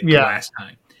pick last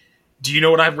time. Do you know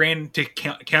what I ran to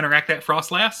counteract that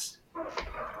Frostlass?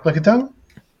 Lickitung?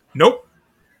 Nope.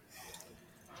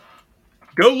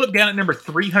 Go look down at number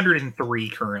 303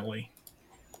 currently.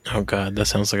 Oh god, that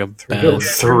sounds like a bad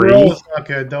 3. It's not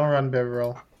good. Don't run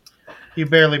Bibarel. You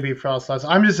barely beat Frostlass.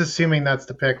 I'm just assuming that's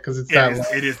the pick because it's that low.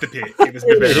 It is the pick. It was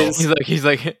Bibarel. He's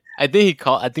like. I think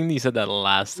he said that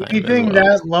last time. You think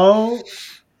that low,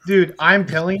 dude? I'm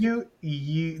telling you,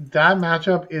 that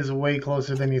matchup is way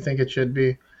closer than you think it should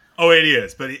be. Oh, it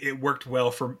is, but it worked well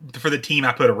for the team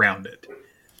I put around it.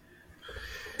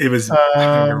 It was I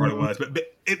don't remember what it was,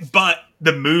 but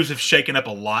the moves have shaken up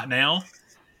a lot now,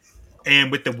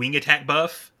 and with the wing attack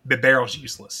buff, Bibarel's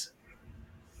useless.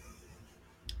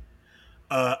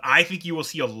 I think you will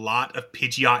see a lot of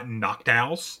Pidgeot and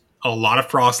Noctowls, a lot of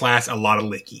Frostlass, a lot of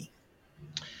Licky.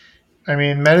 I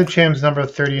mean, Metacham's number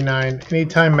 39.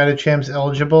 Anytime Metacham's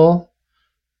eligible,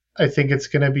 I think it's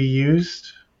going to be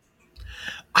used.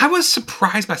 I was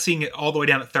surprised by seeing it all the way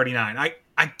down at 39.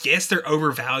 I guess they're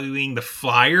overvaluing the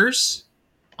Flyers.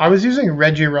 I was using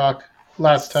Regirock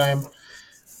last time,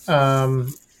 and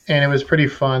it was pretty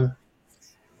fun.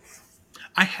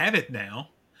 I have it now.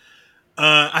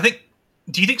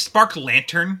 Do you think Spark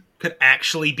Lantern could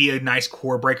actually be a nice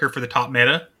core breaker for the top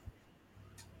meta?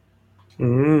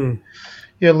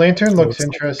 Yeah, Lantern looks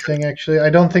interesting, actually.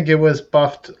 I don't think it was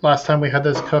buffed last time we had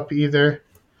this cup either.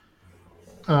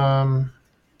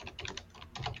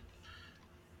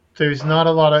 There's not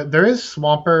a lot of... There is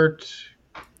Swampert.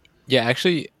 Yeah,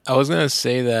 actually, I was going to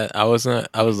say that I was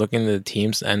looking at the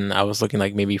teams, and I was looking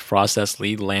like maybe Frostlass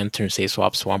lead, Lantern, say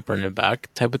swap, Swampert in the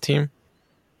back type of team.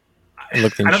 I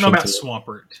don't know about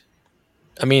Swampert.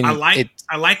 I mean, I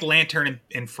like Lantern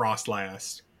and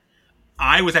Frostlass.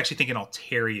 I was actually thinking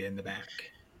Altaria in the back.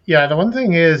 Yeah, the one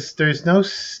thing is there's no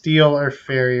steel or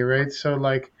fairy, right? So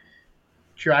like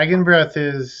Dragon Breath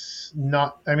is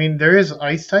not. I mean, there is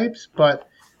ice types, but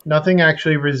nothing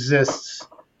actually resists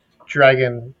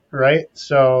dragon, right?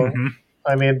 So, Mm-hmm.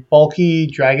 I mean, bulky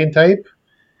dragon type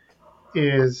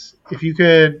is if you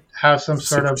could have some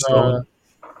sort Super of strong.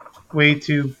 way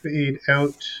to bait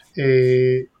out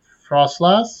a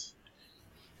Frostlass,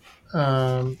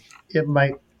 it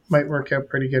might work out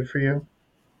pretty good for you.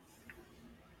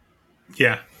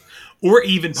 Yeah, or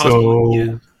even possibly. So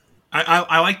Yeah,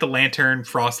 I like the Lantern,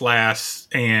 Frostlass,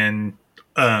 and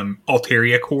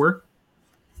Altaria core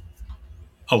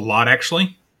a lot.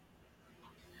 Actually,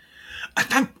 I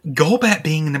find Golbat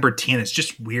being number 10 is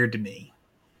just weird to me.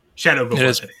 Shadow Golbat, It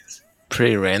is that is.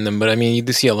 pretty random, but I mean, you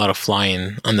do see a lot of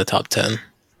flying on the top 10.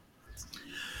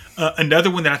 Another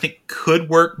one that I think could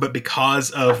work, but because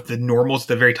of the normals at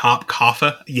the very top,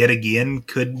 Kaffa, yet again,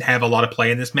 could have a lot of play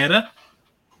in this meta.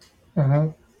 Mm-hmm.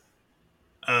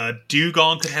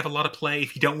 Dugong could have a lot of play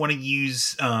if you don't want to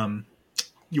use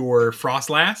your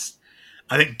Frostlass.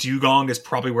 I think Dugong is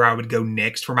probably where I would go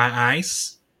next for my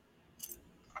ice.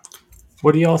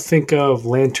 what do y'all think of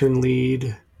Lantern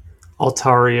Lead,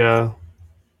 Altaria,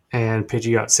 and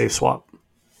Pidgeot Safe Swap?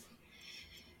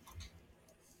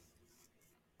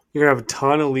 You're gonna have a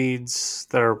ton of leads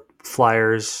that are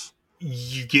flyers.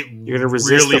 You get You're gonna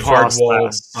resist really the hard frost walled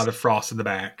blast. by the frost in the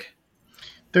back.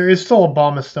 There is still a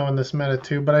Abomasnow in this meta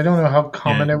too, but I don't know how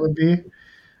common Yeah. it would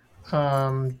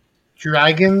be.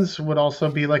 Dragons would also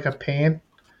be like a pain.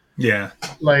 Yeah.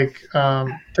 Like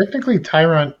technically,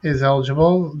 Tyrant is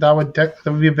eligible. That would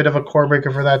be a bit of a core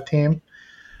breaker for that team.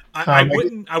 I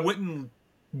wouldn't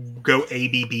go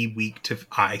ABB weak to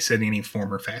ice in any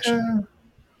form or fashion.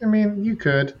 I mean, you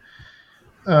could.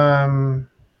 Well,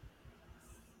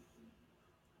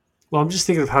 I'm just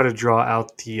thinking of how to draw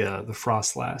out the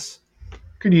Frostlass.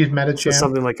 Could use Metacham. So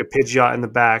something like a Pidgeot in the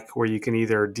back where you can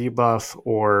either debuff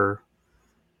or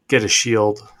get a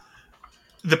shield.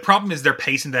 The problem is they're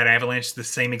pacing that avalanche the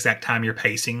same exact time you're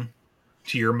pacing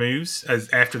to your moves as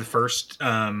after the first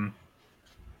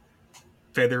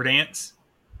feather dance.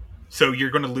 So you're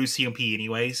going to lose CMP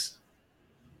anyways.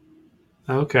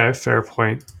 Okay, fair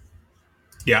point.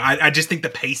 Yeah, I just think the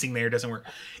pacing there doesn't work.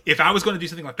 If I was going to do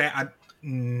something like that, I'd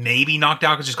maybe knocked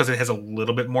out just because it has a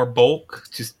little bit more bulk,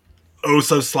 just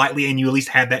so slightly, and you at least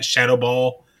have that Shadow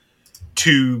Ball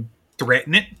to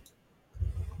threaten it.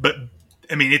 But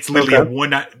I mean, it's literally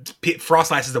Okay.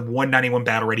 Frostlass is a 191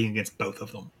 battle rating against both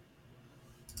of them.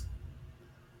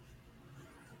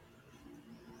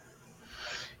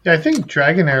 Yeah, I think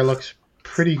Dragonair looks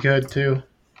pretty good too.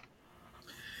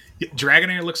 Yeah,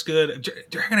 Dragonair looks good.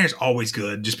 Dragonair is always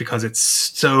good just because it's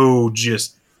so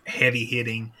just heavy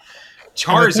hitting.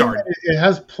 And the thing Charizard, that it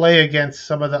has play against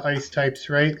some of the ice types,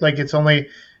 right? Like it's only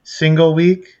single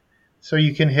week, so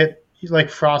you can hit like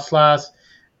Frostlass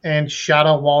and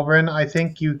Shadow Walrein. I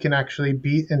think you can actually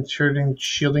beat in certain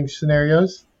shielding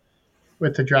scenarios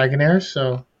with the Dragonair.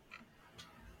 So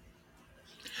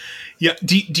yeah.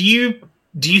 Do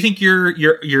you think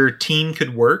your team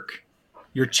could work?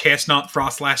 Your Chestnut,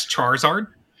 Frostlass, Charizard?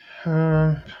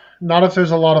 not if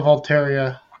there's a lot of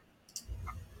Altaria.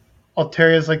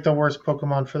 Altaria is like the worst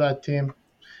Pokemon for that team.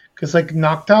 Because like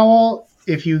Noctowl,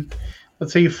 if you,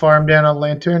 let's say you farm down a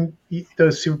Lantern,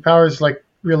 those superpowers like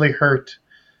really hurt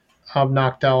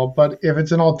Noctowl. But if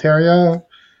it's an Altaria,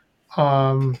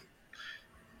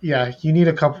 yeah, you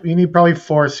need probably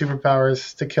 4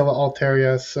 superpowers to kill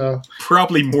Altaria. So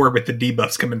Probably more with the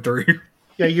debuffs coming through.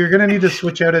 yeah, you're gonna need to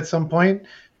switch out at some point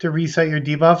to reset your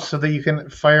debuffs so that you can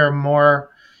fire more.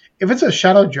 If it's a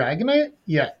Shadow Dragonite,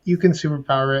 yeah, you can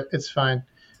superpower it. It's fine.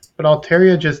 But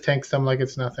Altaria just tanks them like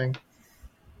it's nothing.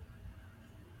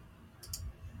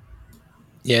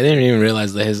 Yeah, I didn't even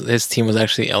realize that his team was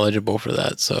actually eligible for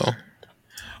that. So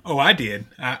Oh, I did.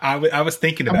 I was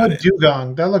thinking How about about it.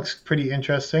 Dugong? That looks pretty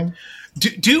interesting.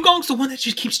 Dugong's the one that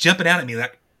just keeps jumping out at me.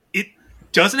 Like it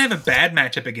doesn't have a bad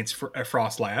matchup against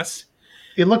Frostlass.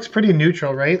 It looks pretty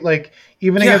neutral, right? Like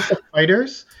even Yeah. against the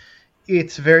fighters,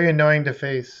 it's very annoying to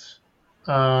face.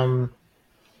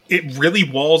 It really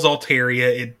walls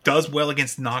Altaria. It does well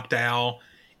against Noctowl.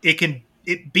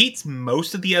 It beats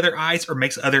most of the other ice or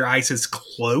makes other ices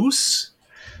close.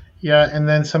 Yeah, and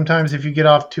then sometimes if you get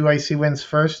off 2 icy winds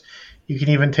first, you can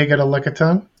even take out a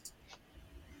Lickitung.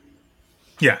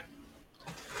 Yeah.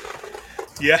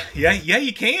 Yeah,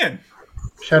 you can.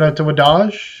 Shout out to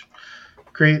Wadaj.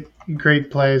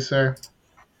 Great plays there.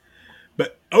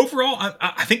 But overall,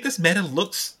 I think this meta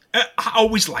looks... I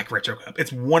always like Retro Cup.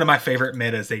 It's one of my favorite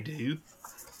metas they do.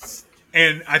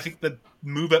 And I think the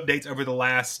move updates over the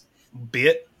last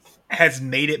bit has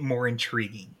made it more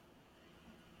intriguing.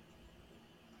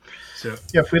 So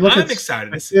yeah, if we look I'm at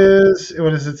excited.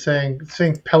 What is it saying? It's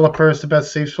saying Pelipper is the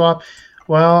best safe swap.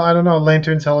 Well, I don't know.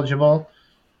 Lantern's eligible.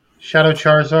 Shadow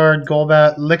Charizard,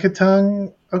 Golbat,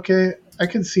 Lickitung. Okay, I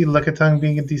can see Lickitung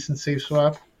being a decent safe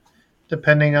swap,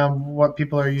 depending on what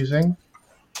people are using.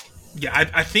 Yeah,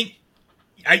 I think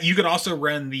you could also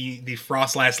run the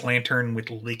Frostlass Lantern with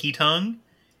Lickitung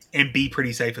and be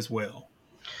pretty safe as well.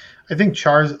 I think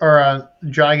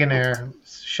Dragonair,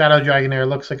 Shadow Dragonair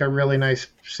looks like a really nice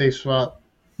safe swap.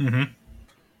 Mm-hmm.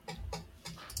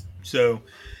 So,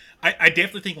 I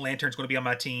definitely think Lantern's going to be on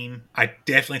my team. I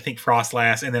definitely think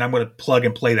Frostlass, and then I'm going to plug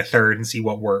and play the third and see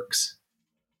what works.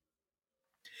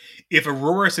 If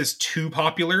Aurorus is too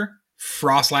popular,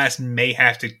 Frostlass may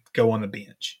have to go on the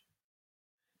bench.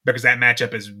 Because that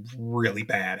matchup is really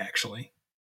bad, actually.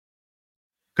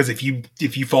 Because if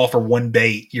you fall for one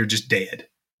bait, you're just dead.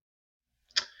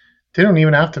 They don't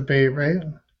even have to bait, right?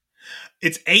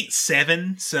 It's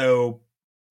 8-7, so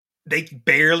they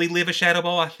barely live a Shadow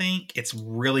Ball, I think. It's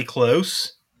really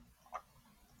close.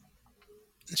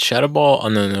 Shadow Ball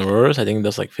on the Aurorus, I think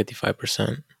that's like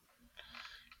 55%. It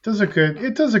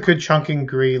does a good chunk in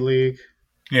Great League.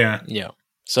 Yeah. Yeah.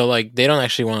 So, like, they don't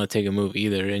actually want to take a move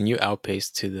either, and you outpace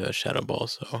to the Shadow Ball.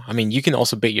 So, I mean, you can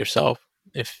also bait yourself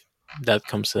if that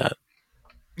comes to that.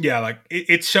 Yeah, like,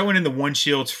 it's showing in the one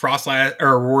shields, Frostlass or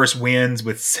Aurorus wins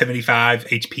with 75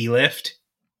 HP left.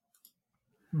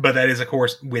 But that is, of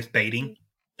course, with baiting.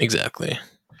 Exactly.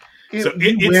 So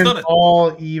it's not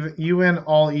all even. You win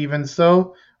all evens,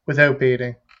 though, without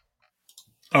baiting.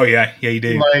 Oh, yeah. Yeah, you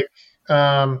do. Like,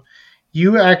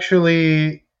 you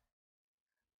actually...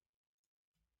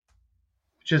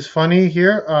 Which is funny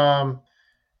here.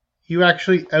 You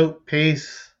actually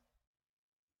outpace.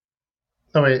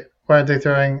 Oh wait, why aren't they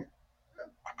throwing?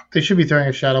 They should be throwing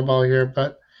a Shadow Ball here,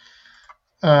 but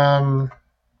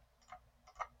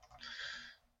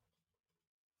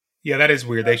yeah, that is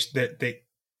weird.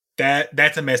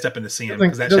 That's a messed up in the sim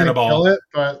because that Shadow Ball. Kill it,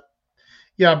 but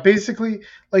yeah, basically,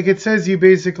 like it says, you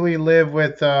basically live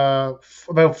with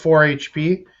about 4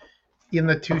 HP. In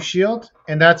the 2 shield,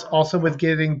 and that's also with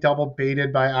getting double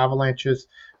baited by avalanches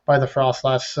by the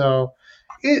Frostlass. So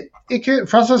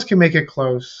Frostlass can make it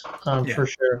close for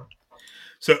sure.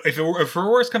 So if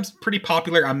Aurorus comes pretty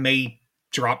popular, I may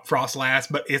drop Frostlass.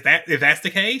 But if that's the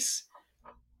case,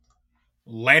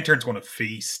 Lantern's going to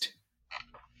feast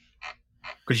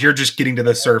because you're just getting to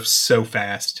the surf so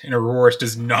fast, and Aurorus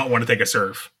does not want to take a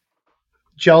surf.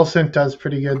 Jellicent does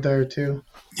pretty good there too.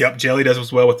 Yep, Jelly does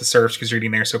as well with the surfs because you're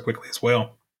getting there so quickly as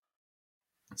well.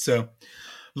 So,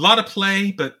 a lot of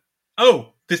play, but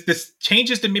this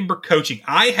changes to member coaching.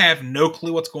 I have no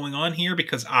clue what's going on here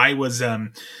because I was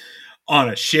on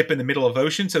a ship in the middle of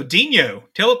ocean. So, Dino,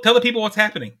 tell the people what's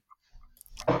happening.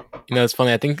 You know, it's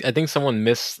funny. I think someone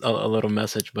missed a little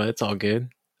message, but it's all good.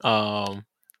 I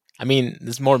mean,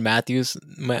 there's more Matthews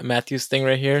thing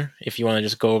right here. If you want to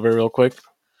just go over it real quick.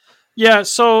 Yeah,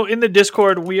 so in the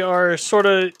Discord, we are sort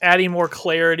of adding more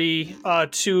clarity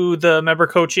to the member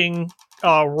coaching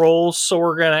roles. So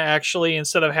we're going to actually,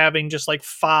 instead of having just like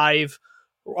 5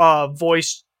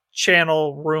 voice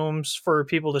channel rooms for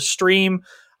people to stream,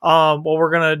 what we're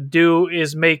going to do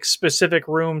is make specific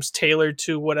rooms tailored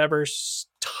to whatever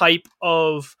type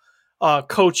of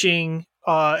coaching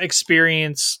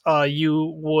experience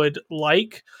you would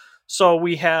like. So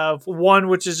we have one,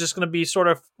 which is just going to be sort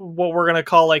of what we're going to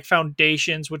call like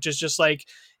foundations, which is just like,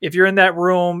 if you're in that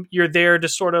room, you're there to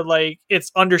sort of like,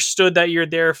 it's understood that you're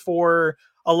there for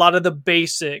a lot of the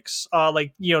basics,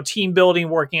 like, you know, team building,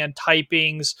 working on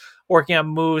typings, working on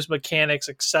moves, mechanics,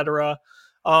 etc.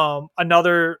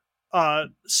 Another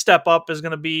step up is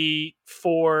going to be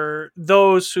for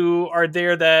those who are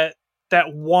there that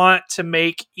want to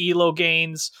make elo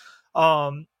gains,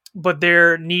 but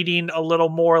they're needing a little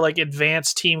more like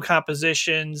advanced team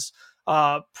compositions,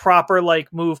 proper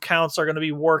like move counts are going to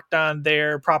be worked on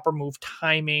there, proper move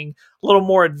timing, a little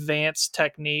more advanced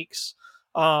techniques.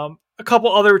 A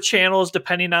couple other channels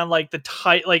depending on like the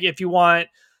type, like if you want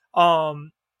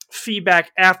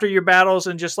feedback after your battles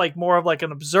and just like more of like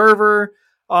an observer,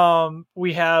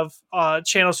 we have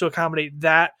channels to accommodate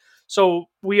that. So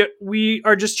we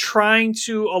are just trying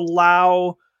to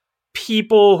allow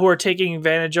people who are taking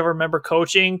advantage of our member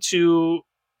coaching to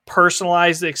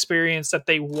personalize the experience that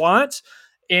they want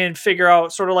and figure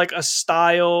out sort of like a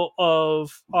style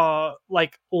of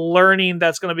like learning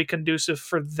that's going to be conducive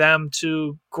for them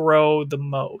to grow the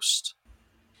most.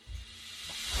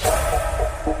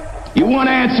 You want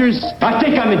answers? I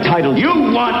think I'm entitled. You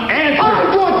want answers?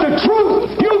 I want the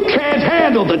truth! You can't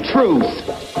handle the truth!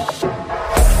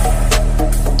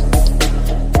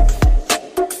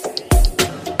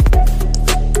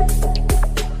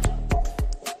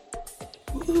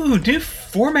 Ooh, do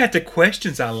format the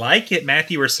questions. I like it,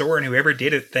 Matthew or Soren, whoever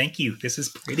did it. Thank you. This is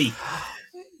pretty.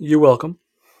 You're welcome.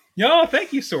 No,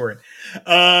 thank you, Soren.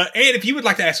 And if you would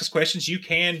like to ask us questions, you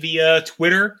can via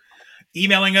Twitter,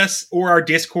 emailing us, or our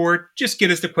Discord. Just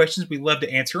get us the questions. We love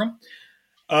to answer them.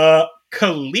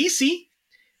 Khaleesi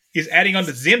is adding on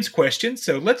to Zim's question,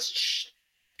 so let's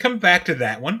come back to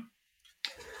that one.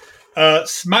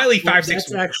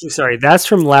 Smiley561. That's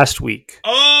from last week.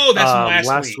 Oh, that's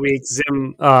from last week.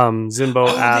 Zimbo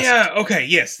asked. Yeah, okay,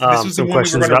 yes. This was the one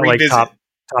we were going to revisit.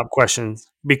 Top questions,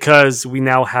 because we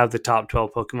now have the top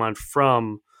 12 Pokemon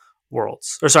from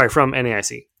from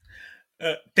NAIC.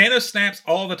 Thanos snaps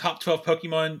all the top 12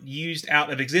 Pokemon used out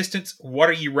of existence. What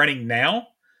are you running now?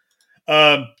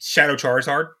 Shadow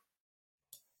Charizard.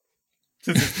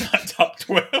 Since it's not top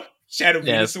 12. Shadow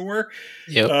Venusaur.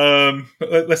 Yep.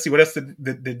 Let's see, what else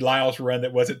did Lyles run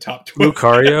that wasn't top 12?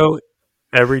 Lucario,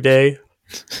 every day.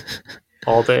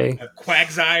 All day.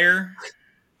 Quagsire.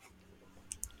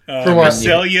 For what?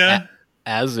 Marcelia.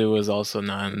 Azu was also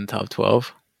not in the top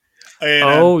 12.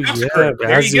 And, yeah.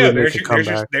 There you go.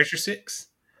 There's your 6.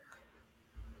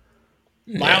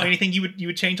 Lyle, anything you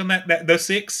would change on those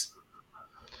 6?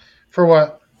 For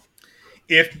what?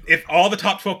 If all the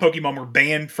top 12 Pokemon were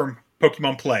banned from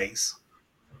Pokemon plays,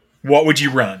 what would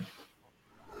you run?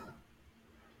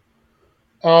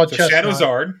 Oh, so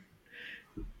Shadowzard.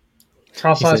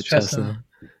 Frost/Chestnut.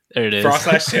 There it is.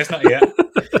 Frost/Chestnut, yeah.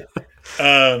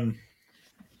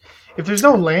 If there's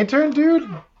no Lantern, dude,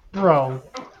 bro,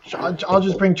 I'll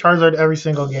just bring Charizard every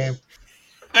single game.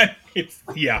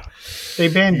 Yeah. They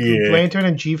banned Lantern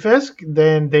and G-Fisk,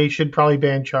 then they should probably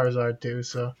ban Charizard too.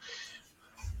 So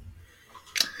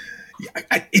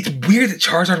it's weird that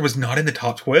Charizard was not in the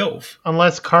top 12.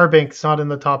 Unless Carbank's not in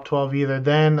the top 12 either,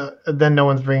 then no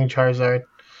one's bringing Charizard.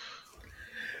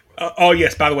 Oh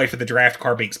yes, by the way, for the draft,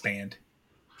 Carbank's banned.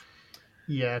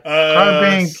 Yeah,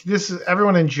 Carbank.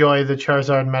 Everyone enjoy the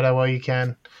Charizard meta while you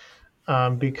can,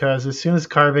 because as soon as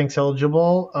Carbank's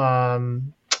eligible,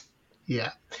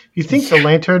 yeah. You think the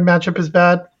Lantern matchup is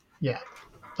bad? Yeah,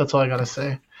 that's all I gotta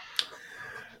say.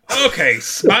 Okay,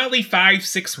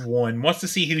 Smiley561 wants to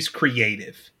see who's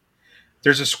creative.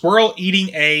 There's a squirrel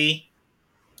eating a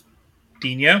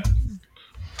Dino.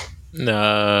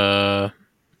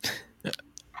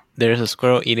 There's a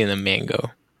squirrel eating a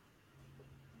mango.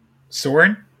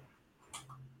 Soren?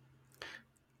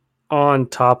 On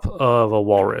top of a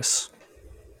walrus.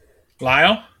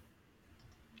 Lyle?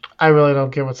 I really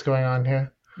don't get what's going on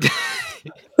here.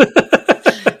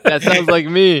 That sounds like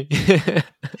me.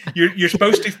 You're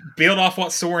supposed to build off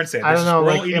what Soren said. I don't know.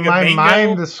 Like in my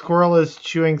mind, the squirrel is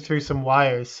chewing through some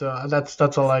wires. So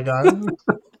that's all I got.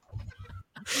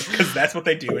 Because that's what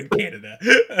they do in Canada.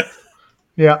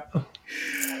 Yeah.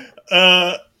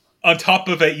 On top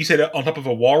of you said on top of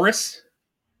a walrus?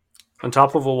 On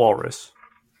top of a walrus.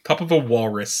 Top of a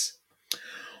walrus.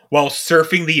 While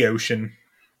surfing the ocean.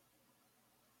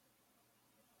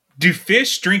 Do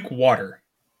fish drink water?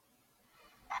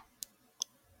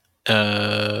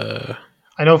 I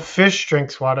know fish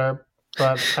drinks water,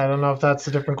 but I don't know if that's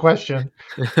a different question.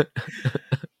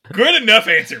 Good enough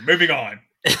answer. Moving on.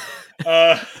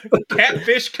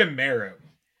 Catfish Camaro.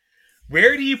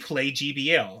 Where do you play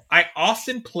GBL? I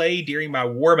often play during my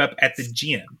warm-up at the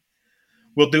gym.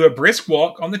 We'll do a brisk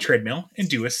walk on the treadmill and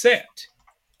do a set.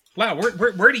 Wow,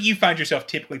 where do you find yourself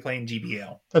typically playing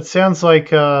GBL? That sounds like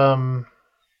Bletnir.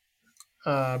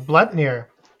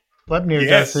 Bletnir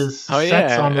does his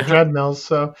sets on the treadmills.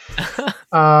 So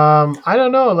I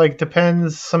don't know. Like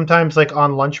depends. Sometimes like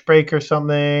on lunch break or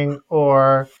something,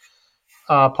 or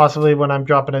possibly when I'm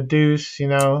dropping a deuce. You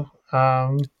know.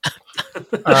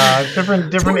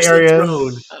 Different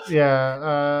areas,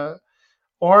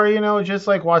 or just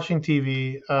like watching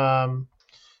TV,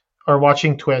 or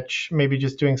watching Twitch, maybe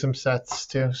just doing some sets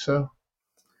too. So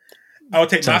I would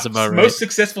take my most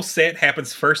successful set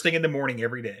happens first thing in the morning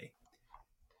every day.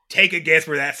 Take a guess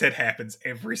where that set happens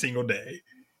every single day.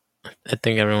 I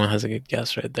think everyone has a good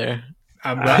guess right there.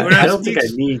 I don't think I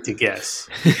need to guess.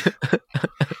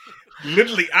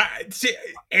 Literally,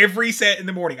 every set in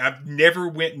the morning, I've never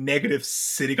went negative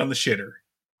sitting on the shitter.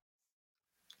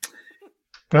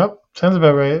 Yep, sounds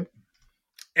about right.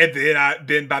 And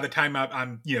then by the time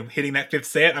I'm hitting that fifth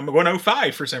set, I'm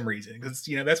 105 for some reason because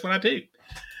that's what I do.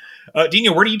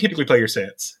 Dino, where do you typically play your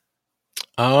sets?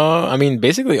 I mean,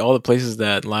 basically all the places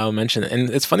that Lyle mentioned, and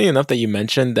it's funny enough that you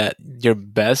mentioned that your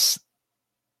best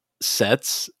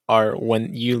sets are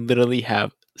when you literally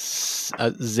have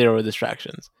 0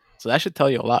 distractions. So that should tell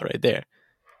you a lot right there,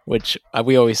 which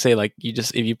we always say, like,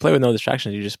 if you play with no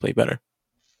distractions, you just play better.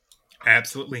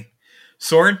 Absolutely.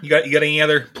 Soren, you got any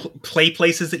other play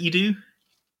places that you do?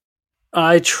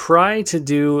 I try to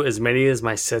do as many as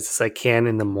my sets as I can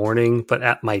in the morning, but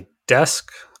at my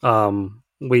desk,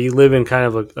 we live in kind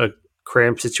of a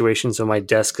cramped situation, so my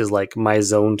desk is like my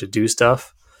zone to do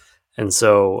stuff. And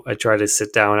so I try to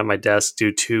sit down at my desk,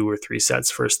 do 2 or 3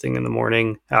 sets first thing in the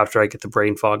morning after I get the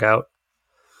brain fog out.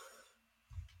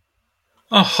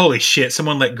 Oh, holy shit.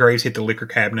 Someone let Graves hit the liquor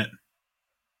cabinet.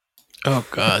 Oh,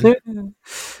 God. The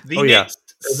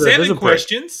next 7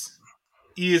 questions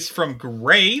is from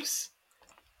Graves.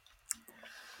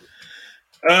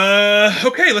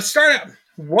 Okay, let's start out.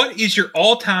 What is your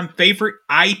all-time favorite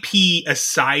IP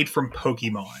aside from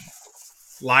Pokemon?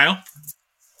 Lyle?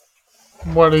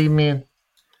 What do you mean?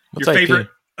 Your favorite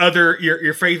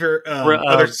your favorite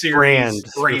other series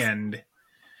brand.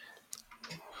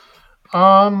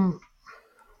 I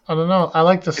don't know. I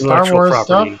like the Star Wars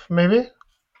stuff, maybe.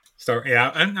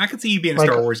 I could see you being a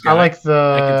Star Wars guy. I like the.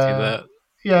 I can see that.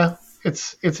 Yeah,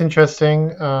 it's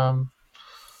interesting.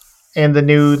 And the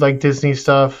new Disney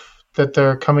stuff that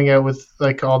they're coming out with,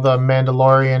 all the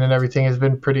Mandalorian and everything, has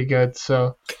been pretty good.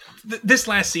 So this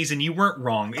last season, you weren't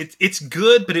wrong. It's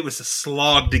good, but it was a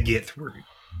slog to get through.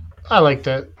 I liked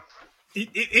it.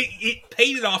 It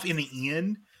paid it off in the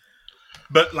end.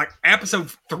 But episode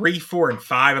 3, 4, and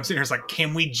 5, I'm sitting here, it's like,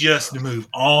 can we just move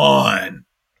on?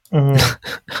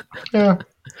 Mm-hmm. Yeah.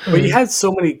 But you had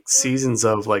so many seasons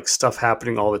of stuff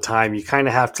happening all the time. You kind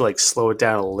of have to slow it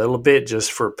down a little bit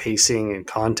just for pacing and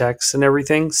context and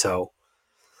everything. So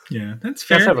yeah, that's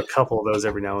fair. You have to have a couple of those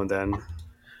every now and then.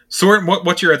 Soren,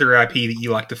 what's your other IP that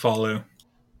you like to follow?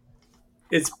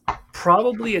 It's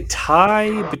probably a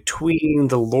tie between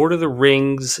the Lord of the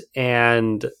Rings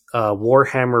and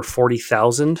Warhammer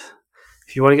 40,000.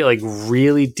 If you want to get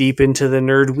really deep into the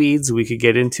nerd weeds, we could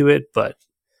get into it, but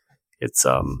it's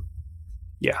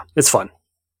it's fun.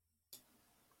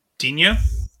 Dino?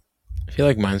 I feel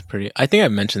like mine's pretty. I think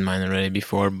I've mentioned mine already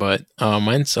before, but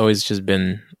mine's always just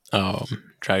been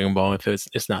Dragon Ball. If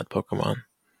it's not Pokemon,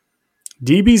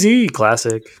 DBZ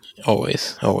classic.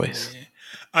 Always.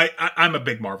 I'm a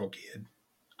big Marvel kid.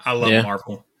 I love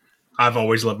Marvel. I've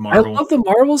always loved Marvel. I love the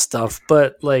Marvel stuff,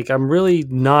 but I'm really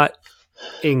not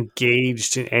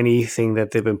engaged in anything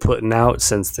that they've been putting out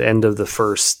since the end of the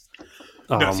first.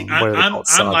 I'm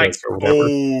like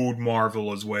old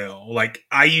Marvel as well.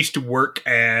 I used to work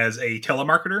as a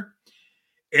telemarketer,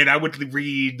 and I would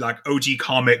read OG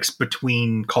comics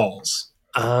between calls.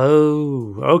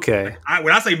 Oh, okay.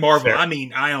 When I say Marvel, fair. I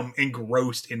mean I am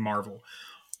engrossed in Marvel.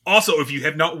 Also, if you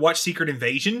have not watched Secret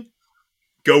Invasion,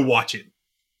 go watch it.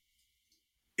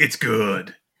 It's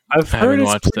good. I've heard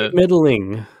it's pretty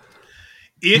middling.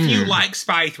 If you like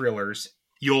spy thrillers,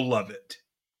 you'll love it.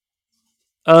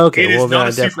 Okay, well then I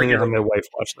definitely have my wife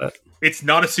watch that. It's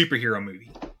not a superhero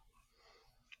movie.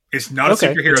 It's not a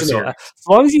superhero story. As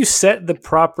long as you set the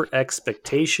proper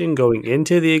expectation going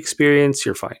into the experience,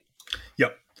 you're fine.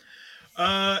 Yep.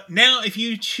 Now, if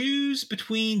you choose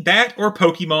between that or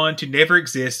Pokemon to never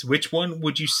exist, which one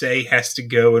would you say has to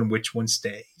go and which one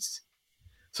stays?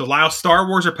 So, Lyle, Star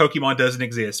Wars or Pokemon doesn't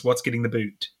exist. What's getting the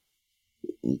boot?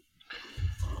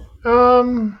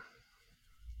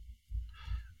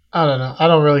 I don't know. I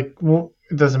don't really.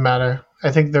 It doesn't matter.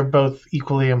 I think they're both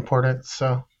equally important.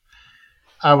 So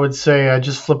I would say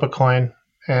just flip a coin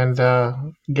and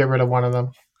get rid of one of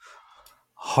them.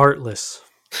 Heartless.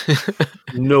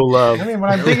 No love. I mean, when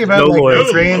I'm thinking about no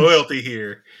loyalty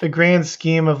here, the grand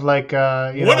scheme of one of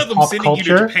them sending culture,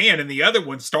 you to Japan and the other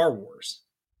one Star Wars.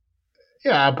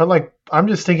 Yeah, but I'm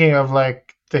just thinking of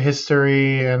the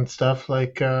history and stuff. I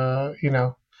don't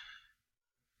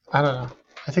know.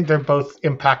 I think they're both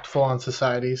impactful on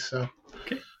society. So,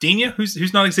 okay, Dina,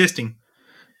 who's not existing?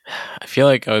 I feel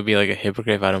like I would be a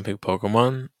hypocrite if I don't pick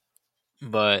Pokemon,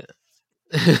 but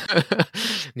doing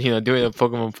a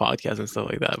Pokemon podcast and stuff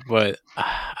like that. But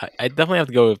I definitely have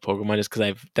to go with Pokemon just because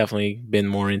I've definitely been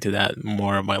more into that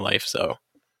more of my life. So,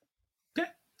 okay,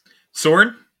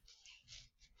 Soren.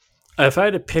 If I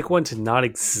had to pick one to not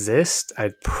exist,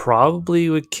 I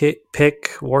probably would pick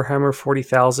Warhammer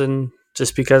 40,000,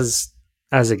 just because.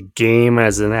 As a game,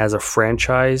 as a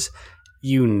franchise,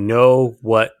 you know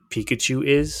what Pikachu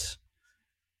is.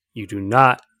 You do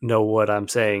not know what I'm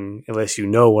saying unless you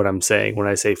know what I'm saying when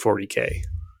I say 40K.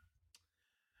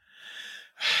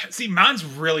 See, mine's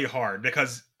really hard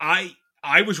because I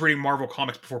was reading Marvel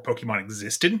comics before Pokemon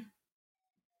existed,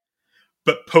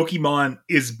 but Pokemon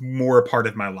is more a part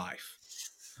of my life.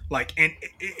 And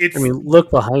it's. I mean, look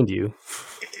behind you.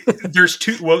 There's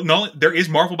two. Well, no, there is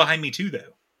Marvel behind me too,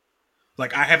 though.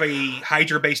 I have a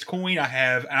Hydra-based coin. I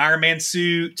have an Iron Man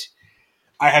suit.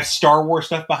 I have Star Wars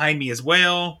stuff behind me as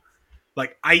well.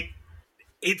 Like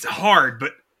it's hard,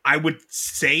 but I would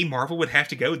say Marvel would have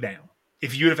to go now.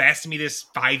 If you would have asked me this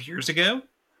 5 years ago,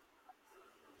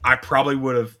 I probably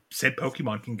would have said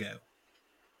Pokemon can go.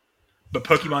 But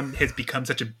Pokemon has become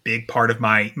such a big part of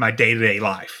my day-to-day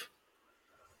life.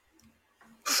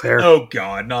 Fair. Oh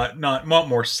God, not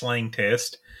more slang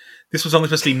test. This was only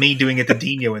supposed to be me doing it to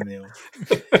Dino and them.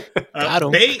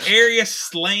 Bay Area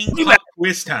slang pop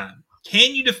quiz time.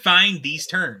 Can you define these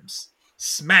terms?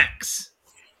 Smacks.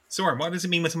 Soren, what does it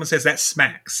mean when someone says that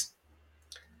smacks?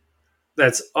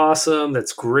 That's awesome.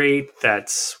 That's great.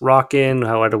 That's rockin'.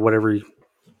 However, whatever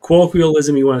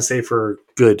colloquialism you want to say for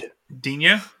good.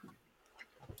 Dino?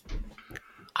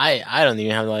 I don't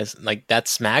even have like that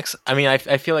smacks. I mean, I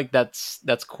feel like that's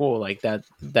cool. Like that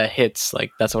hits.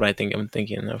 Like that's what I'm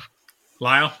thinking of.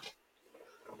 Lyle?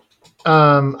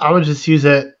 I would just use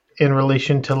it in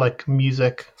relation to like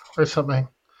music or something.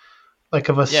 Like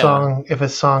if a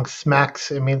song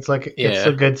smacks, it means like it's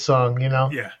a good song, you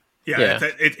know? Yeah.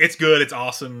 It's good. It's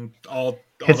awesome. All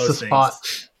hits those the things. spot.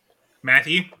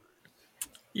 Matthew?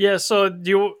 Yeah, so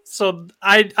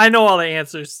I know all the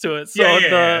answers to it. So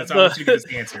I want you to get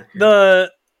this answer. The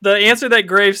answer that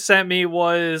Graves sent me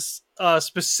was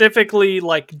specifically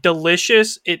like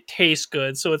delicious. It tastes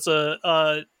good, so it's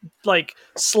a like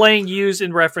slang used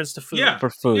in reference to food. Yeah, for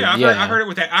food. Yeah, I've heard it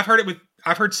with that.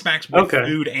 I've heard smacks with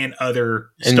food and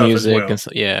other and stuff music as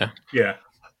well. Yeah.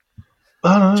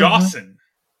 Jawson.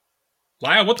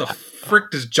 Lyle, what the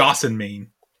frick does Jawson mean?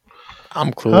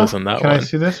 I'm clueless on that Can one. I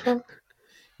see this one?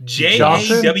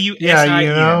 JAWSIN.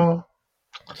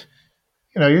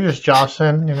 Yeah, you're just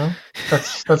Jawson, you know.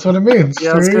 That's what it means.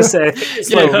 Yeah, I was gonna say,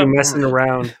 it's like we're messing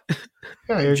around.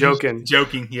 Yeah, you're joking.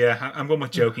 Joking, yeah. I'm going with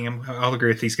joking. I'll agree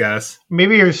with these guys.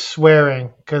 Maybe you're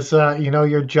swearing because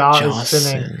your jaw is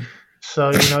sinning.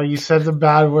 So you said the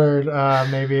bad word.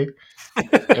 Maybe.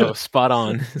 Yo, spot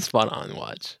on.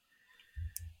 Watch.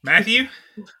 Matthew?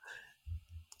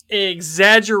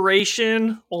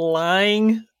 Exaggeration,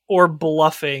 lying, or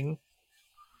bluffing.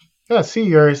 Yeah, see,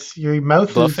 your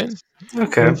mouth Bluffing? is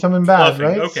doing something bad, Bluffing.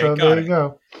 right? Okay, so got there it. you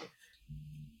go.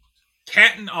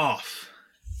 Catting off.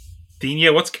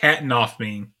 Dina, what's catting off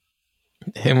mean?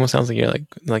 It almost sounds like you're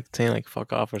like saying like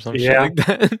fuck off or something Yeah. like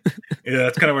that. Yeah,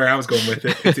 that's kind of where I was going with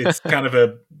it. It's kind of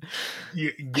a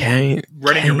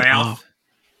running your mouth. Off.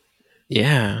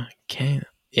 Yeah, can't.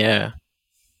 Yeah.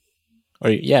 Or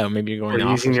maybe you're going Or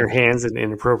off using or your something. hands in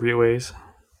inappropriate ways.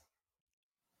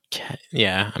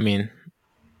 Yeah, I mean,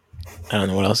 I don't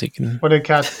know what else you can. What do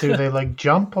cats do? They like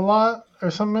jump a lot or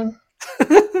something?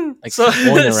 Like So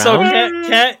going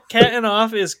around? catting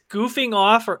off is goofing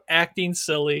off or acting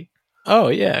silly. Oh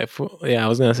yeah, I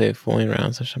was gonna say fooling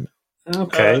around or something.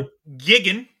 Okay.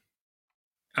 Gigging.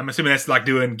 I'm assuming that's like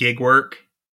doing gig work,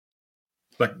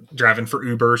 like driving for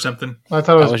Uber or something. I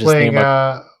thought it was was just playing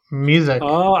thinking music.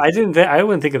 Oh, I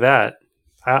wouldn't think of that.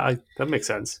 That makes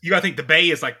sense. You gotta think the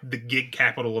Bay is like the gig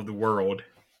capital of the world.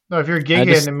 No, if you're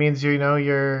gigging, it means you're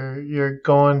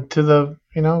going to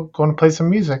going to play some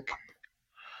music.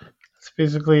 It's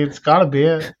basically it's got to be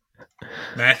it.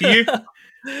 Matthew?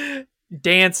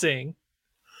 Dancing.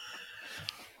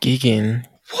 Gigging.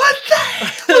 What the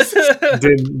hell is this?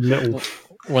 Didn't know.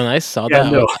 When I saw Yeah,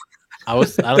 that, no. I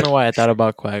don't know why I thought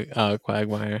about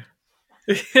Quagmire.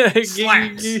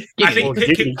 Slaps. I think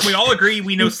can we all agree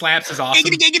we know slaps is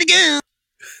awesome?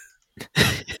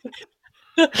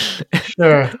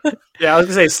 Sure. Yeah, I was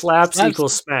gonna say slaps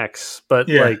equals smacks, but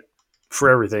like for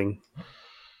everything.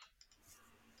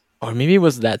 Or maybe it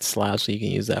was that slap, so you can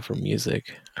use that for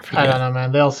music. I don't know,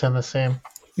 man. They all sound the same.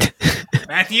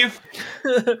 Matthew?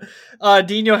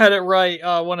 Dino had it right.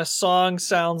 When a song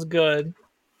sounds good.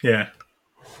 Yeah.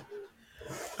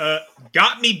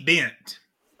 Got me bent.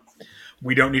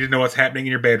 We don't need to know what's happening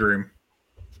in your bedroom.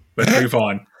 Let's move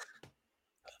on.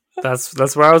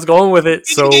 That's where I was going with it.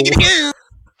 So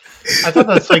I thought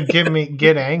that's like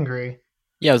get angry.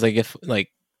 Yeah, I was like if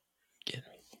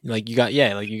you got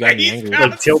me angry.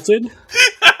 like tilted.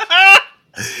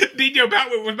 Dino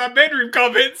about with my bedroom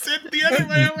comments and the other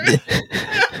way around.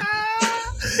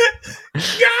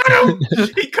 Got him!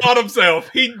 He caught himself.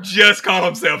 He just caught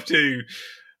himself too.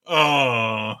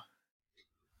 Oh.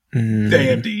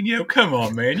 Damn, Dino. Come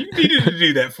on, man. You needed to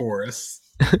do that for us.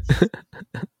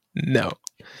 No.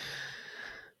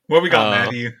 What we got,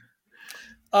 Matthew?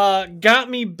 Got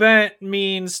me bent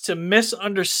means to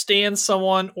misunderstand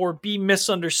someone or be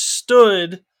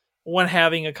misunderstood when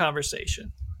having a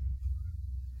conversation.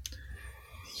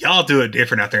 Y'all do it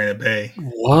different out there in the Bay.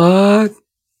 What?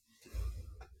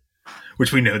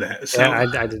 Which we know that. So, Yeah,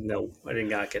 I didn't know. I did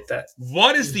not get that.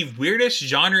 what is the weirdest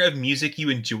genre of music you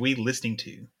enjoy listening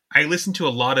to? I listen to a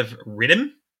lot of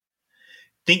rhythm.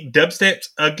 Think dubstep's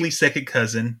ugly second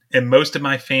cousin, and most of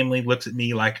my family looks at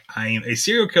me like I am a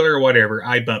serial killer or whatever.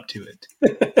 I bump to it.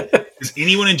 Does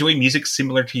anyone enjoy music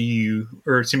similar to you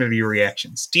or similar to your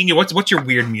reactions? Dina, what's your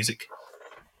weird music?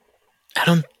 I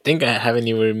don't think I have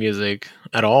any weird music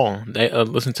at all. I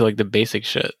listen to like the basic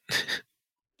shit.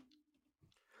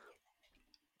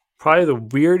 Probably the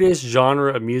weirdest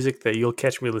genre of music that you'll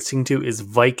catch me listening to is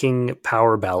Viking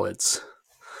power ballads.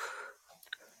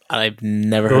 I've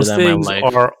never heard that in my life. Those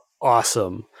things are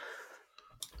awesome.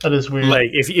 That is weird.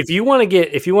 Like if you want to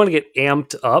get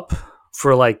amped up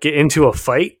for like get into a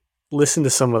fight, listen to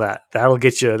some of that. That'll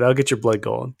get your blood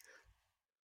going.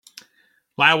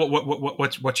 Lyle,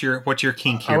 what's your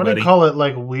kink here, I wouldn't buddy? call it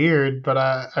like weird, but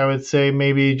I would say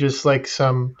maybe just like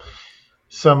some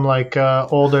like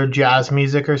older jazz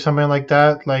music or something like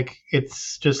that. Like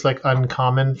it's just like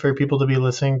uncommon for people to be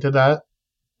listening to that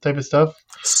type of stuff.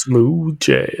 Smooth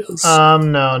jazz.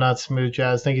 No, not smooth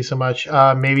jazz. Thank you so much.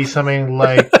 Maybe something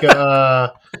like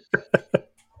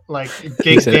like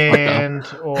big band,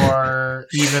 or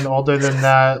even older than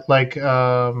that. Like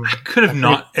I could have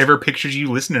not ever pictured you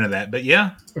listening to that, but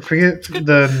yeah, I forget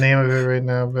the name of it right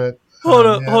now. But hold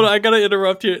on. I gotta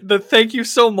interrupt you. The "thank you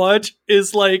so much"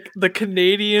 is like the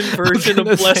Canadian version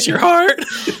of "bless your heart."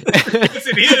 Yes,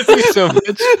 it is. Thank you so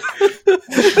much.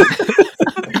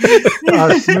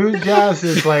 Smooth jazz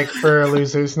is like for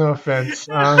losers. No offense.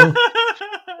 I'm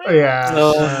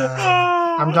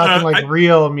talking like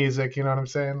real music. You know what I'm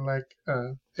saying? Like,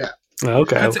 yeah.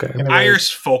 Okay.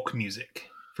 Irish folk music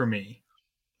for me.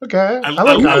 Okay, I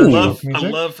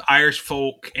love Irish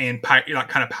folk and like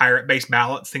kind of pirate-based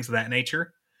ballads, things of that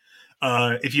nature.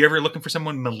 If you're ever looking for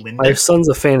someone, Melinda. My son's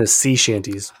a fan of sea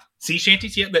shanties. Sea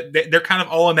shanties, yeah, they're kind of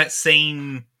all in that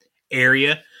same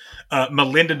area.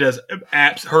 Melinda does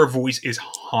apps. Her voice is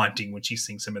haunting when she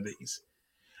sings some of these,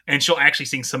 and she'll actually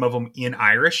sing some of them in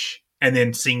Irish and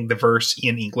then sing the verse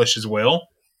in English as well.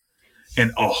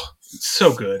 And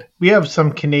so good. We have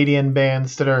some Canadian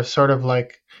bands that are sort of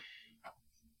like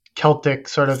Celtic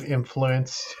sort of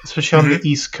influence, especially on the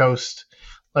East Coast,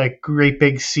 like Great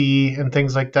Big Sea and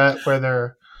things like that, where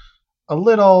they're a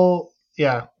little,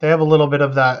 they have a little bit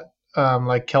of that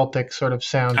like Celtic sort of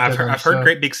sound. I've heard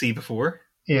Great Big Sea before.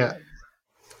 Yeah.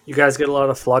 You guys get a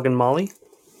lot of Flogging Molly?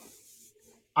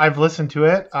 I've listened to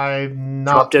it. I've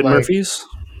not Drop Dead Murphys?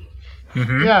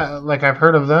 Mm-hmm. Yeah, like I've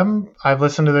heard of them. I've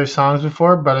listened to their songs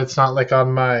before, but it's not like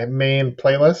on my main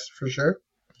playlist for sure.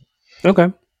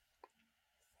 Okay.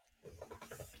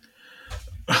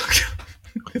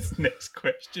 This next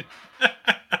question.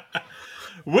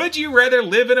 Would you rather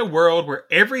live in a world where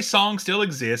every song still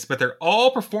exists, but they're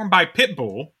all performed by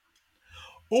Pitbull,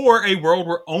 or a world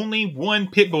where only one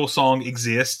Pitbull song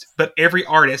exists, but every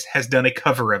artist has done a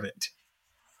cover of it?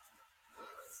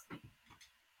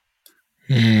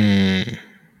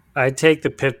 I'd take the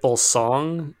Pitbull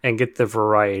song and get the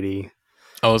variety.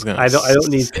 I don't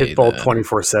need Pitbull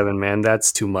 24/7, man.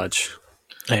 That's too much.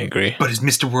 I agree. But it's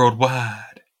Mr. Worldwide.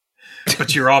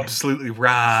 But you're absolutely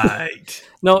right.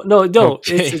 No.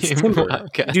 Okay. It's Timber.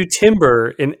 Okay. Do Timber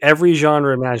in every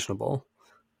genre imaginable.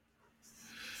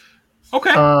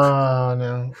 Okay.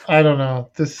 No. I don't know.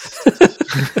 This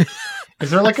is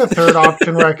there like a third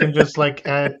option where I can just like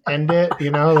end it?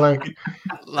 You know, like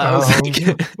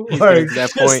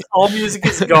that point. All music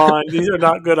is gone. These are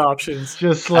not good options.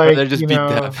 Just like just beat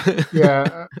them.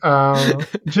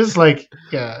 just like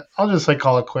I'll just like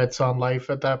call it quits on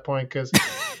life at that point, because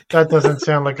that doesn't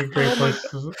sound like a great place.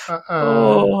 So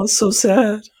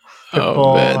sad.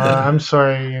 Pitbull, man. I'm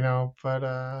sorry, but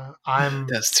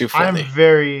That's too funny. I'm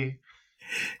very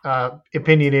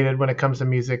opinionated when it comes to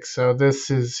music, so this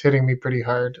is hitting me pretty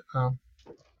hard.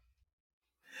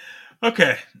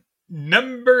 Okay,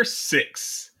 number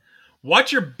 6.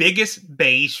 What's your biggest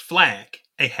beige flag?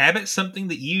 A habit, something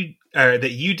that you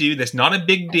do that's not a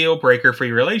big deal breaker for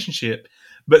your relationship,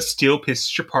 but still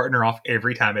pisses your partner off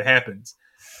every time it happens.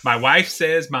 My wife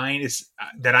says mine is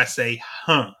that I say,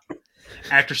 huh.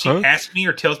 After she asks me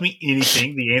or tells me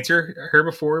anything, the answer her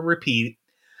before repeat,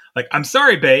 like, I'm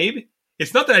sorry, babe.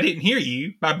 It's not that I didn't hear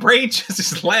you. My brain just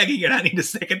is lagging and I need a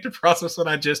second to process what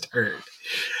I just heard.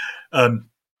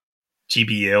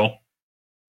 GBL.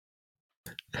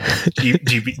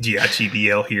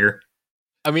 GBL here.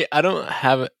 I mean, I don't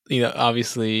have,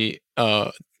 obviously,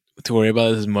 to worry about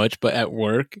this as much, but at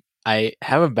work, I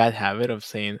have a bad habit of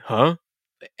saying, huh?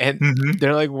 And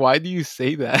they're like, why do you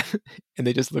say that? And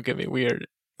they just look at me weird.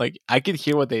 Like, I could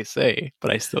hear what they say,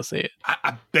 but I still say it.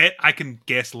 I bet I can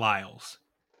guess Lyle's.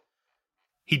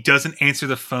 He doesn't answer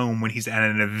the phone when he's at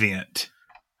an event.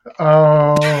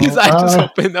 Oh, his eyes just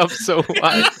opened up so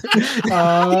wide.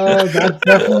 That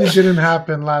definitely didn't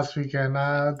happen last weekend.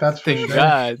 That's for Thank sure.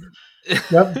 God.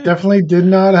 Yep, definitely did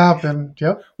not happen.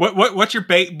 Yep. What's your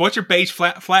beige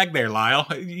flag there, Lyle?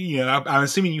 You know, I'm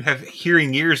assuming you have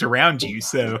hearing ears around you,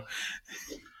 so.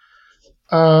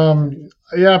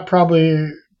 Yeah,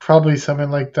 probably something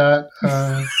like that.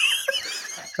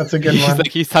 That's a good one.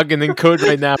 He's talking in code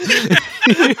right now.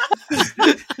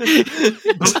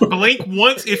 Blink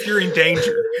once if you're in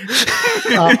danger.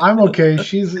 I'm okay.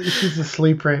 She's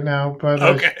asleep right now, but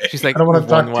okay. She's like, I don't want to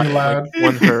talk too loud.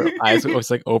 When her eyes was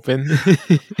like open.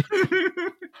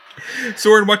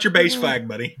 Soren, what's your beige flag,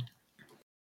 buddy?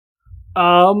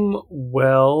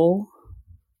 Well,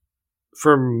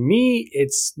 for me,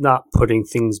 it's not putting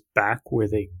things back where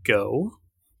they go.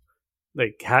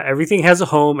 Like everything has a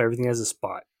home, everything has a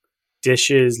spot.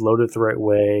 Dishes loaded the right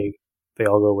way, they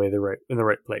all go away in the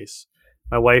right place.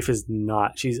 My wife is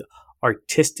not. She's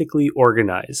artistically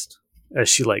organized, as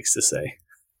she likes to say.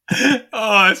 Oh,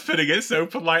 I was putting it so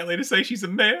politely to say she's a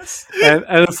mess. And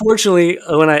unfortunately,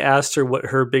 when I asked her what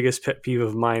her biggest pet peeve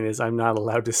of mine is, I'm not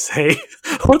allowed to say.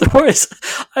 Otherwise,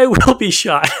 I will be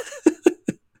shot. I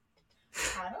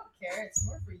don't care. It's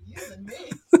more for you than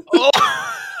me.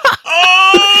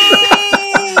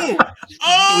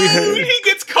 Oh, he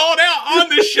gets called out on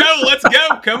the show. Let's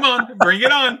go. Come on. Bring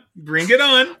it on. Bring it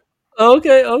on.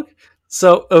 Okay.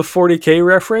 So, a 40K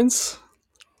reference.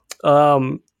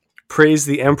 Praise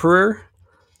the Emperor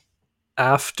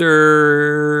after ...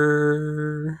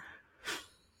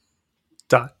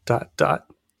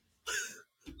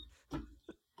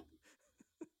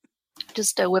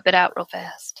 Just whip it out real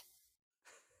fast.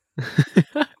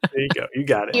 There you go. You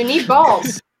got it. You need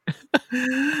balls.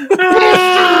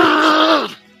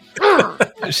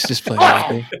 She's just playing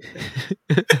with me.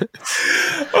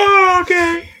 Oh,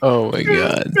 okay. Oh my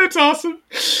God. That's awesome.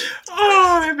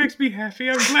 Oh, that makes me happy.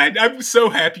 I'm so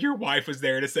happy your wife was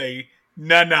there to say,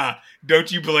 nah,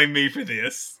 don't you blame me for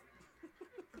this.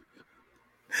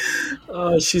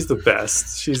 Oh, she's the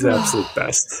best. She's the absolute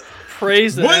best.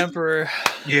 Praise the Emperor.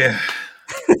 Yeah.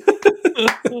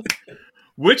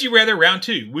 Would you rather, round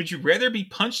 2, would you rather be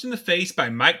punched in the face by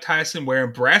Mike Tyson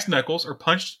wearing brass knuckles or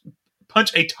punch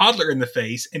a toddler in the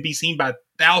face and be seen by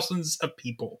thousands of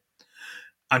people?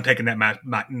 I'm taking that Mike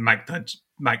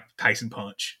Tyson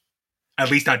punch.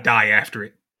 At least I die after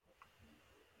it.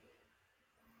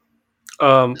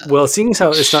 Well, seeing as how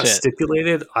it's not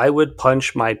stipulated, I would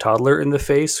punch my toddler in the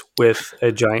face with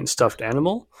a giant stuffed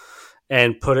animal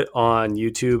and put it on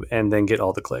YouTube and then get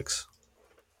all the clicks.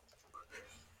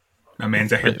 My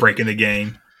man's out here breaking the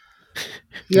game.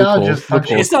 Yeah, I'll just punch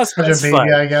a baby,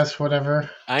 fun. I guess, whatever.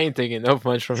 I ain't taking no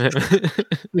punch from him.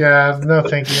 Yeah, no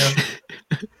thank you.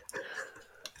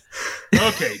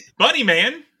 Okay, Bunny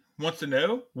Man wants to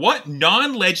know, what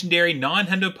non-legendary,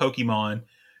 non-hundo Pokemon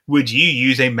would you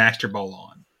use a Master Ball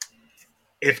on?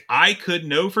 If I could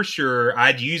know for sure,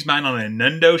 I'd use mine on a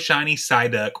Nundo Shiny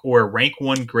Psyduck or a Rank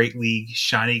 1 Great League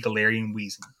Shiny Galarian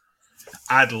Weezing.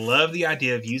 I'd love the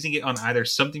idea of using it on either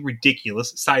something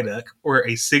ridiculous, Psyduck, or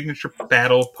a signature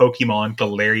battle Pokemon,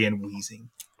 Galarian Weezing.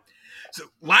 So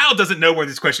Lyle doesn't know where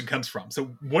this question comes from. So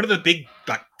one of the big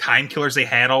time killers they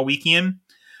had all weekend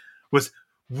was,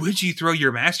 would you throw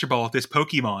your Master Ball at this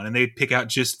Pokemon? And they'd pick out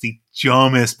just the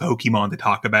dumbest Pokemon to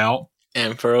talk about.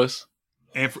 Ampharos.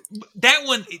 And that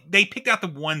one, they picked out the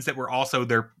ones that were also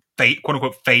their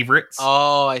quote-unquote favorites.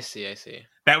 Oh, I see.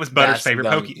 That was Butter's favorite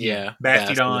Pokemon. Yeah.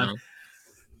 Bastiodon.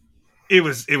 It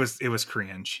was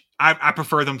cringe. I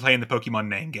prefer them playing the Pokemon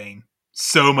name game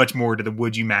so much more to the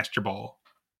would you Master Ball.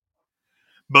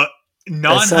 But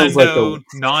non-hundo,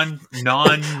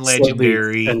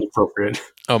 non-legendary, inappropriate.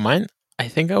 Oh, mine. I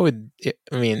think I would.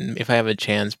 I mean, if I have a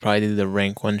chance, probably do the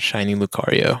Rank 1 Shiny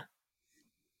Lucario.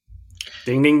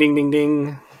 Ding ding ding ding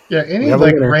ding. Yeah, any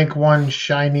rank 1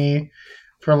 shiny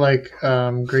for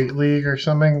Great League or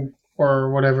something,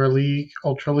 or whatever league,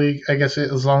 Ultra League. I guess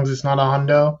as long as it's not a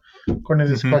hundo, according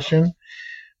to this question,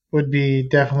 would be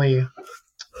definitely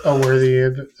a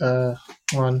worthy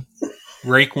one.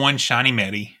 Rank 1 shiny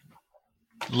Medi.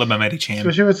 Love my Medi-chan.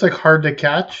 Especially if it's hard to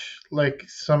catch, like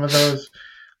some of those.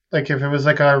 Like if it was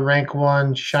a rank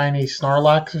 1 shiny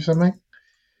Snorlax or something.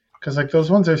 Because those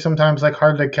ones are sometimes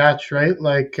hard to catch, right?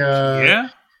 Yeah.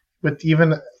 With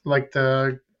even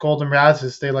the Golden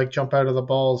Razzes, they jump out of the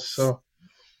balls. So.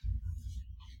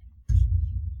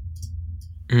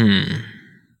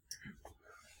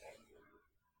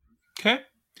 Okay.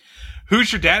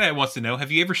 Who's your dad? Wants to know.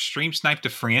 Have you ever stream sniped a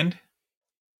friend?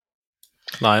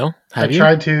 Lyle, I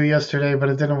tried to yesterday, but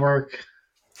it didn't work.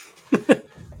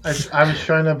 I was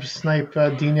trying to snipe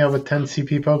Dino with 10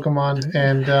 CP Pokemon,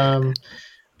 and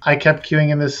I kept queuing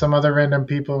into some other random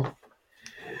people.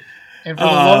 And for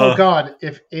the love of God,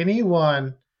 if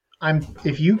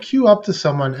you queue up to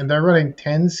someone and they're running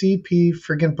 10 CP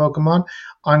friggin' Pokemon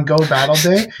on Go Battle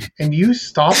Day, and you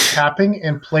stop tapping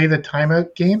and play the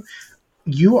timeout game,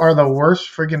 you are the worst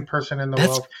friggin' person in the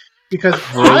world. Because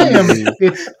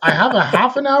I have a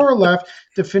half an hour left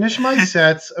to finish my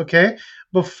sets, okay,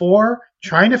 before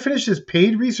trying to finish this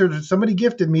paid research that somebody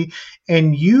gifted me,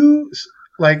 and you,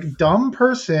 like, dumb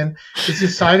person, is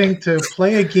deciding to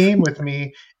play a game with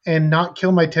me and not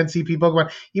kill my 10 CP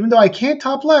Pokemon, even though I can't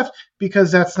top left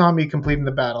because that's not me completing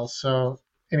the battle. So,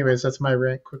 anyways, that's my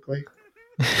rant quickly.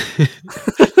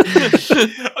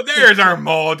 There's our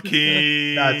Mold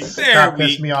King. That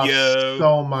pissed me off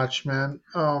so much, man.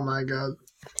 Oh my god.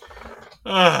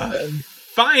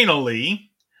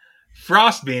 Finally,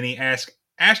 Frostbenny asked,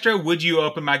 Astro, would you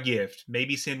open my gift?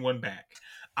 Maybe send one back.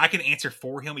 I can answer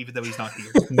for him even though he's not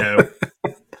here. No.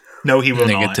 No, he will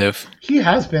Negative. not. He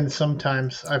has been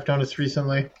sometimes, I've noticed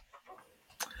recently.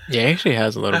 Yeah, he actually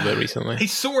has a little bit recently. Hey,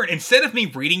 Soren, instead of me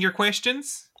reading your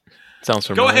questions, sounds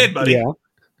familiar. Go ahead, buddy. Yeah.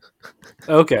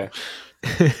 Okay.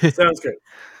 Sounds good.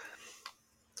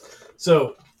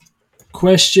 So,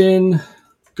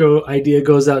 idea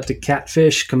goes out to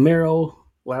Catfish Camaro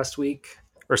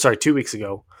 2 weeks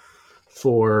ago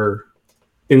for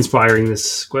inspiring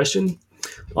this question.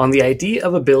 On the idea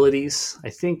of abilities, I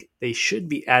think they should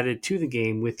be added to the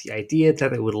game with the idea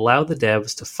that it would allow the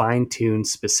devs to fine-tune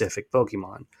specific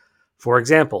Pokemon. For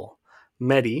example,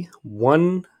 Medi,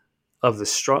 one of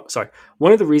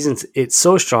the reasons it's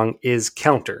so strong is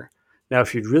counter. Now,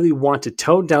 if you'd really want to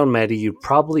tone down Medi, you'd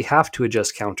probably have to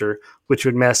adjust counter, which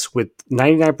would mess with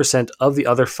 99% of the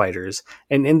other fighters,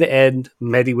 and in the end,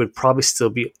 Medi would probably still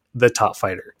be the top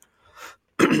fighter.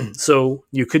 So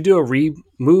you could do a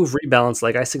rebalance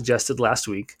like I suggested last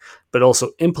week, but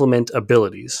also implement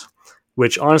abilities,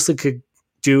 which honestly could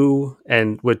do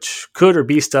and which could or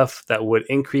be stuff that would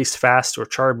increase fast or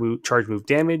charge move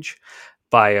damage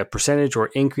by a percentage, or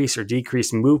increase or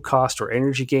decrease move cost or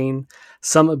energy gain.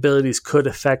 Some abilities could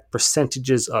affect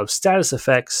percentages of status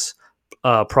effects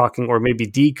proccing, or maybe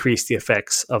decrease the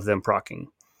effects of them proccing.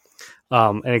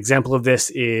 An example of this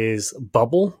is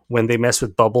Bubble. When they mess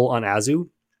with Bubble on Azu,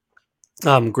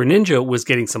 Greninja was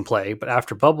getting some play, but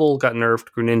after Bubble got nerfed,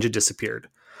 Greninja disappeared.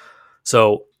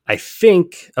 So I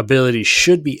think abilities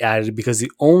should be added, because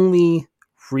the only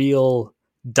real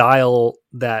dial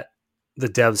that the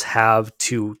devs have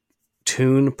to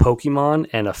tune Pokemon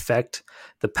and affect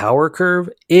the power curve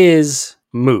is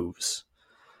moves.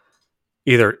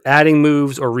 Either adding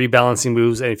moves or rebalancing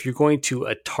moves. And if you're going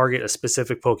to target a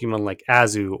specific Pokemon like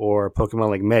Azu or a Pokemon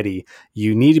like Medi,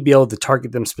 you need to be able to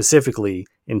target them specifically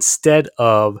instead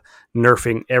of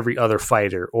nerfing every other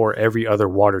fighter or every other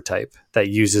water type that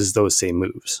uses those same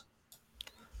moves.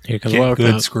 Here comes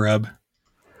good scrub.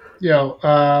 Yo,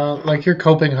 like, you're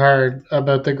coping hard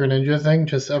about the Greninja thing,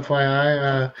 just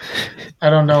FYI. I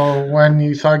don't know when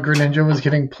you thought Greninja was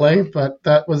getting play, but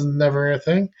that was never a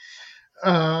thing.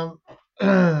 I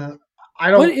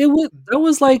don't. That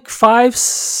was like five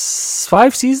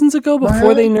seasons ago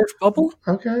before they nerfed Bubble.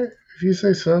 Okay, if you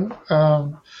say so.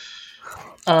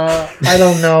 I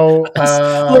don't know.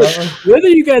 Whether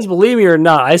you guys believe me or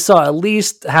not, I saw at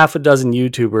least half a dozen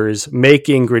YouTubers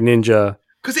making Greninja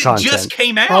because it just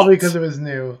came out. Probably because it was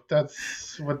new.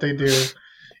 That's what they do.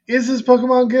 Is this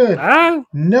Pokemon good?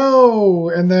 No,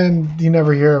 and then you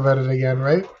never hear about it again,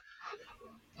 right?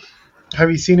 Have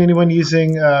you seen anyone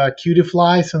using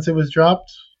Cutiefly since it was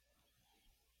dropped?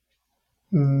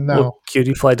 No. Well,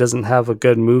 Cutiefly doesn't have a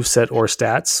good moveset or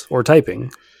stats or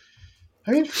typing.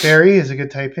 I mean, Fairy is a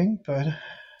good typing, but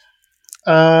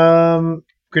Greninja,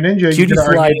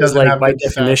 Cutiefly is like by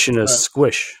definition a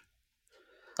squish.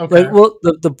 Okay. Like, well,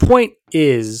 the point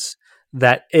is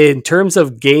that in terms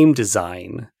of game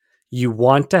design, you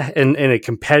want to, in a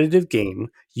competitive game,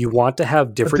 you want to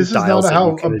have different dials. This is not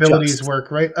how abilities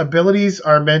work, right? Abilities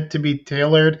are meant to be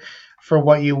tailored for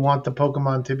what you want the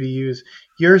Pokemon to be used.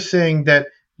 You're saying that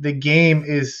the game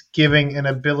is giving an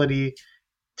ability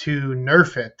to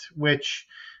nerf it, which,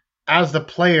 as the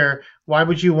player, why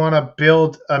would you want to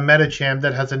build a Medicham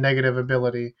that has a negative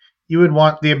ability? You would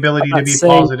want the ability to be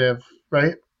positive,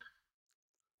 right?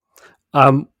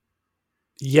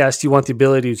 Yes, you want the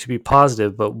ability to be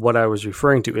positive, but what I was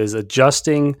referring to is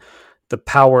adjusting the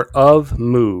power of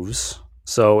moves.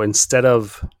 So instead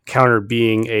of counter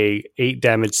being a 8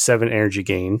 damage, 7 energy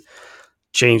gain,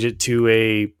 change it to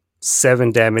a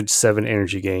 7 damage, 7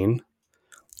 energy gain.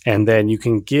 And then you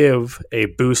can give a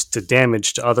boost to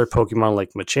damage to other Pokemon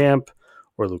like Machamp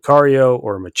or Lucario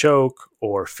or Machoke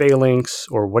or Phalanx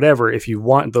or whatever if you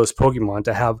want those Pokemon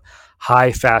to have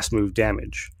high fast move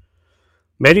damage.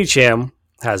 Medicham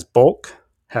has bulk,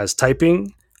 has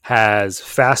typing, has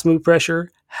fast move pressure,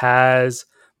 has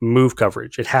move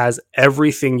coverage. It has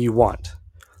everything you want,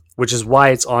 which is why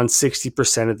it's on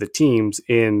 60% of the teams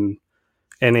in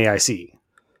NAIC.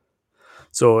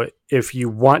 So if you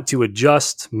want to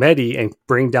adjust Medi and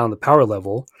bring down the power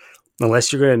level,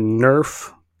 unless you're going to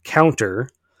nerf counter,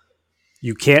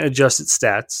 you can't adjust its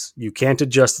stats. You can't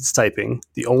adjust its typing.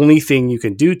 The only thing you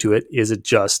can do to it is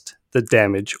adjust the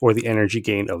damage or the energy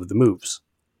gain of the moves.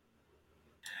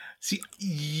 See,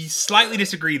 slightly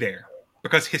disagree there.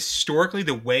 Because historically,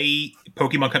 the way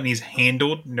Pokemon companies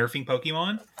handled nerfing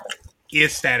Pokemon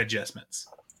is stat adjustments.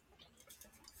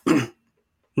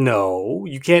 No,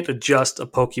 you can't adjust a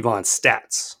Pokemon's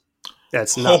stats.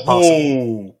 That's not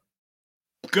possible.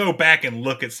 Go back and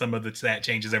look at some of the stat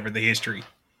changes over the history.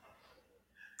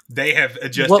 They have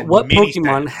adjusted what many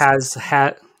Pokemon stats. has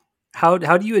had... How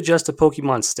do you adjust a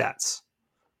Pokemon's stats?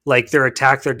 Like their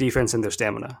attack, their defense, and their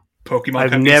stamina. Pokemon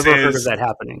I've never heard of that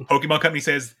happening. Pokemon Company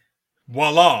says,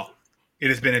 voila, it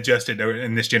has been adjusted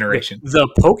in this generation. The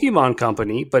Pokemon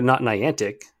Company, but not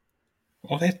Niantic.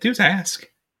 All they have to do is ask.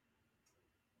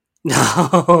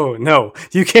 No.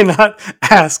 You cannot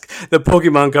ask the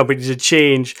Pokemon Company to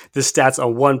change the stats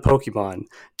on one Pokemon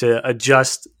to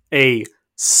adjust a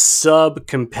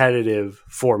sub-competitive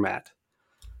format.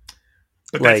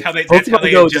 But like, that's how they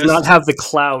Pokemon adjust. does not have the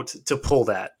clout to pull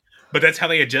that. But that's how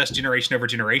they adjust generation over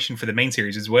generation for the main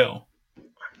series as well.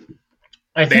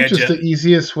 I think just the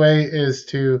easiest way is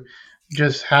to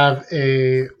just have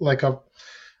a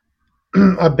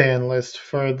ban list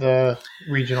for the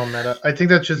regional meta. I think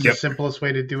that's just the simplest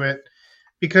way to do it.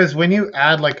 Because when you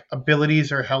add like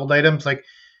abilities or held items, like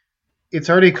it's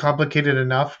already complicated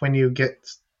enough when you get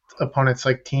opponents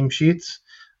like team sheets.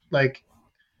 Like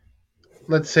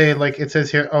let's say like it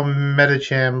says here,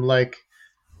 Medicham, like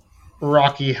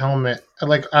Rocky helmet.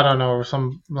 Like I don't know, or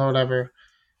some whatever.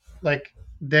 Like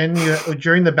then you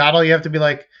during the battle you have to be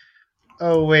like,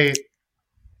 oh wait,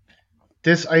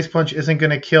 this Ice Punch isn't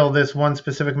going to kill this one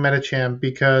specific Medicham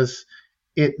because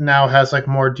it now has like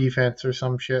more defense or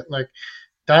some shit like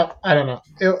that. I don't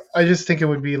know. I just think it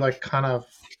would be like kind of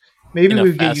maybe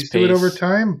we'd get used to it over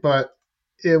time, but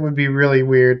it would be really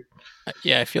weird.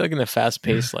 Yeah, I feel like in a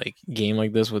fast-paced like game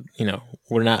like this, with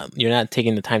you're not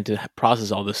taking the time to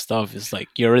process all this stuff. It's like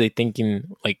you're really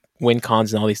thinking like win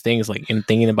cons and all these things, like and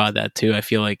thinking about that too. I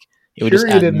feel like it would just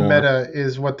add more. Meta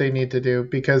is what they need to do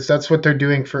because that's what they're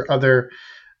doing for other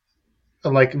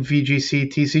like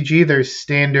VGC, TCG. There's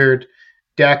standard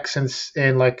decks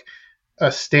and like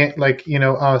a set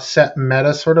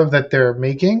meta sort of that they're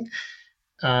making.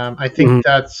 I think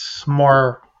that's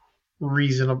more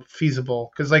reasonable,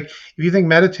 feasible because like if you think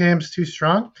Meditam's too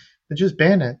strong, then just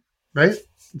ban it, right?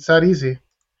 It's that easy.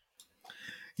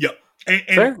 Yep.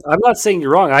 Fair. I'm not saying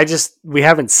you're wrong. We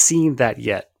haven't seen that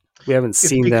yet. We haven't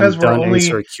seen them done any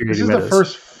sort of curated This is metas. the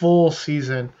first full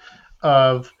season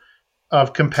of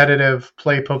competitive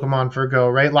play Pokemon for Go,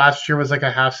 right? Last year was like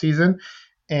a half season,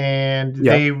 and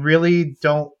they really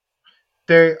don't.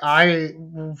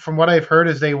 From what I've heard,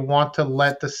 is they want to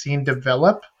let the scene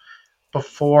develop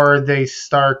before they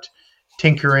start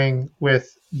tinkering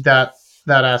with that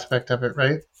aspect of it,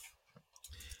 right?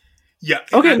 Yeah.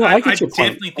 Okay, I get your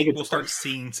point. Definitely think we'll start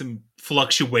seeing some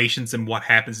fluctuations in what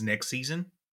happens next season.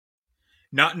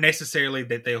 Not necessarily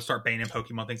that they'll start banning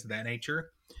Pokemon, things of that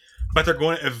nature, but they're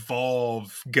going to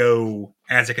evolve Go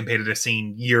as a competitive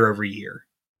scene year over year.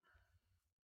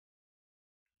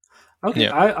 Okay,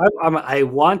 yeah. I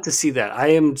want to see that.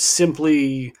 I am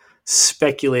simply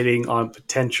speculating on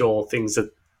potential things that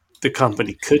the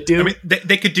company could do. I mean,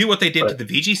 they could do what they did to the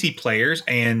VGC players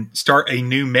and start a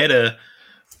new meta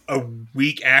a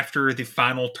week after the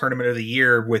final tournament of the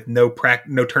year with no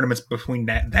tournaments between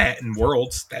that and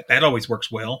Worlds. That always works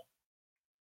well.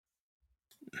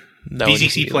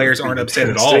 VGC players aren't upset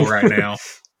at all right now.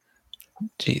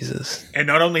 Jesus. And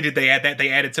not only did they add that, they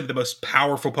added some of the most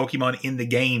powerful Pokemon in the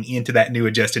game into that new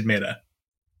adjusted meta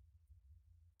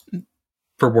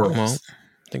for Worlds. Well,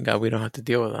 thank God we don't have to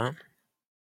deal with that.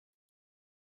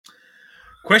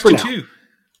 Question 2.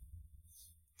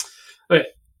 Okay.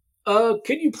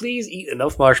 Could you please eat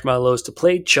enough marshmallows to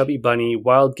play Chubby Bunny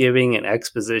while giving an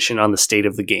exposition on the state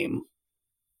of the game?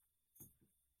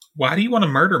 Why do you want to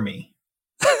murder me?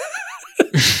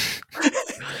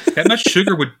 That much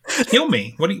sugar would Kill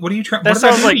me. What are you trying? That what did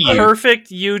I sounds do like to you? perfect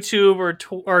YouTube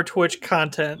or Twitch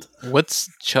content. What's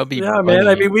Chubby Yeah, Bunny? man.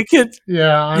 I mean, we could.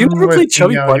 Yeah, You I'm never played with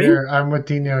Chubby Dino Bunny? here. I'm with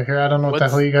Dino here. I don't know what the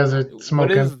hell you guys are What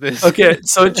smoking. is this? Okay,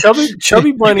 so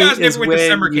Chubby Bunny guys never is went to when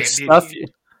summer you camp, did stuff you?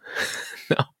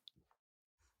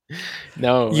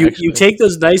 No, you actually. take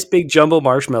those nice big jumbo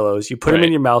marshmallows, you put them in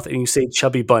Right. your mouth, and you say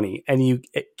Chubby Bunny, and you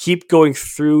keep going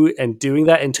through and doing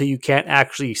that until you can't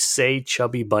actually say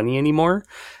Chubby Bunny anymore.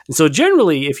 And so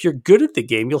generally, if you're good at the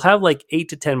game, you'll have like 8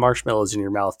 to 10 marshmallows in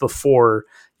your mouth before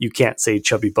you can't say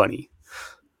Chubby Bunny.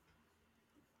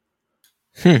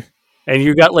 And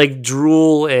you got like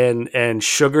drool and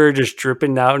sugar just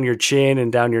dripping down your chin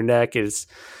and down your neck. It's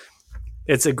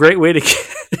a great way to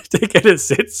get a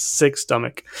sick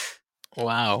stomach.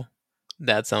 Wow,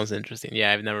 that sounds interesting.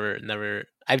 Yeah, I've never.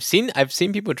 I've seen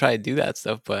people try to do that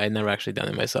stuff, but I've never actually done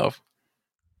it myself.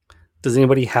 Does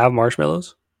anybody have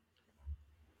marshmallows?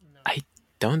 I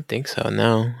don't think so.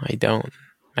 No, I don't.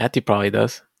 Matthew probably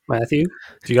does. Matthew,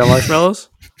 do you got marshmallows?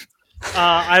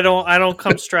 I don't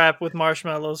come strapped with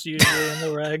marshmallows usually in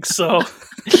the reg, so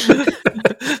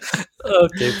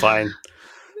Okay, fine.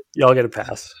 Y'all get a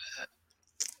pass.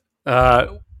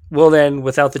 Well then,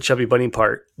 without the Chubby Bunny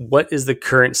part, what is the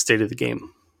current state of the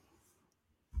game?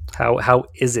 How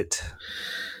is it?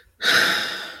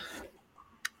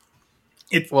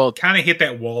 It kind of hit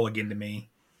that wall again to me.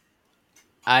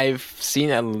 I've seen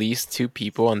at least 2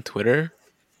 people on Twitter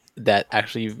that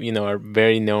actually, are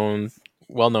very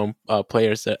well-known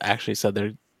players that actually said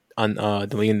they're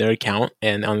deleting their account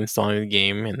and uninstalling the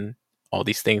game and all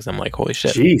these things. I'm like, holy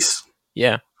shit. Jeez.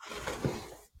 Yeah.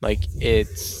 Like,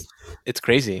 it's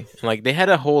crazy. And like, they had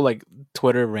a whole like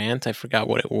Twitter rant. I forgot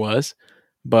what it was,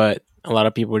 but a lot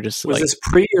of people were just Was like, this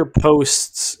pre or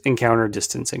post encounter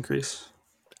distance increase?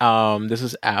 this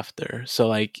was after. So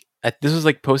like, this was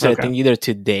like posted, Okay. I think either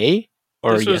today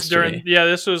or this was yesterday.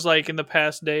 this was like in the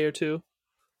past day or two.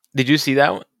 Did you see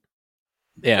that one?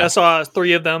 Yeah. I saw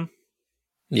 3 of them.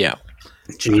 Yeah.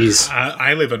 Jeez.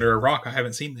 I live under a rock. I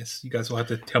haven't seen this. You guys will have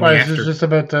to tell Why me is after. this just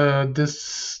about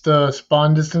the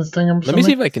spawn distance thing? Let me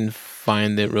see if I can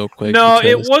find it real quick. No, it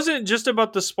because- wasn't just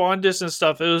about the spawn distance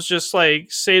stuff. It was just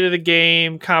like state of the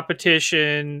game,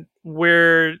 competition,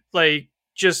 where like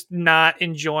just not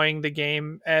enjoying the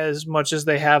game as much as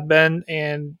they have been,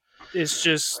 and it's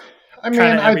just. I mean,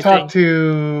 kinda I everything. talked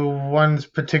to one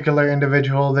particular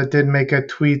individual that did make a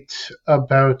tweet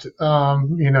about,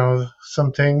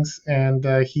 some things, and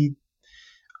I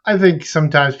think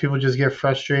sometimes people just get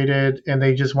frustrated and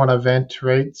they just want to vent,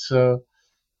 right? So,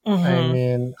 I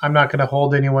mean, I'm not going to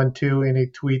hold anyone to any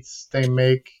tweets they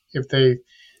make if they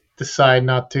decide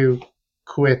not to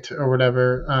quit or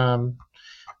whatever.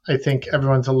 I think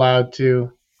everyone's allowed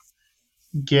to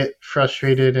get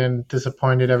frustrated and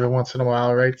disappointed every once in a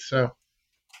while, right? So,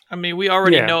 I mean, we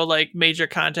already Yeah. know like major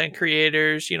content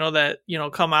creators, that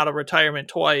come out of retirement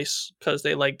twice because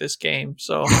they like this game.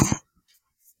 So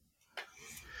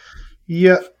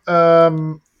yeah,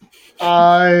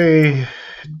 I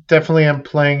definitely am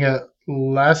playing it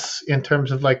less in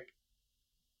terms of like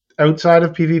outside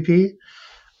of PvP,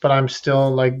 but I'm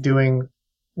still like doing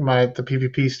the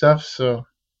PvP stuff. So,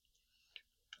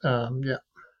 yeah.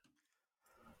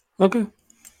 Okay.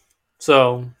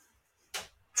 So,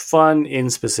 fun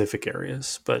in specific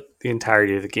areas, but the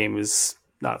entirety of the game is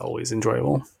not always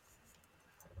enjoyable.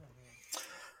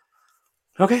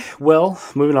 Okay, well,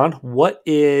 moving on. What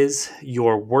is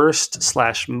your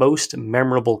worst/most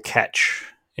memorable catch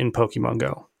in Pokemon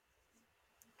Go?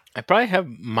 I probably have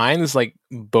mine is like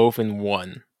both in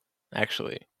one,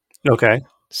 actually. Okay.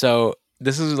 So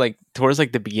this is like towards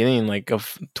like the beginning like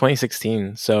of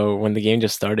 2016. So when the game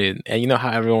just started, and you know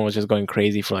how everyone was just going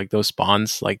crazy for like those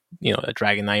spawns, like a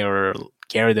Dragonite or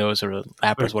Gyarados or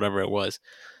Lapras, whatever it was.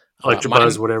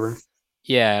 Electabuzz, whatever.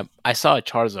 Yeah, I saw a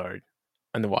Charizard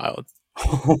in the wild.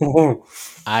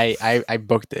 I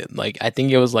booked it. Like I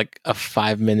think it was like a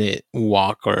 5-minute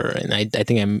walk, and I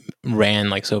think I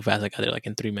ran like so fast I got there like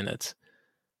in 3 minutes.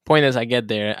 Point is, I get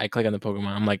there, I click on the Pokemon,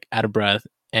 I'm like out of breath,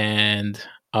 and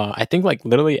I think like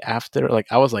literally after, like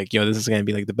I was like, yo, this is gonna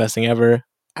be like the best thing ever.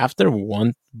 After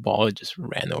one ball, it just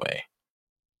ran away.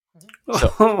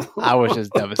 So I was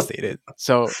just devastated.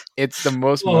 So it's the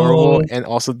most memorable and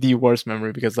also the worst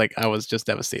memory because like I was just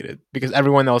devastated because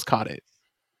everyone else caught it.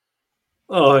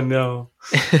 Oh no,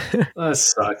 that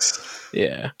sucks.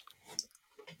 Yeah,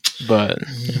 but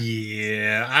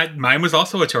yeah, mine was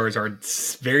also a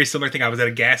Charizard. Very similar thing. I was at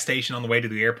a gas station on the way to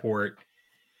the airport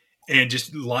and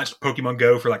just launched Pokemon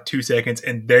Go for like 2 seconds,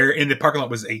 and there in the parking lot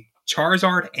was a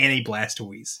Charizard and a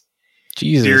Blastoise.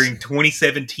 Jesus. During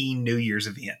 2017 New Year's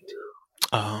event.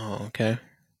 Oh, okay.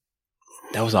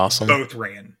 That was awesome. Both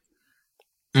ran.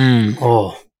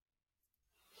 Oh.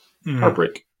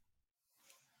 Heartbreak.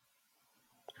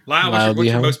 Lyle, what's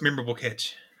your most memorable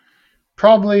catch?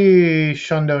 Probably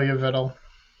Shundo Yveltal.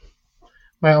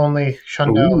 My only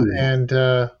Shundo, and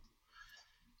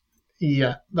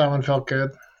yeah, that one felt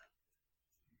good.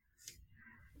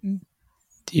 Do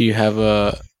you have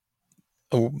a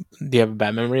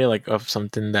bad memory, like of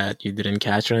something that you didn't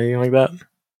catch or anything like that?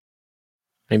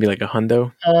 Maybe like a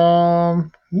hundo?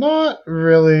 Not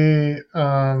really.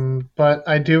 But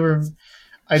I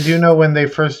do know when they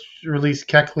first released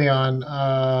Kecleon,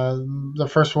 the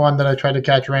first one that I tried to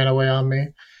catch ran away on me.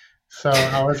 So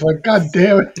I was like, God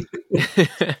damn it.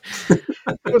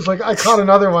 It was like I caught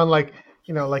another one like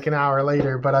an hour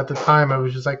later, but at the time I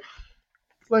was just like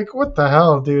what the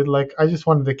hell, dude? Like I just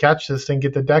wanted to catch this and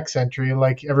get the dex entry.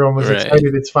 Like everyone was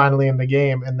excited it's finally in the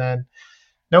game, and then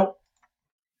nope.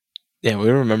 Yeah, we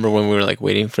remember when we were like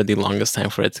waiting for the longest time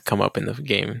for it to come up in the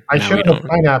game. I should have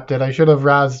pineapped it. I should have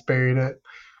raspberried it.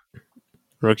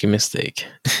 Rookie mistake.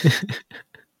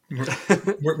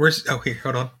 Where's here,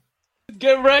 hold on.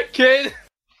 Get wrecked, kid.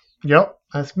 Yep,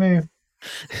 that's me.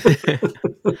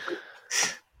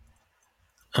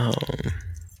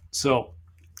 So,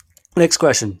 next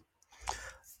question.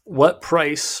 What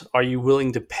price are you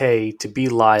willing to pay to be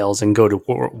Lyles and go to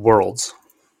Worlds?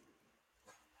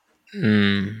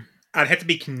 I'd have to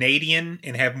be Canadian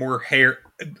and have more hair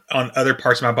on other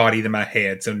parts of my body than my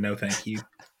head, so no thank you.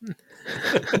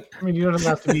 I mean, you don't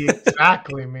have to be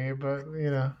exactly me, but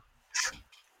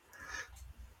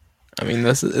I mean,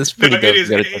 it's pretty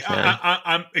good.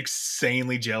 I'm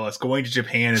insanely jealous. Going to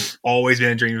Japan has always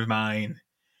been a dream of mine,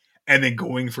 and then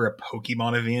going for a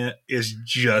Pokemon event is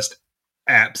just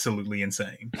absolutely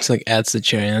insane. It's like adds the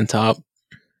cherry on top.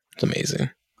 It's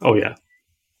amazing. Oh yeah.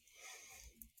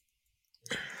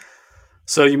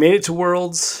 So you made it to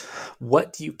Worlds.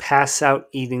 What do you pass out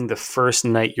eating the first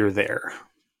night you're there?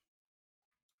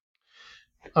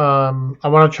 I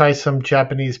want to try some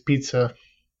Japanese pizza.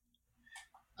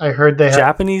 I heard they have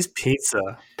Japanese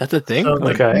pizza. That's a thing? So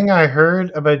the thing I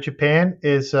heard about Japan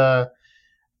is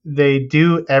they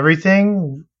do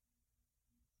everything.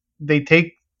 They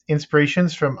take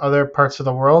inspirations from other parts of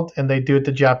the world and they do it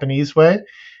the Japanese way,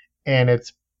 and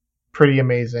it's pretty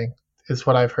amazing, is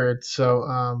what I've heard.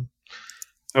 So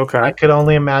okay, I could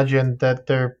only imagine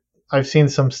that I've seen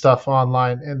some stuff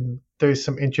online and there's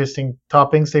some interesting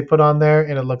toppings they put on there,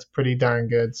 and it looks pretty darn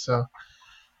good. So,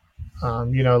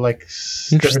 like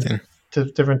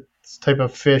different type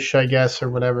of fish, I guess, or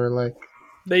whatever. Like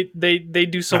they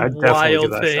do some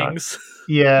wild things.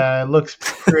 Yeah, it looks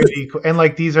pretty cool. And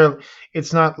like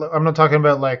I'm not talking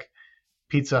about like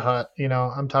Pizza Hut.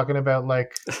 I'm talking about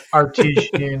like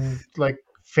artisan, like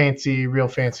real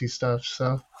fancy stuff.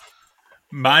 So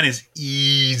mine is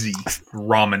easy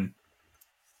ramen.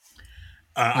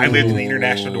 I lived in the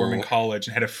international dorm in college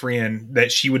and had a friend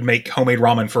that she would make homemade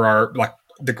ramen for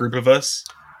the group of us.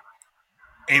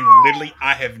 And literally,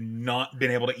 I have not been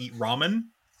able to eat ramen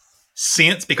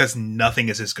since because nothing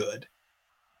is as good.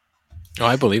 Oh,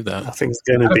 I believe that. Nothing's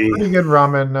going to be pretty good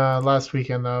ramen last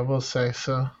weekend, though, I will say.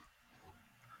 So,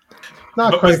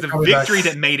 but was the victory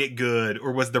that made it good,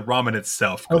 or was the ramen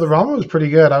itself good? Oh, the ramen was pretty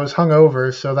good. I was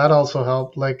hungover, so that also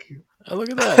helped. Like, oh, look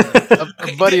at that!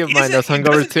 A buddy of mine that's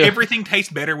hungover too. Everything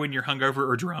tastes better when you're hungover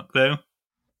or drunk, though.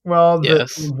 Well, the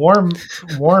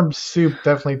warm soup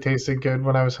definitely tasted good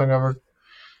when I was hungover.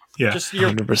 Yeah, just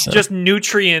 100%. Just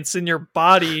nutrients in your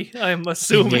body. I'm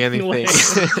assuming. Anything.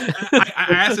 I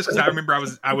asked this because I remember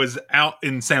I was out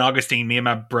in St. Augustine. Me and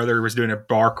my brother was doing a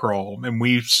bar crawl, and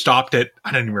we stopped at,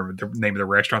 I don't even remember the name of the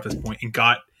restaurant at this point, and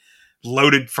got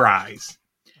loaded fries.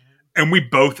 And we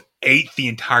both ate the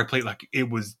entire plate like it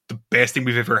was the best thing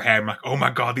we've ever had. I'm like, oh my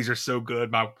God, these are so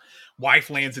good. My wife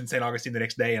lands in St. Augustine the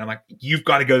next day, and I'm like, you've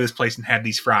got to go to this place and have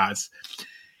these fries.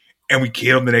 And we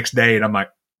get them the next day, and I'm like,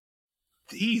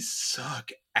 these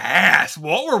suck ass.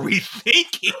 What were we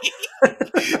thinking?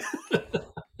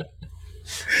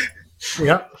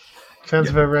 Yeah, sounds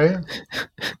about right.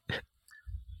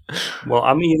 Well,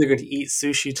 I'm either going to eat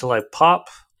sushi till I pop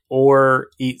or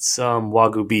eat some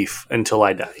Wagyu beef until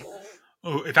I die.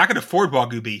 Oh, if I could afford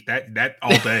Wagyu beef, that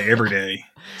all day, every day.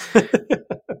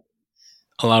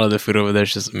 A lot of the food over there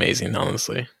is just amazing,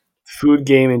 honestly. Food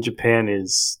game in Japan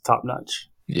is top notch.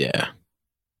 Yeah.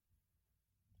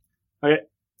 Okay,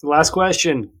 last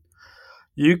question.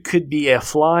 You could be a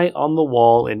fly on the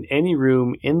wall in any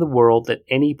room in the world at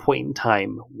any point in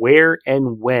time. Where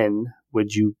and when would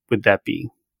that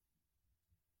be?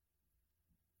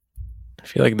 I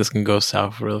feel like this can go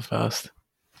south real fast.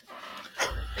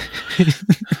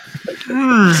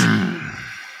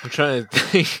 I'm trying to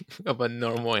think of a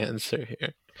normal answer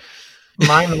here.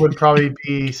 Mine would probably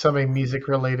be something music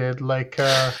related, like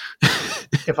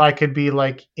if I could be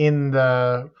like in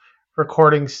the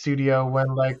recording studio when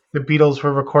like the Beatles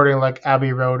were recording like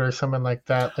Abbey Road or something like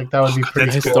that. Like that would be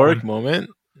pretty cool. Historic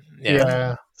moment.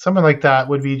 Yeah, something like that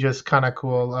would be just kind of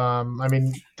cool. I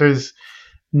mean, there's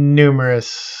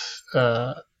numerous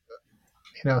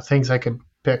things I could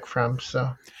pick from.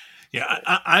 So yeah,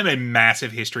 I'm a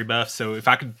massive history buff. So if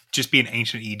I could just be in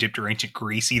ancient Egypt or ancient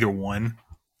Greece, either one,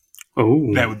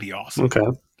 that would be awesome. Okay,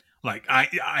 like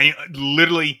I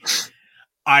literally.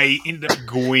 I ended up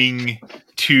going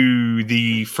to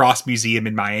the Frost Museum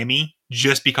in Miami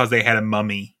just because they had a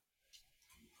mummy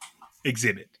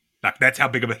exhibit. Like that's how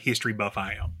big of a history buff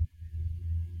I am.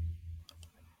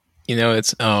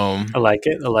 It's I like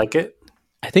it.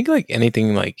 I think like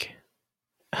anything like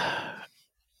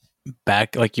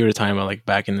back, like you were talking about, like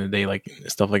back in the day, like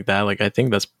stuff like that. Like I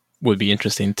think that's would be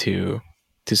interesting to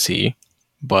see,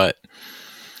 but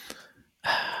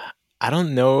I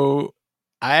don't know.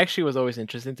 I actually was always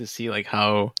interested to see like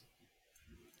how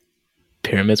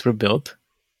pyramids were built.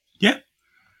 Yeah.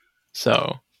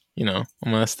 So, I'm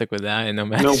gonna stick with that and no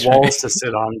matter. No walls to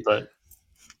sit on, but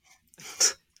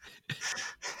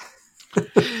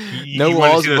no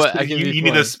walls, but I can you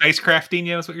need those spacecraft,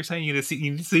 Dino, is what you're saying? You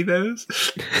need to see those?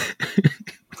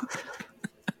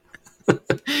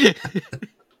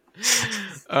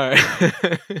 All right.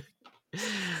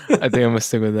 I think I'm gonna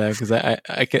stick with that because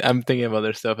I'm thinking of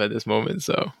other stuff at this moment.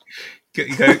 So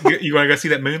you want to go see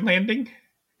that moon landing?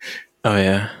 Oh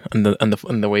yeah, on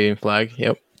the waving flag.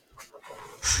 Yep.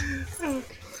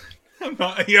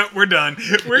 Yep, we're done.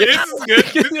 This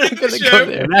is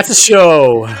good. That's a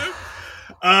show.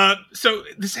 So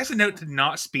this has a note to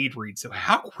not speed read. So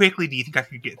how quickly do you think I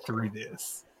could get through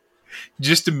this,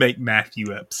 just to make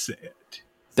Matthew upset?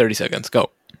 30 seconds.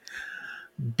 Go.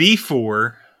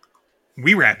 Before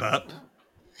we wrap up,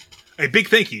 a big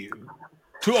thank you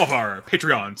to all of our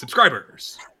Patreon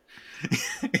subscribers.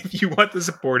 If you want to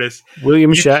support us,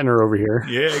 William Shatner over here.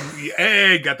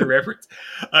 Yeah, got the reference.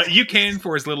 You can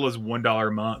for as little as $1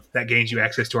 a month. That gains you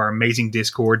access to our amazing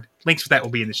Discord. Links for that will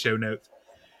be in the show notes.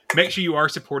 Make sure you are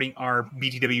supporting our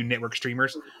BTW network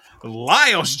streamers.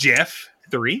 Lyles Jeff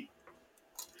 3.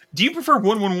 Do you prefer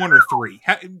 111 or 3?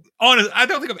 Honestly, I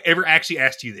don't think I've ever actually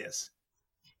asked you this.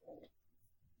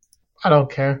 I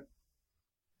don't care.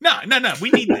 No.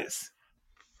 We need this.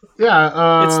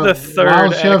 Yeah, it's the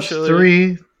third. Chef's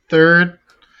 3, third.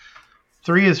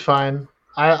 3 is fine.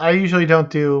 I usually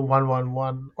don't do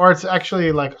 111, or it's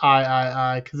actually like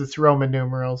I because it's Roman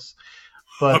numerals.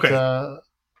 But okay.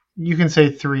 You can say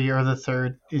 3 or the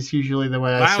third is usually the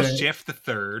way I say it. Jeff the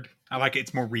third. I like it.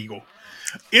 It's more regal.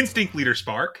 Instinct Leader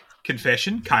Spark,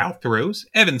 Confession, Kyle Throws,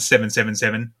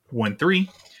 Evan77713.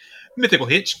 Mythical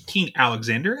Hitch, King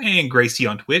Alexander, and Gracie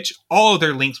on Twitch. All of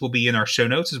their links will be in our show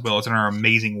notes as well as on our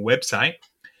amazing website.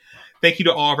 Thank you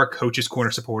to all of our Coach's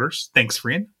Corner supporters. Thanks,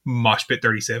 friend.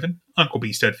 Moshpit37, Uncle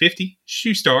B Stud 50,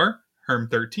 Shoestar,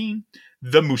 Herm13,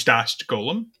 The Mustached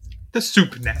Golem, The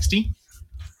Soup Nasty,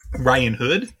 Ryan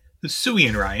Hood, The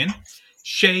Suian Ryan,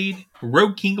 Shade,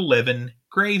 Rogue King 11,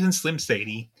 Graves and Slim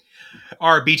Sadie,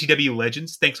 our BTW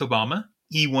legends. Thanks, Obama.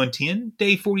 E110,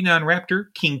 Dave 49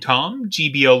 Raptor, King Tom,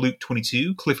 GBL Luke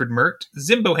 22, Clifford Mert,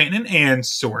 Zimbo Hannon, and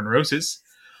Soren Roses.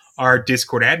 Our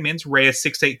Discord admins,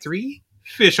 Reyes683,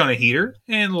 Fish on a Heater,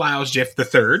 and Lyles Jeff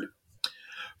III.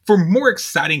 For more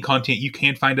exciting content, you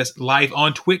can find us live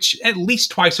on Twitch at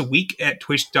least twice a week at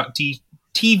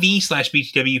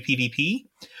twitch.tv/BTWPVP,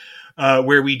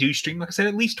 where we do stream, like I said,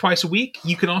 at least twice a week.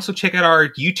 You can also check out our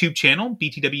YouTube channel,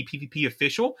 BTWPVP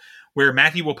Official, where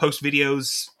Matthew will post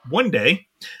videos one day.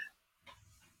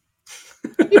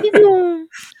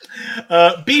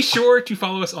 Be sure to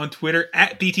follow us on Twitter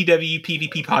at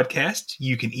BTWPVP Podcast.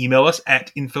 You can email us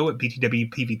at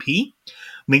info@BTWPVP.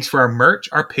 Links for our merch,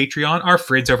 our Patreon, our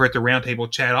friends over at the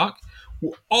Roundtable Chat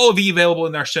will all be available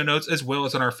in our show notes as well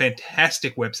as on our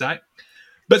fantastic website.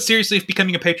 But seriously, if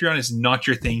becoming a Patreon is not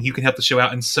your thing, you can help the show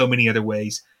out in so many other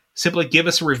ways. Simply give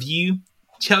us a review,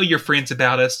 tell your friends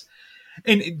about us,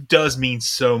 and it does mean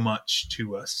so much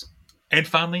to us. And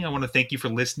finally, I want to thank you for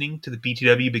listening to the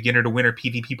BTW Beginner to Winner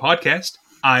PvP podcast.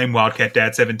 I'm Wildcat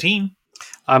Dad 17.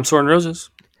 I'm Soren Roses.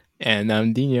 And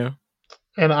I'm Dino.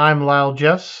 And I'm Lyle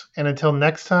Jeffs. And until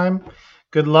next time,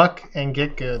 good luck and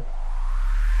get good.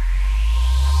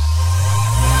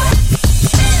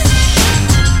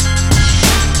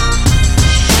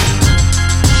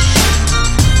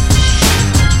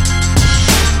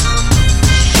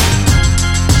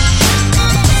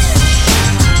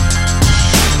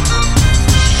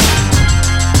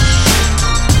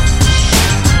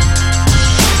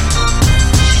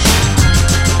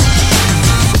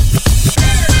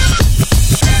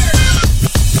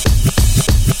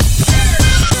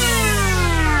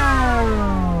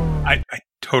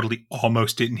 totally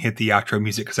almost didn't hit the outro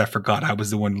music because I forgot I was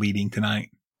the one leading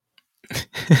tonight.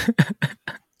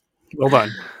 Well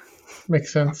done.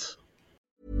 Makes sense.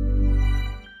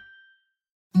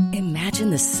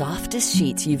 Imagine the softest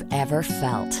sheets you've ever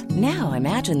felt. Now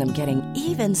imagine them getting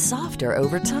even softer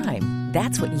over time.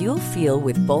 That's what you'll feel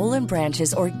with Boll &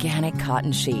 Branch's organic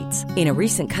cotton sheets. In a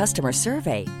recent customer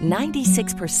survey,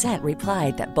 96%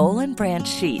 replied that Boll & Branch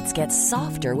sheets get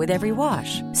softer with every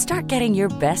wash. Start getting your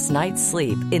best night's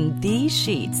sleep in these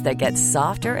sheets that get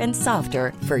softer and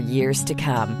softer for years to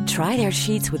come. Try their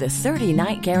sheets with a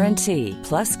 30-night guarantee.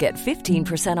 Plus, get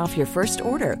 15% off your first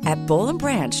order at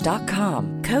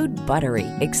bollandbranch.com. Code BUTTERY.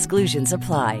 Exclusions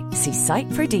apply. See site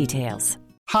for details.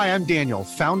 Hi, I'm Daniel,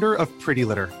 founder of Pretty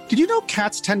Litter. Did you know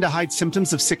cats tend to hide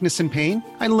symptoms of sickness and pain?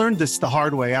 I learned this the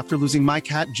hard way after losing my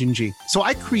cat, Gingy. So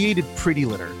I created Pretty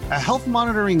Litter, a health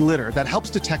monitoring litter that helps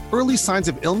detect early signs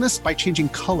of illness by changing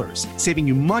colors, saving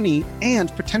you money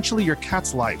and potentially your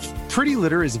cat's life. Pretty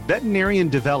Litter is veterinarian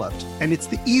developed, and it's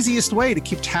the easiest way to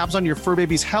keep tabs on your fur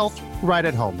baby's health right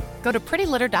at home. Go to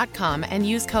prettylitter.com and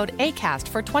use code ACAST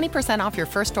for 20% off your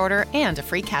first order and a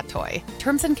free cat toy.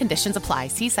 Terms and conditions apply.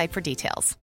 See site for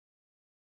details.